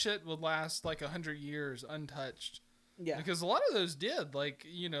 Because that shit would last like 100 years untouched. Yeah. Because a lot of those did, like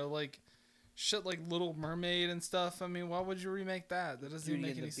shit like Little Mermaid and stuff. I mean, why would you remake that? That doesn't even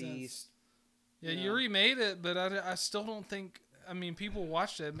make any sense. Yeah, you remade it, but I still don't think. I mean, people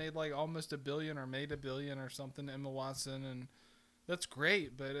watched it. It made like almost $1 billion, or made $1 billion or something. Emma Watson, and that's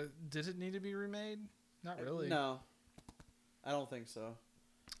great. But did it need to be remade? Not really. No, I don't think so.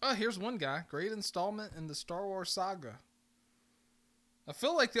 Oh, here's one guy. Great installment in the Star Wars saga. I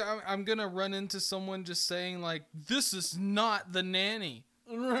feel like I'm going to run into someone just saying, like, this is not the nanny.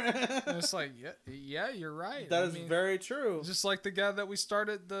 And it's like, yeah, you're right. That is very true. Just like the guy that we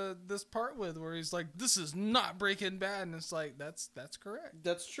started this part with, where he's like, this is not Breaking Bad. And it's like, that's correct.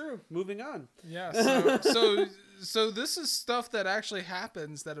 That's true. Moving on. Yeah, so this is stuff that actually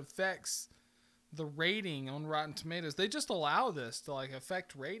happens that affects the rating on Rotten Tomatoes. They just allow this to like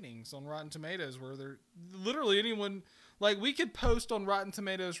affect ratings on Rotten Tomatoes, where they're literally anyone, like, we could post on Rotten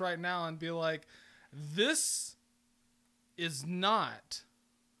Tomatoes right now and be like, this is not,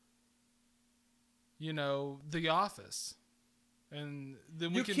 The Office. And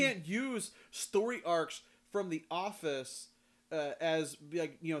then we can't use story arcs from The Office as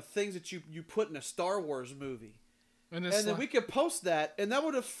like, things that you put in a Star Wars movie. And then we could post that, and that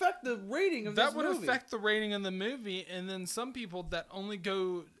would affect the rating of this movie. That would affect the rating of the movie, and then some people that only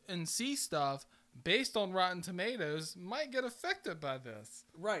go and see stuff based on Rotten Tomatoes might get affected by this.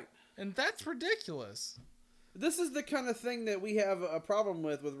 Right. And that's ridiculous. This is the kind of thing that we have a problem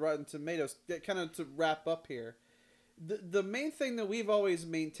with Rotten Tomatoes. Kind of to wrap up here, the main thing that we've always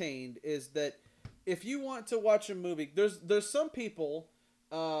maintained is that if you want to watch a movie, there's some people...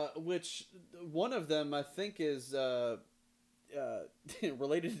 which one of them I think is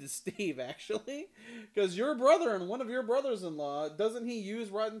related to Steve, actually, because your brother and one of your brothers-in-law, doesn't he use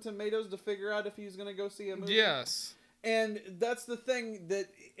Rotten Tomatoes to figure out if he's going to go see a movie? Yes. And that's the thing, that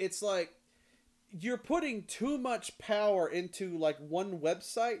it's like you're putting too much power into like one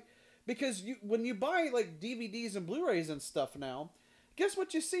website, because when you buy like DVDs and Blu-rays and stuff now, guess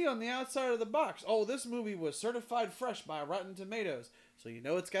what you see on the outside of the box? Oh, this movie was certified fresh by Rotten Tomatoes. So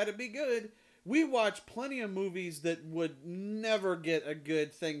it's got to be good. We watch plenty of movies that would never get a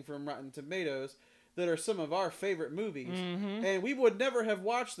good thing from Rotten Tomatoes that are some of our favorite movies. Mm-hmm. And we would never have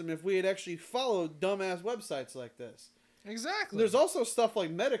watched them if we had actually followed dumbass websites like this. Exactly. There's also stuff like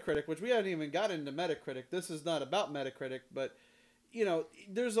Metacritic, which we haven't even got into Metacritic. This is not about Metacritic, but,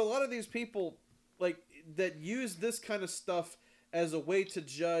 there's a lot of these people like that use this kind of stuff as a way to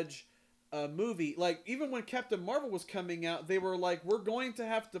judge a movie. Like, even when Captain Marvel was coming out, they were like, we're going to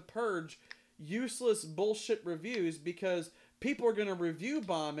have to purge useless bullshit reviews because people are going to review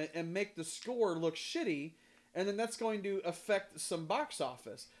bomb it and make the score look shitty, and then that's going to affect some box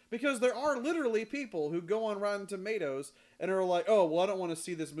office. Because there are literally people who go on Rotten Tomatoes and are like, oh, well, I don't want to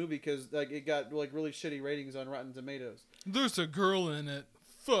see this movie because like it got like really shitty ratings on Rotten Tomatoes. There's a girl in it.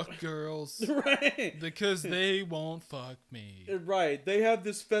 fuck girls Right. because they won't fuck me. Right. They have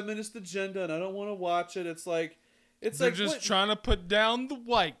this feminist agenda and I don't want to watch it. It's like They're just what- trying to put down the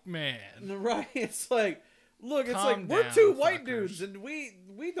white man. Right. It's like, look, it's Calm like we're down, two white fuckers. dudes and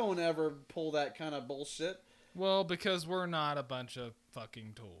we don't ever pull that kind of bullshit. Well, because we're not a bunch of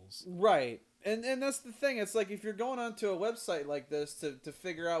fucking tools. Right. And that's the thing. It's like if you're going onto a website like this to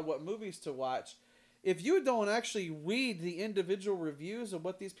figure out what movies to watch, if you don't actually read the individual reviews of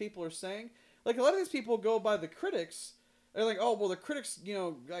what these people are saying, like a lot of these people go by the critics. They're like, oh, well, the critics,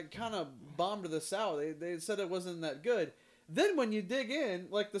 like, kind of bombed this out. They said it wasn't that good. Then when you dig in,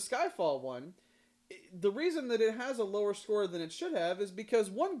 like the Skyfall one, the reason that it has a lower score than it should have is because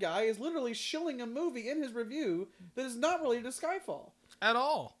one guy is literally shilling a movie in his review that is not related to Skyfall. At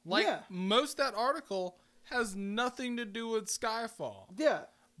all. Like, Yeah. most of that article has nothing to do with Skyfall. Yeah.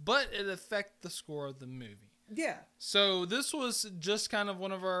 But it affects the score of the movie. Yeah. So this was just kind of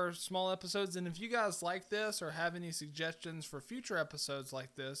one of our small episodes. And if you guys like this or have any suggestions for future episodes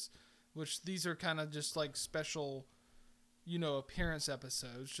like this, which these are kind of just like special, appearance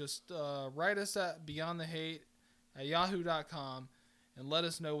episodes, just write us at beyondthehate@yahoo.com and let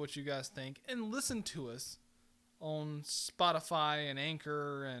us know what you guys think. And listen to us on Spotify and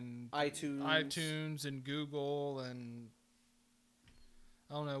Anchor and iTunes and Google and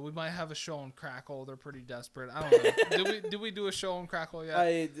I don't know. We might have a show on Crackle. They're pretty desperate. I don't know. Did we do a show on Crackle yet?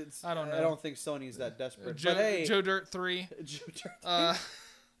 I don't know. I don't think Sony's that desperate. Joe, but hey, Joe Dirt 3. Joe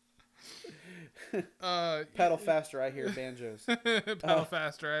Dirt. Paddle faster, I hear banjos. Paddle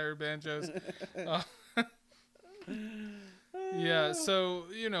faster, I heard banjos. Yeah, so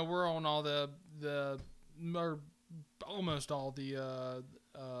we're on all the or almost all the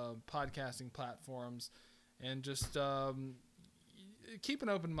podcasting platforms, and just keep an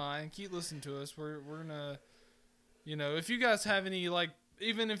open mind, keep listening to us. We're gonna, if you guys have any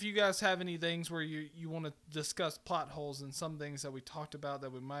even if you guys have any things where you want to discuss plot holes and some things that we talked about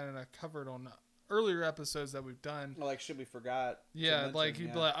that we might not have covered on earlier episodes that we've done. Like shit we forgot. Yeah, mention, like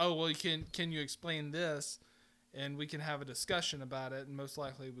you'd be like, oh well, can you explain this, and we can have a discussion about it, and most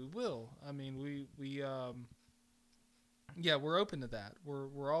likely we will. I mean, we're open to that.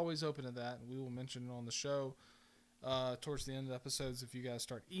 We're always open to that, and we will mention it on the show towards the end of the episodes if you guys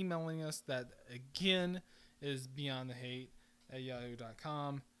start emailing us. That again is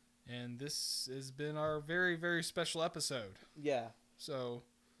beyondthehate@yahoo.com, and this has been our very, very special episode. Yeah. So,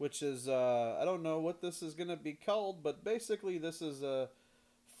 which is I don't know what this is gonna be called, but basically this is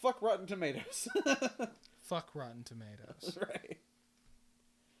fuck Rotten Tomatoes. fuck Rotten Tomatoes. Right.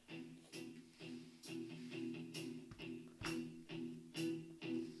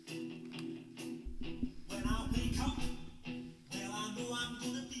 When I wake up, well, I know I'm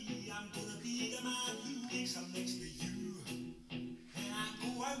gonna be the man who wakes up next to you. When I go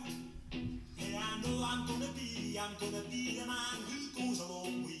out, yeah, I know I'm gonna be the man who goes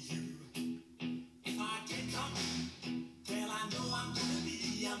along with you. If I get drunk, well, I know I'm gonna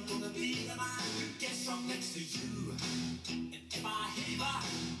be the man who gets drunk next to you. And if I heaver,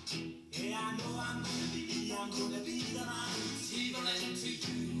 yeah, I know I'm gonna be the man who's heavering to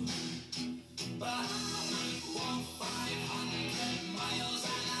you. But